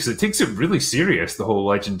movie because it takes it really serious, the whole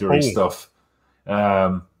legendary stuff.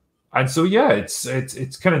 And so yeah,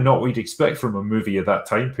 it's kind of not what you'd expect from a movie of that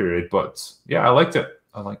time period. But yeah, I liked it.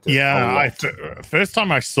 Yeah, first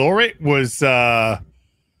time I saw it was I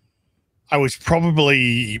was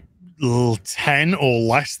probably 10 or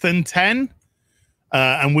less than 10,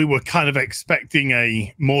 and we were kind of expecting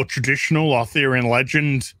a more traditional Arthurian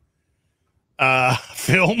legend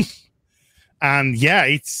film. And yeah,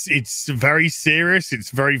 it's very serious,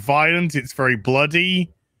 it's very violent, it's very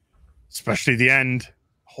bloody, especially the end.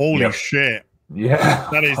 Holy shit. Yeah.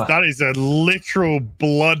 That is a literal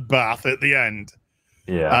bloodbath at the end.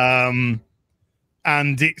 Yeah.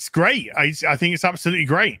 And it's great. I think it's absolutely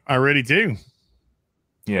great. I really do.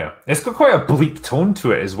 Yeah. It's got quite a bleak tone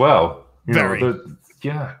to it as well. Very.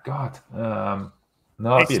 Yeah, God.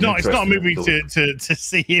 No, it's not a movie to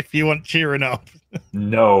see if you want cheering up.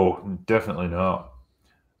 No, definitely not.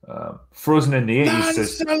 Frozen in the 80s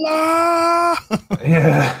says,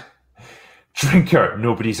 yeah. Drinker,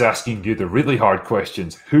 nobody's asking you the really hard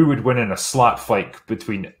questions. Who would win in a slap fight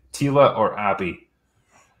between Tila or Abby?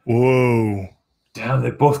 Whoa. Damn,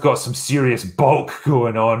 they both got some serious bulk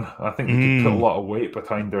going on. I think they could put a lot of weight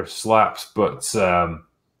behind their slaps, but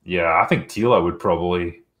yeah, I think Tila would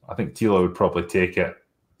probably take it.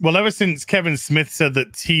 Well, ever since Kevin Smith said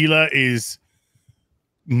that Tila is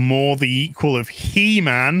more the equal of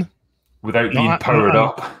He-Man without being powered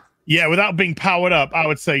up. Yeah, without being powered up, I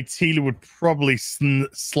would say Tila would probably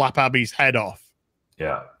slap Abby's head off.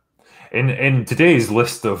 Yeah. In today's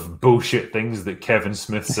list of bullshit things that Kevin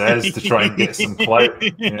Smith says to try and get some clout.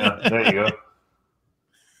 Yeah, there you go.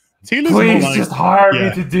 Tila's Please just hire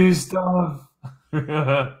me to do stuff.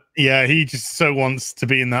 Yeah, he just so wants to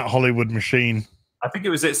be in that Hollywood machine. I think it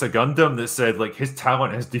was It's a Gundam that said like his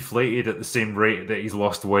talent has deflated at the same rate that he's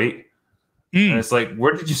lost weight. And it's like,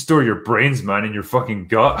 where did you store your brains, man? In your fucking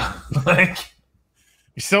gut? Like,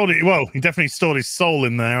 he sold it. Well, he definitely stored his soul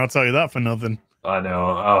in there. I'll tell you that for nothing. I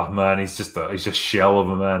know. Oh man, he's just shell of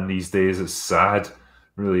a man these days. It's sad, it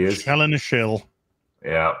really is. Shell in a shill.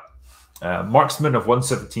 Yeah. Marksman of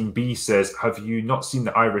 117B says, have you not seen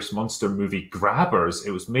the Irish monster movie Grabbers?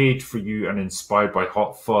 It was made for you and inspired by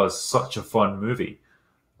Hot Fuzz. Such a fun movie.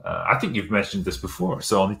 I think you've mentioned this before,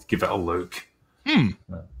 so I'll need to give it a look.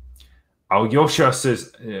 Alyosha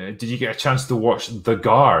says, did you get a chance to watch The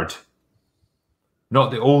Guard? Not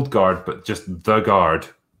the old guard, but just The Guard.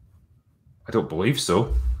 I don't believe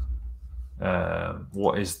so.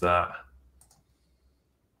 What is that?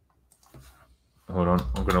 Hold on,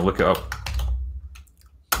 I'm going to look it up.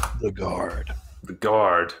 The Guard. The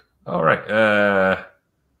Guard. All right.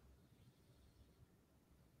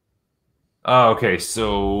 Okay,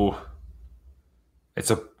 so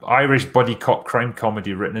it's a Irish buddy cop crime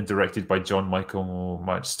comedy written and directed by John Michael,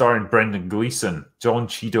 starring Brendan Gleeson, John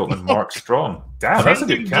Cheadle, and Mark Strong. Damn, that's a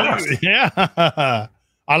good cast. Yeah.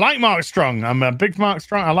 I like Mark Strong. I'm a big Mark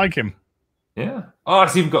Strong. I like him. Yeah. Oh,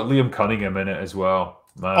 it's even got Liam Cunningham in it as well.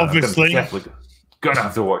 Man, obviously. Gonna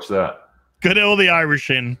have to watch that. Good all the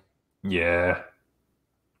Irish in. Yeah.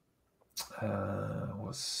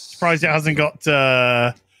 Surprised it hasn't got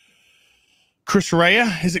Chris Rea.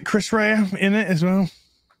 Is it Chris Rea in it as well?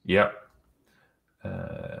 Yep.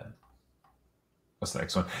 What's the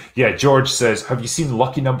next one? Yeah, George says, have you seen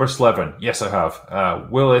Lucky Number 11? Yes, I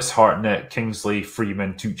have. Willis, Hartnett, Kingsley,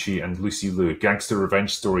 Freeman, Tucci, and Lucy Liu. Gangster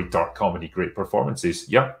revenge story, dark comedy, great performances.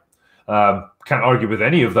 Yep. Can't argue with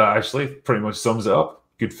any of that, actually. Pretty much sums it up.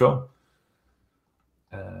 Good film.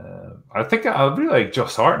 I think I really like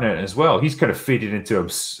Josh Hartnett as well. He's kind of faded into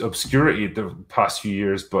obscurity the past few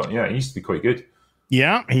years, but yeah, he used to be quite good.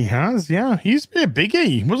 Yeah, he has. Yeah, he used to be a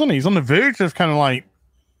biggie, wasn't he? He's on the verge of kind of like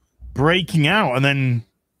breaking out and then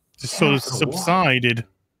just sort of subsided.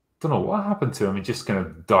 Don't know what happened to him. He just kind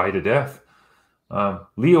of died a death.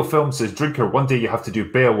 Leo Film says, Drinker, one day you have to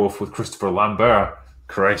do Beowulf with Christopher Lambert.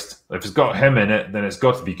 Christ, if it's got him in it, then it's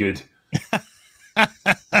got to be good.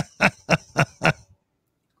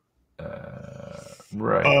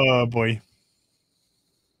 Right. Oh, boy.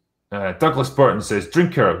 Douglas Burton says,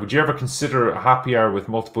 Drinker, would you ever consider a happy hour with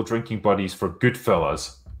multiple drinking buddies for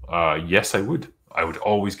Goodfellas? Yes, I would. I would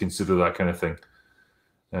always consider that kind of thing.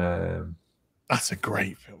 That's a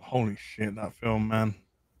great film. Holy shit, that film, man.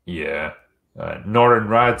 Yeah. Norin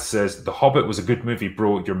Rad says, The Hobbit was a good movie,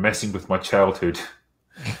 bro. You're messing with my childhood.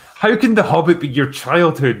 How can The Hobbit be your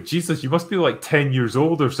childhood? Jesus, you must be like 10 years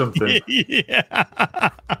old or something. Yeah.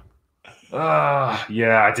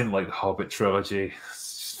 Yeah, I didn't like the Hobbit trilogy.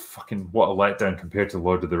 It's just fucking what a letdown compared to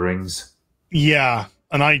Lord of the Rings. Yeah,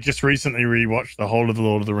 and I just recently rewatched the whole of the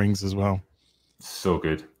Lord of the Rings as well. So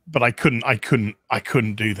good. But I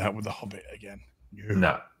couldn't do that with the Hobbit again.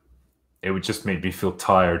 No. It would just make me feel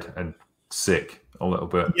tired and sick a little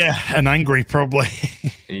bit. Yeah, and angry probably.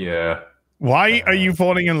 Yeah. Why are you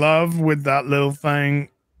falling in love with that little thing?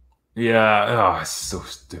 Yeah. Oh, it's so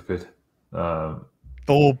stupid. So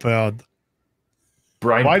bad.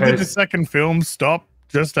 Brian Why did Pez- the second film stop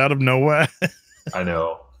just out of nowhere? I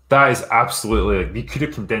know. That is absolutely like, you could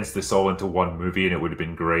have condensed this all into one movie and it would have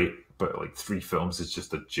been great, but like 3 films is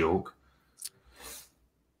just a joke.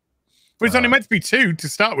 Well, it's only meant to be 2 to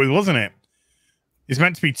start with, wasn't it? It's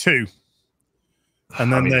meant to be 2.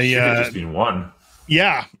 And then it should have just been 1.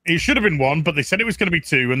 Yeah, it should have been 1, but they said it was going to be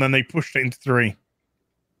 2, and then they pushed it into 3.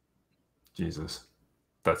 Jesus.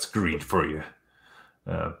 That's greed for you.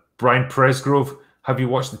 Brian Presgrove, have you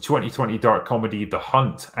watched the 2020 dark comedy The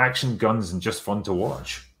Hunt? Action, guns, and just fun to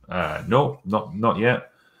watch. No, not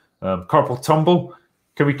yet. Carpal Tumble,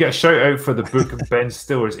 can we get a shout out for the book of Ben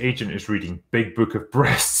Stiller's agent is reading Big Book of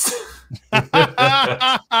Breasts?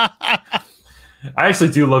 I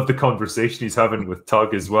actually do love the conversation he's having with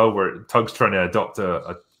Tug as well, where Tug's trying to adopt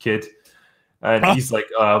a kid. And he's like,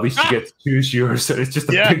 at least you get to choose yours. So it's just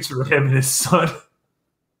a picture of him and his son.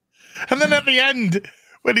 And then at the end,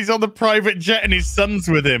 when he's on the private jet and his son's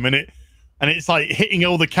with him, and it's like hitting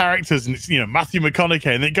all the characters, and it's, you know, Matthew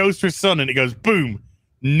McConaughey, and it goes to his son, and it goes, boom,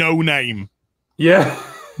 no name. Yeah.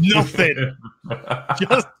 Nothing.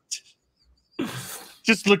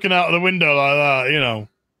 just looking out of the window like that, you know.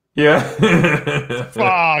 Yeah.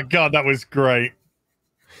 Oh, God, that was great.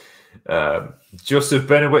 Joseph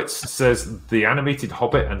Benowitz says the animated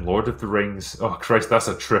Hobbit and Lord of the Rings. Oh, Christ, that's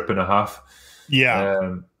a trip and a half.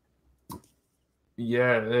 Yeah.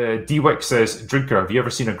 Dweck says, Drinker, have you ever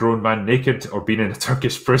seen a grown man naked or been in a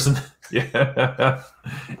Turkish prison? Yeah.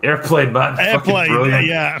 Airplane, man. Airplane, brilliant.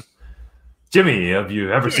 yeah. Jimmy, have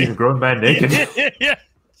you ever seen a grown man naked?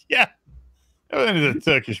 Yeah. I went into a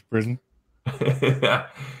Turkish prison.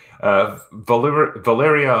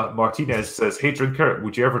 Valeria Martinez says, hey Drinker,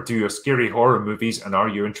 would you ever do a scary horror movies, and are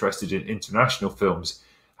you interested in international films?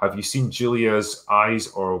 Have you seen Julia's Eyes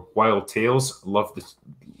or Wild Tales? Love the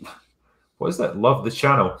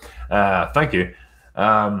channel. Thank you.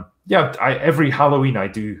 Every Halloween I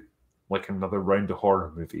do like another round of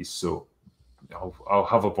horror movies, so I'll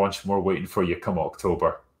have a bunch more waiting for you come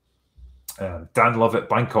October. Dan Lovett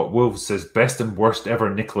Bangkok Wolves says, best and worst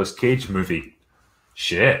ever Nicolas Cage movie.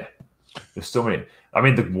 Shit. There's so many. I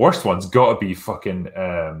mean, the worst one's got to be fucking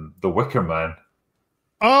The Wicker Man.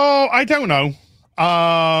 Oh, I don't know.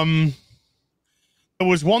 There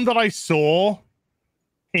was one that I saw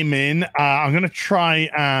him in. I'm going to try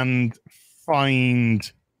and find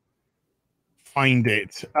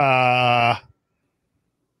it. At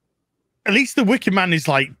least The Wicker Man is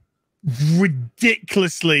like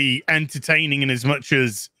ridiculously entertaining in as much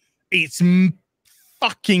as it's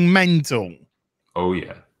fucking mental. Oh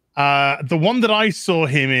yeah. The one that I saw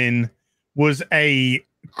him in was a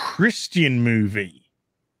Christian movie,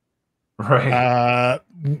 right?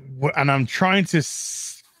 And I'm trying to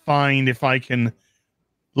find if I can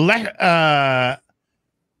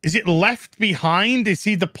is it Left Behind? Is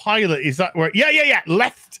he the pilot? Is that where? Yeah.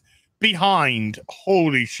 Left Behind.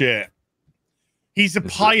 Holy shit. He's a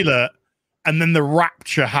pilot, and then the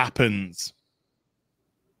rapture happens.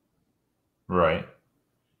 Right.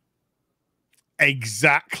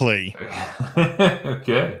 Exactly.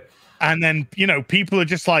 Okay. And then, you know, people are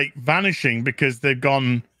just like vanishing because they've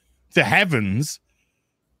gone to heavens.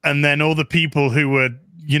 And then all the people who were,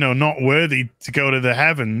 you know, not worthy to go to the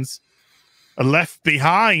heavens are left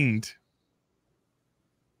behind.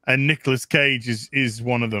 And Nicolas Cage is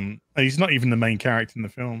one of them. And he's not even the main character in the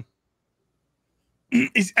film.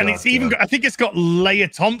 It's even got, I think it's got Leia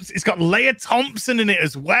Thompson. It's got Leia Thompson in it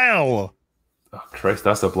as well. Oh, Christ,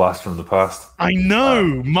 that's a blast from the past. I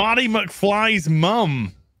know. Marty McFly's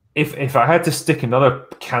mum. If I had to stick another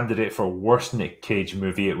candidate for worst Nick Cage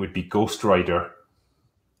movie, it would be Ghost Rider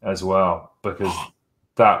as well, because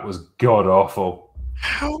that was god awful.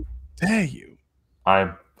 How dare you?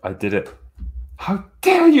 I did it. How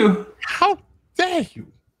dare you? How dare you?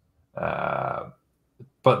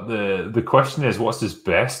 But the question is, what's his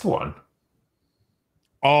best one?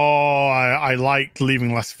 Oh, I liked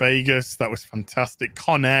Leaving Las Vegas. That was fantastic.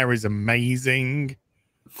 Con Air is amazing.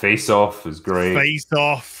 Face Off is great. Face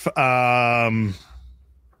Off. Is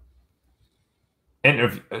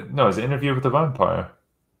it Interview with the Vampire?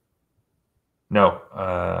 No.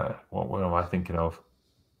 What am I thinking of?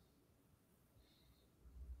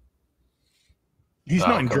 He's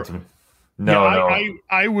not in. No, yeah, no.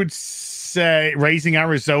 I would say Raising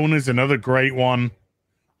Arizona is another great one.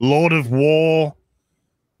 Lord of War,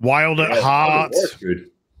 Wild at Heart. Good.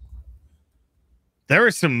 There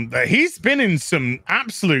are some. He's been in some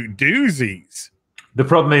absolute doozies. The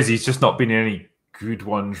problem is he's just not been in any good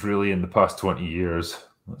ones really in the past 20 years.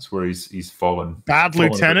 That's where he's fallen. Bad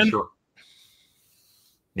Lieutenant.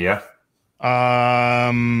 Yeah.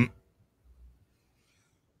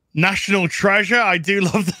 National Treasure. I do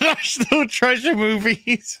love the National Treasure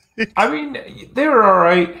movies. I mean, they were all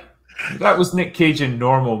right. That was Nick Cage in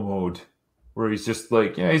normal mode, where he's just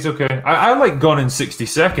like, yeah, he's okay. I like Gone in 60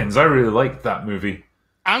 Seconds. I really liked that movie.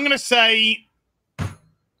 I'm going to say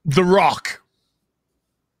The Rock.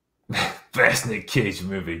 Best Nick Cage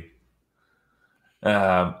movie.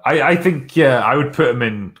 I think, yeah, I would put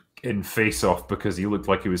him in Face Off because he looked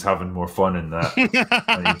like he was having more fun in that.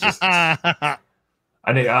 And he just,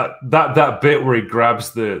 that bit where he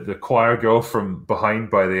grabs the choir girl from behind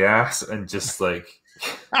by the ass and just like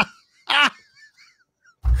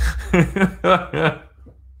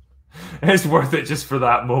it's worth it just for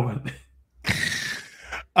that moment.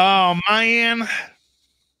 Oh man.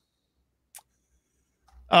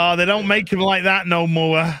 Oh, they don't make him like that no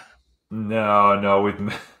more. No,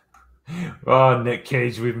 Nick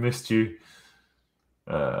Cage, we've missed you.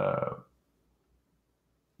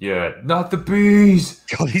 Yeah, not the bees.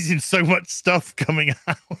 God, he's in so much stuff coming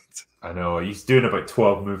out. I know, he's doing about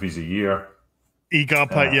 12 movies a year. He got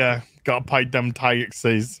paid them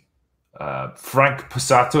taxes. Frank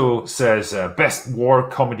Passato says best war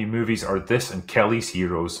comedy movies are this and Kelly's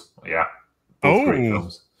Heroes. Yeah, both great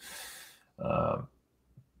films.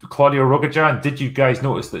 Claudio Rogajan, did you guys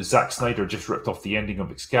notice that Zack Snyder just ripped off the ending of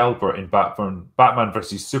Excalibur in Batman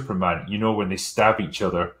versus Superman? You know, when they stab each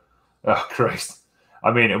other. Oh Christ!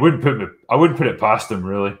 I mean, I wouldn't put it past him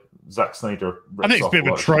really. Zack Snyder. I think it's a bit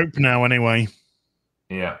of a trope now, anyway.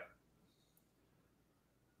 Yeah.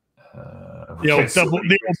 The old double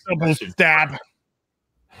stab.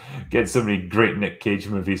 Get so many great Nick Cage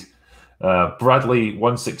movies.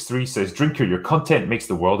 Bradley163 says, Drinker, your content makes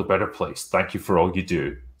the world a better place. Thank you for all you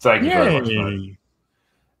do. Thank you very much,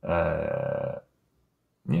 man.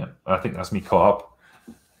 Yeah, I think that's me caught up.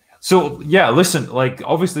 So, yeah, listen, like,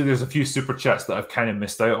 obviously there's a few super chats that I've kind of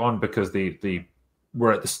missed out on because they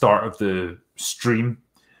were at the start of the stream.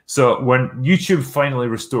 So when YouTube finally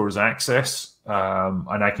restores access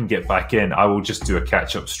and I can get back in, I will just do a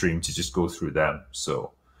catch-up stream to just go through them.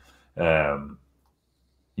 So,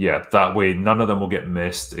 yeah, that way none of them will get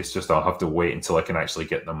missed. It's just I'll have to wait until I can actually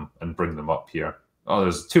get them and bring them up here. Oh,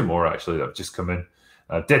 there's two more actually that have just come in.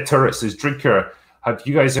 Dead Turret says, Drinker, have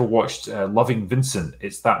you guys ever watched Loving Vincent?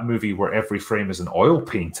 It's that movie where every frame is an oil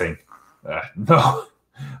painting. No,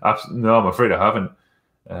 no, I'm afraid I haven't.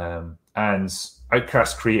 And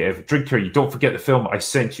Outcast Creative, Drinker, you don't forget the film I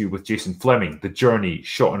sent you with Jason Fleming, The Journey,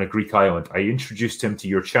 shot on a Greek island. I introduced him to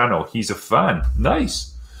your channel. He's a fan.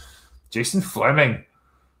 Nice. Jason Fleming.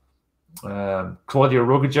 Claudia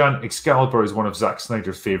Rogajan, Excalibur is one of Zack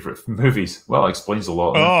Snyder's favorite movies. Well, it explains a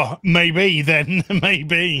lot. Oh, maybe then.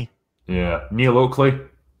 Maybe. Yeah. Neil Oakley.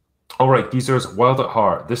 All right, geezers, Wild at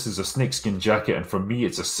Heart. This is a snakeskin jacket, and for me,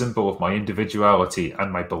 it's a symbol of my individuality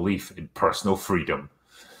and my belief in personal freedom.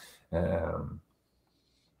 Yeah,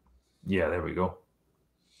 there we go.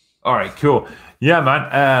 All right, cool. Yeah,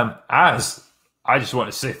 man. As I just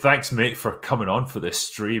want to say thanks, mate, for coming on for this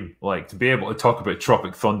stream. Like, to be able to talk about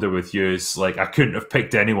Tropic Thunder with you is like, I couldn't have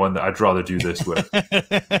picked anyone that I'd rather do this with.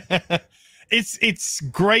 It's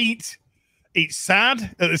great. It's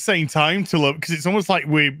sad at the same time to look, because it's almost like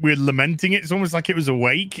we're lamenting it. It's almost like it was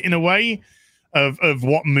awake in a way of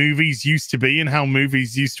what movies used to be and how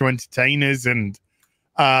movies used to entertain us, and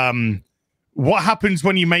what happens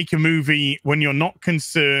when you make a movie when you're not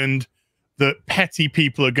concerned that petty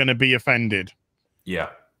people are going to be offended. Yeah.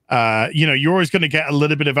 You know, you're always going to get a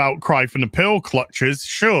little bit of outcry from the pill clutchers,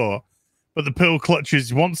 sure, but the pill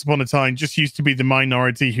clutchers once upon a time just used to be the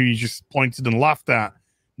minority who you just pointed and laughed at.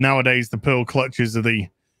 Nowadays, the pill clutchers are the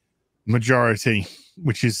majority,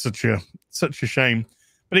 which is such a shame.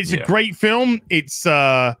 But it's a great film. It's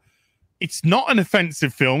not an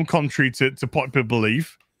offensive film, contrary to popular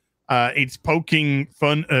belief. It's poking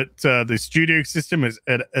fun at the studio system,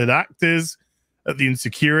 at actors, at the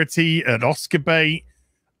insecurity, at Oscar bait,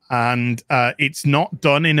 and it's not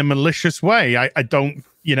done in a malicious way. I don't,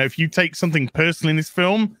 you know, if you take something personally in this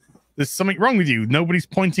film, there's something wrong with you. Nobody's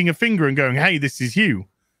pointing a finger and going, hey, this is you.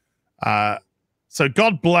 So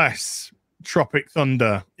God bless Tropic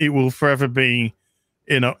Thunder. It will forever be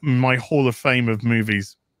in my Hall of Fame of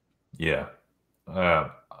movies. Yeah.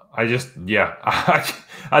 yeah,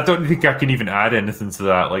 I don't think I can even add anything to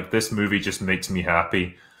that. Like, this movie just makes me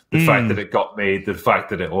happy. The fact that it got made, the fact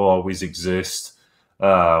that it will always exist,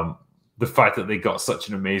 the fact that they got such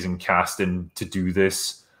an amazing casting to do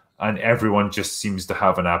this, and everyone just seems to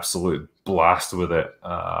have an absolute blast with it.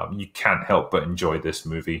 You can't help but enjoy this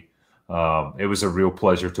movie. It was a real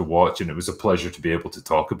pleasure to watch, and it was a pleasure to be able to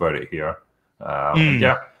talk about it here. And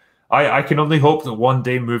yeah, I can only hope that one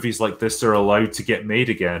day movies like this are allowed to get made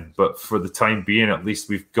again. But for the time being, at least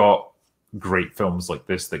we've got great films like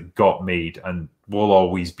this that got made and will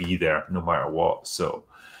always be there no matter what. So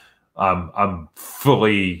I'm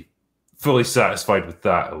fully satisfied with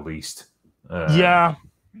that, at least. Yeah,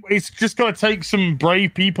 it's just got to take some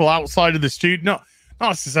brave people outside of the studio. Not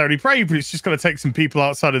necessarily brave, but it's just got to take some people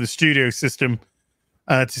outside of the studio system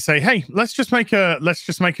to say, hey, let's just make a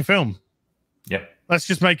film. Yeah. Let's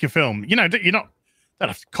just make a film. You know, don't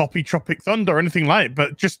have to copy Tropic Thunder or anything like it,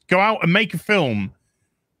 but just go out and make a film.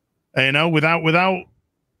 You know, without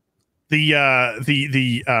the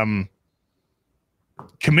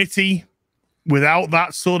committee, without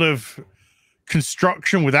that sort of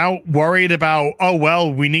construction, without worried about, oh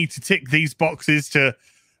well, we need to tick these boxes to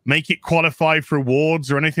make it qualify for awards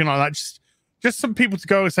or anything like that. Just some people to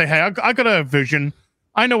go and say, hey, I got a vision.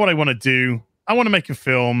 I know what I want to do. I want to make a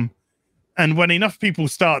film. And when enough people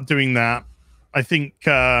start doing that, I think,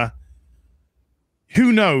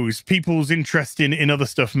 who knows, people's interest in other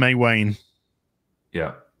stuff may wane.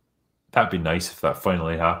 Yeah. That'd be nice if that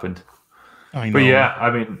finally happened. I know. But yeah, I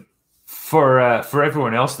mean, for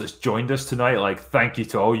everyone else that's joined us tonight, like, thank you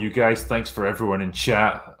to all you guys. Thanks for everyone in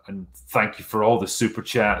chat. And thank you for all the super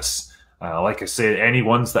chats. Like I said, any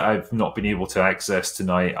ones that I've not been able to access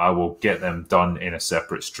tonight, I will get them done in a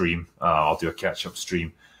separate stream. I'll do a catch-up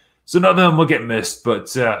stream. So none of them will get missed.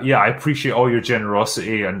 But yeah, I appreciate all your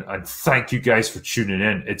generosity and thank you guys for tuning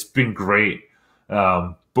in. It's been great.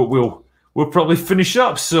 But we'll probably finish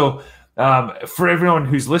up. So for everyone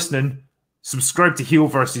who's listening, subscribe to Heel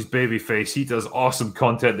vs. Babyface. He does awesome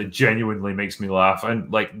content that genuinely makes me laugh.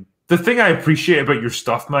 And like, the thing I appreciate about your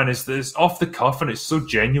stuff, man, is that it's off the cuff and it's so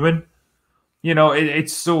genuine. You know,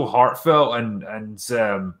 it's so heartfelt and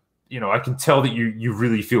you know, I can tell that you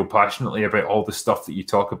really feel passionately about all the stuff that you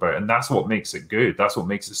talk about, and that's what makes it good. That's what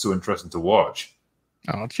makes it so interesting to watch.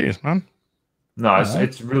 Oh, cheers, man. No,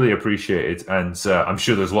 it's really appreciated, and I'm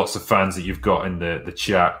sure there's lots of fans that you've got in the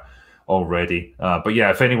chat already. But yeah,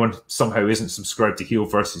 if anyone somehow isn't subscribed to Heel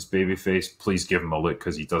vs. Babyface, please give him a look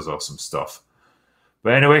because he does awesome stuff.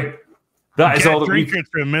 But anyway, that is all that we to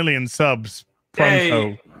 1 million subs.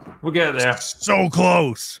 Hey, we'll get there. So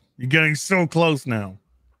close. You're getting so close now.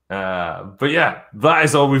 But yeah, that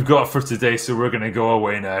is all we've got for today. So we're going to go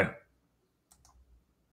away now.